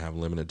because you're going to have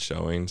limited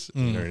showings.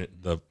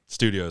 The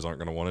studios aren't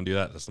going to want to do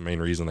that. That's the main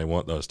reason they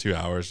want those 2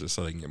 hours, just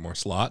so they can get more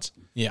slots.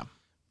 Yeah.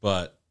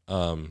 But,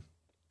 like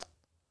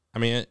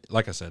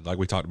I said, like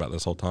we talked about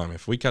this whole time,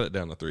 if we cut it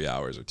down to 3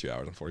 hours or 2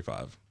 hours and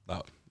 45,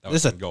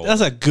 that's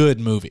a good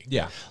movie.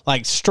 Yeah.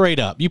 Like straight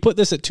up. You put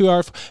this at 2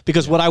 hours,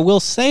 because what I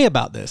will say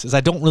about this is I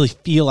don't really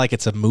feel like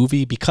it's a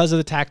movie because of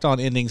the tacked on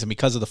endings and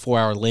because of the 4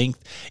 hour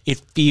length. It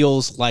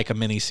feels like a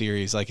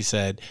miniseries, like you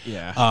said.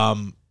 Yeah.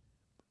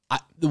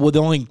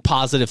 The only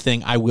positive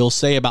thing I will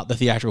say about the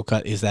theatrical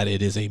cut is that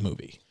it is a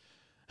movie.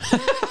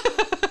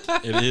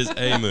 It is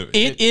a movie.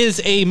 It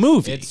is a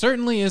movie. It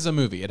certainly is a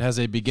movie. It has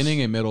a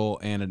beginning, a middle,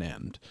 and an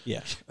end.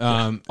 Yeah.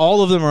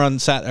 All of them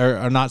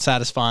are not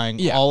satisfying.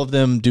 Yeah. All of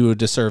them do a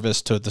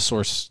disservice to the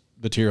source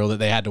material that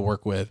they had to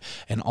work with,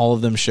 and all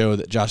of them show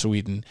that Joss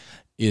Whedon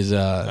is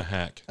a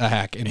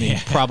hack. And he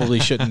probably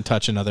shouldn't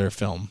touch another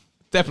film.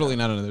 Definitely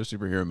not another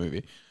superhero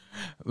movie.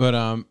 But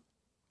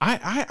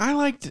I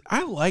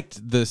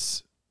liked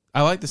this.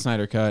 I like the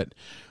Snyder Cut.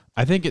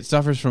 I think it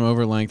suffers from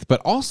overlength,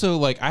 but also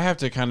like I have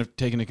to kind of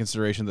take into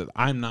consideration that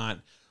I'm not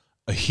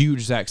a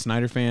huge Zack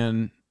Snyder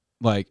fan,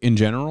 like in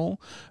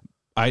general.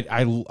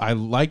 I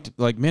liked,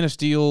 like, Man of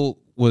Steel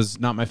was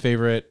not my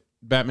favorite.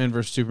 Batman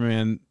vs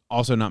Superman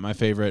also not my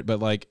favorite, but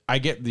like I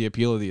get the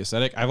appeal of the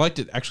aesthetic. I liked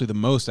it actually the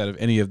most out of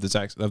any of the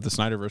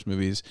Snyderverse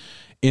movies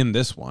in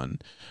this one.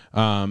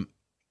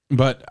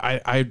 But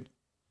I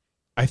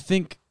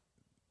think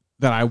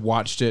that I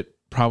watched it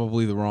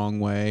probably the wrong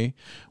way,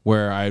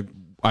 where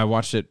I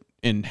watched it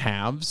in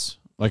halves.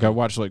 Like I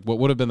watched like what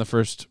would have been the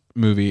first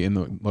movie in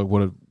the like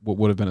what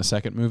would have been a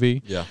second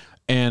movie. Yeah.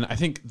 And I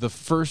think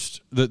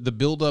the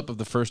build up of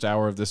the first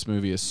hour of this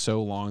movie is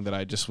so long that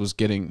I was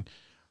getting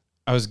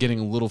a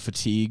little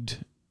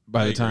fatigued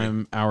by the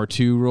time hour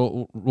 2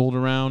 rolled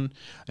around.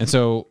 And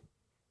so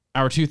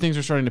hour 2 things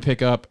are starting to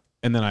pick up,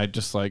 and then I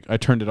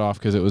turned it off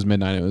because it was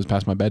midnight. It was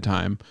past my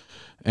bedtime,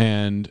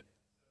 and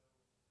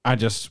I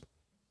was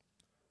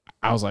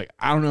like,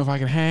 I don't know if I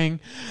can hang.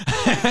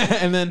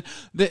 And then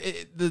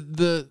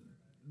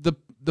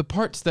the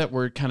parts that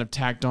were kind of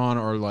tacked on,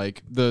 or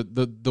like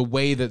the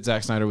way that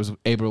Zack Snyder was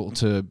able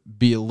to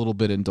be a little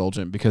bit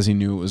indulgent because he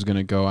knew it was going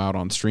to go out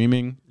on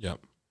streaming. Yep.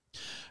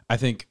 I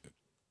think,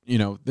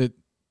 that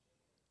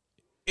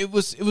it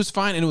was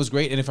fine and it was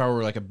great. And if I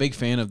were like a big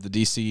fan of the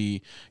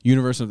DC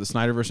universe and of the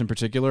Snyderverse in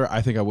particular,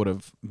 I think I would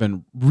have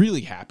been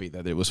really happy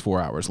that it was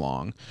 4 hours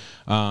long.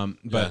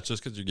 But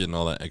just because you're getting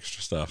all that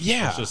extra stuff.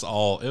 Yeah. It was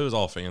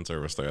all fan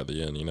service there at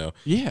the end,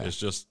 Yeah. It's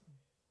just,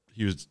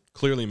 he was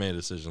clearly made a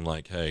decision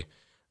like, hey,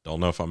 don't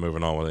know if I'm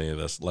moving on with any of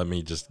this. Let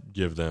me just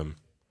give them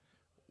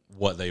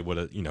what they would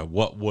have,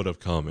 what would have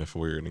come if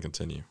we were going to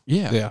continue.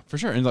 Yeah, for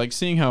sure. And like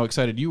seeing how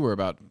excited you were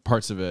about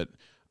parts of it,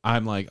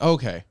 I'm like,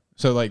 okay,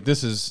 So like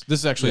this is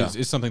actually Yeah.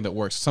 is something that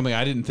works. Something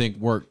I didn't think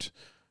worked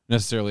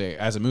necessarily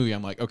as a movie.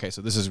 I'm like, okay,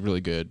 so this is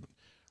really good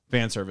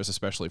fan service,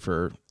 especially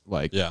for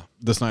like the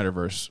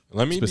Snyderverse.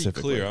 Let me be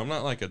specifically. clear. I'm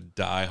not like I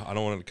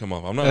don't want it to come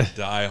off. I'm not a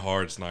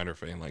die-hard Snyder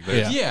fan. Like,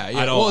 there's- Yeah.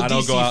 I don't. Well, I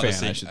don't DC go out fan, to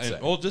see. I should say.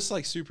 Well, just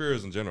like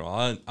superheroes in general,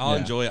 I'll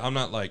enjoy it. I'm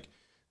not like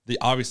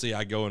obviously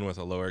I go in with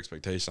a lower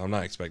expectation. I'm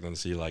not expecting to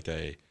see like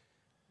a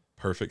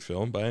perfect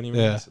film by any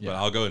means. But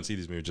I'll go and see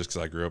these movies just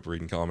because I grew up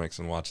reading comics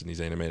and watching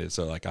these animated.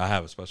 So like I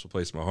have a special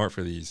place in my heart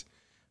for these.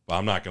 But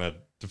I'm not gonna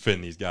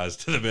defend these guys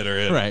to the bitter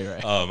end.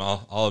 Right.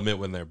 I'll admit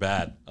when they're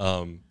bad.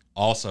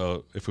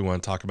 Also, if we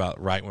want to talk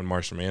about right when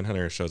Martian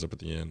Manhunter shows up at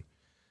the end,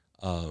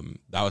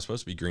 that was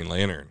supposed to be Green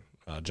Lantern,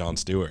 Jon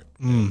Stewart.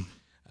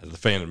 As a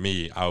fan of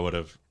me, I would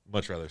have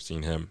much rather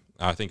seen him.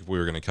 I think if we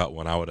were going to cut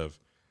one, I would have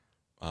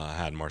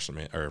had Martian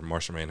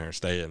Manhunter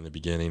stay in the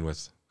beginning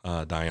with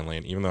Diane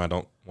Lane, even though I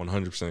don't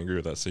 100% agree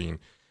with that scene.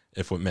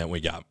 If it meant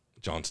we got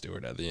Jon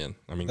Stewart at the end,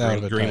 I mean,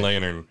 Green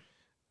Lantern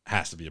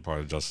has to be a part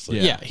of Justice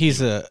League. Yeah,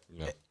 he's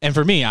and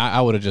for me, I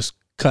would have just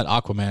cut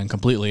Aquaman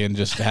completely and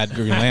just had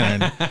Green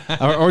Lantern,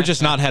 or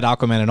just not had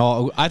Aquaman at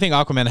all. I think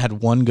Aquaman had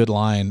one good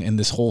line in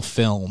this whole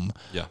film,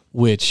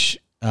 which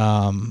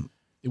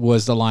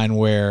was the line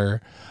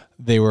where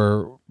they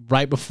were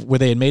right before where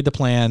they had made the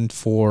plan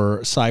for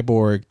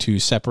Cyborg to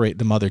separate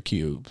the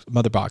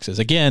mother boxes.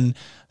 Again,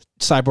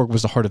 Cyborg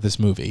was the heart of this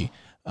movie,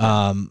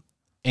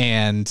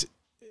 and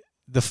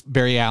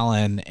Barry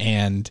Allen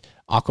and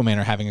Aquaman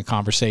are having a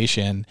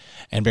conversation,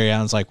 and Barry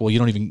Allen's like, "Well, you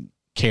don't even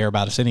care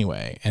about us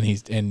anyway," and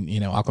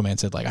Aquaman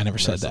said like, "I never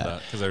said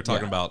that," because they were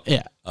talking about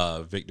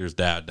Victor's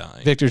dad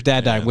dying.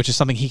 Dying, which is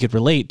something he could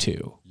relate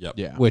to. Yep.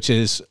 Yeah. Which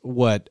is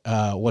why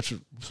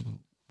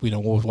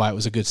it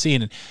was a good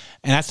scene, and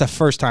that's the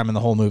first time in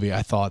the whole movie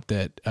I thought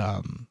that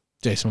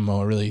Jason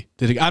Momoa really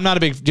did. I'm not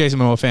a big Jason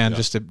Momoa fan,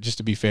 just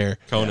to be fair.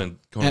 Conan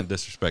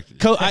disrespected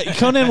you.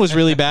 Conan was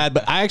really bad,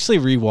 but I actually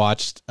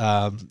rewatched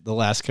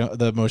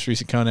the most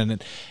recent Conan,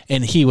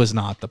 and he was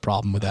not the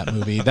problem with that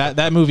movie.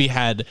 that movie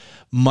had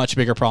much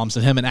bigger problems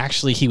than him, and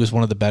actually he was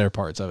one of the better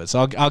parts of it.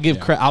 So I'll give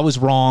credit. I was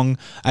wrong.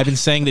 I've been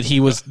saying that he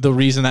was the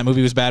reason that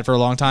movie was bad for a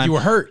long time. You were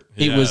hurt.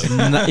 It was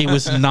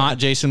not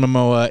Jason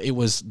Momoa. It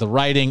was the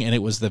writing, and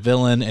it was the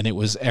villain, and it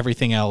was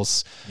everything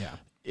else. Yeah.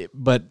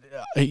 But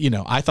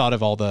I thought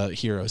of all the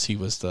heroes, he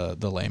was the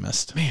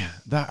lamest. Man,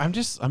 I'm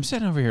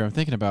sitting over here. I'm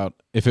thinking about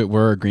if it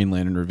were a Green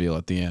Lantern reveal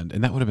at the end,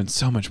 and that would have been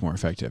so much more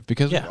effective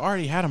because we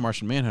already had a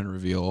Martian Manhunter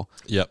reveal.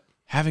 Yep.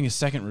 Having a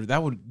second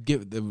that would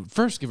give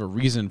a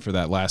reason for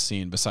that last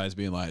scene besides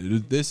being like,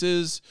 "This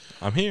is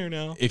I'm here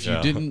now." If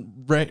you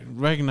didn't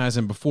recognize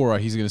him before,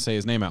 he's going to say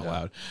his name out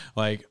loud.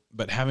 Like,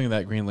 but having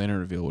that Green Lantern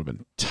reveal would have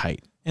been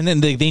tight. And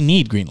then they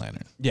need Green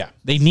Lantern. Yeah.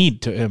 They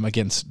need him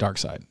against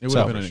Darkseid. It would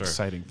have been an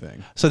exciting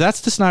thing. So that's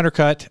the Snyder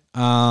Cut.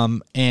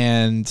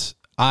 And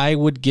I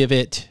would give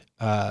it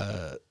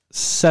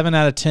 7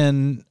 out of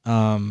 10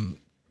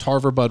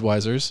 Tarver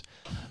Budweisers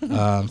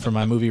for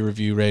my movie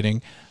review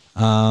rating.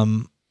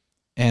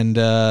 And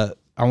I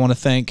want to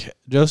thank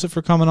Joseph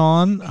for coming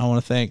on. I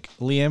want to thank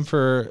Liam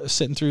for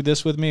sitting through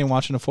this with me and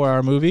watching a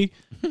 4-hour movie.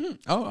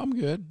 Oh, I'm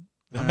good.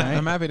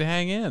 I'm happy to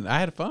hang in. I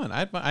had fun.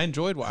 I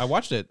enjoyed. I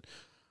watched it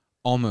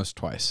almost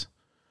twice.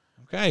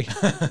 Okay.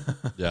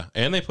 Yeah,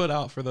 and they put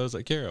out for those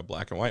that care a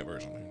black and white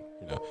version.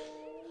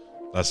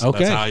 That's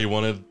okay. That's how you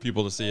wanted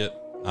people to see it.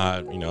 I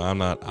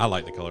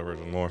like the color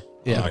version more.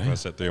 Yeah. I'm not gonna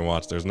sit through and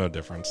watch. There's no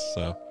difference.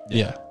 So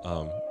yeah.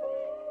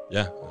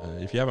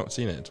 If you haven't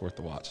seen it, it's worth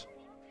the watch.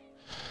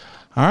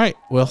 All right.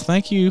 Well,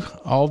 thank you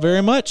all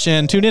very much,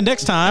 and tune in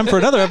next time for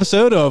another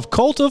episode of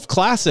Cult of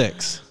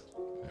Classics.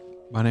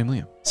 My name,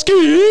 Liam.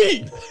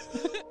 Ski!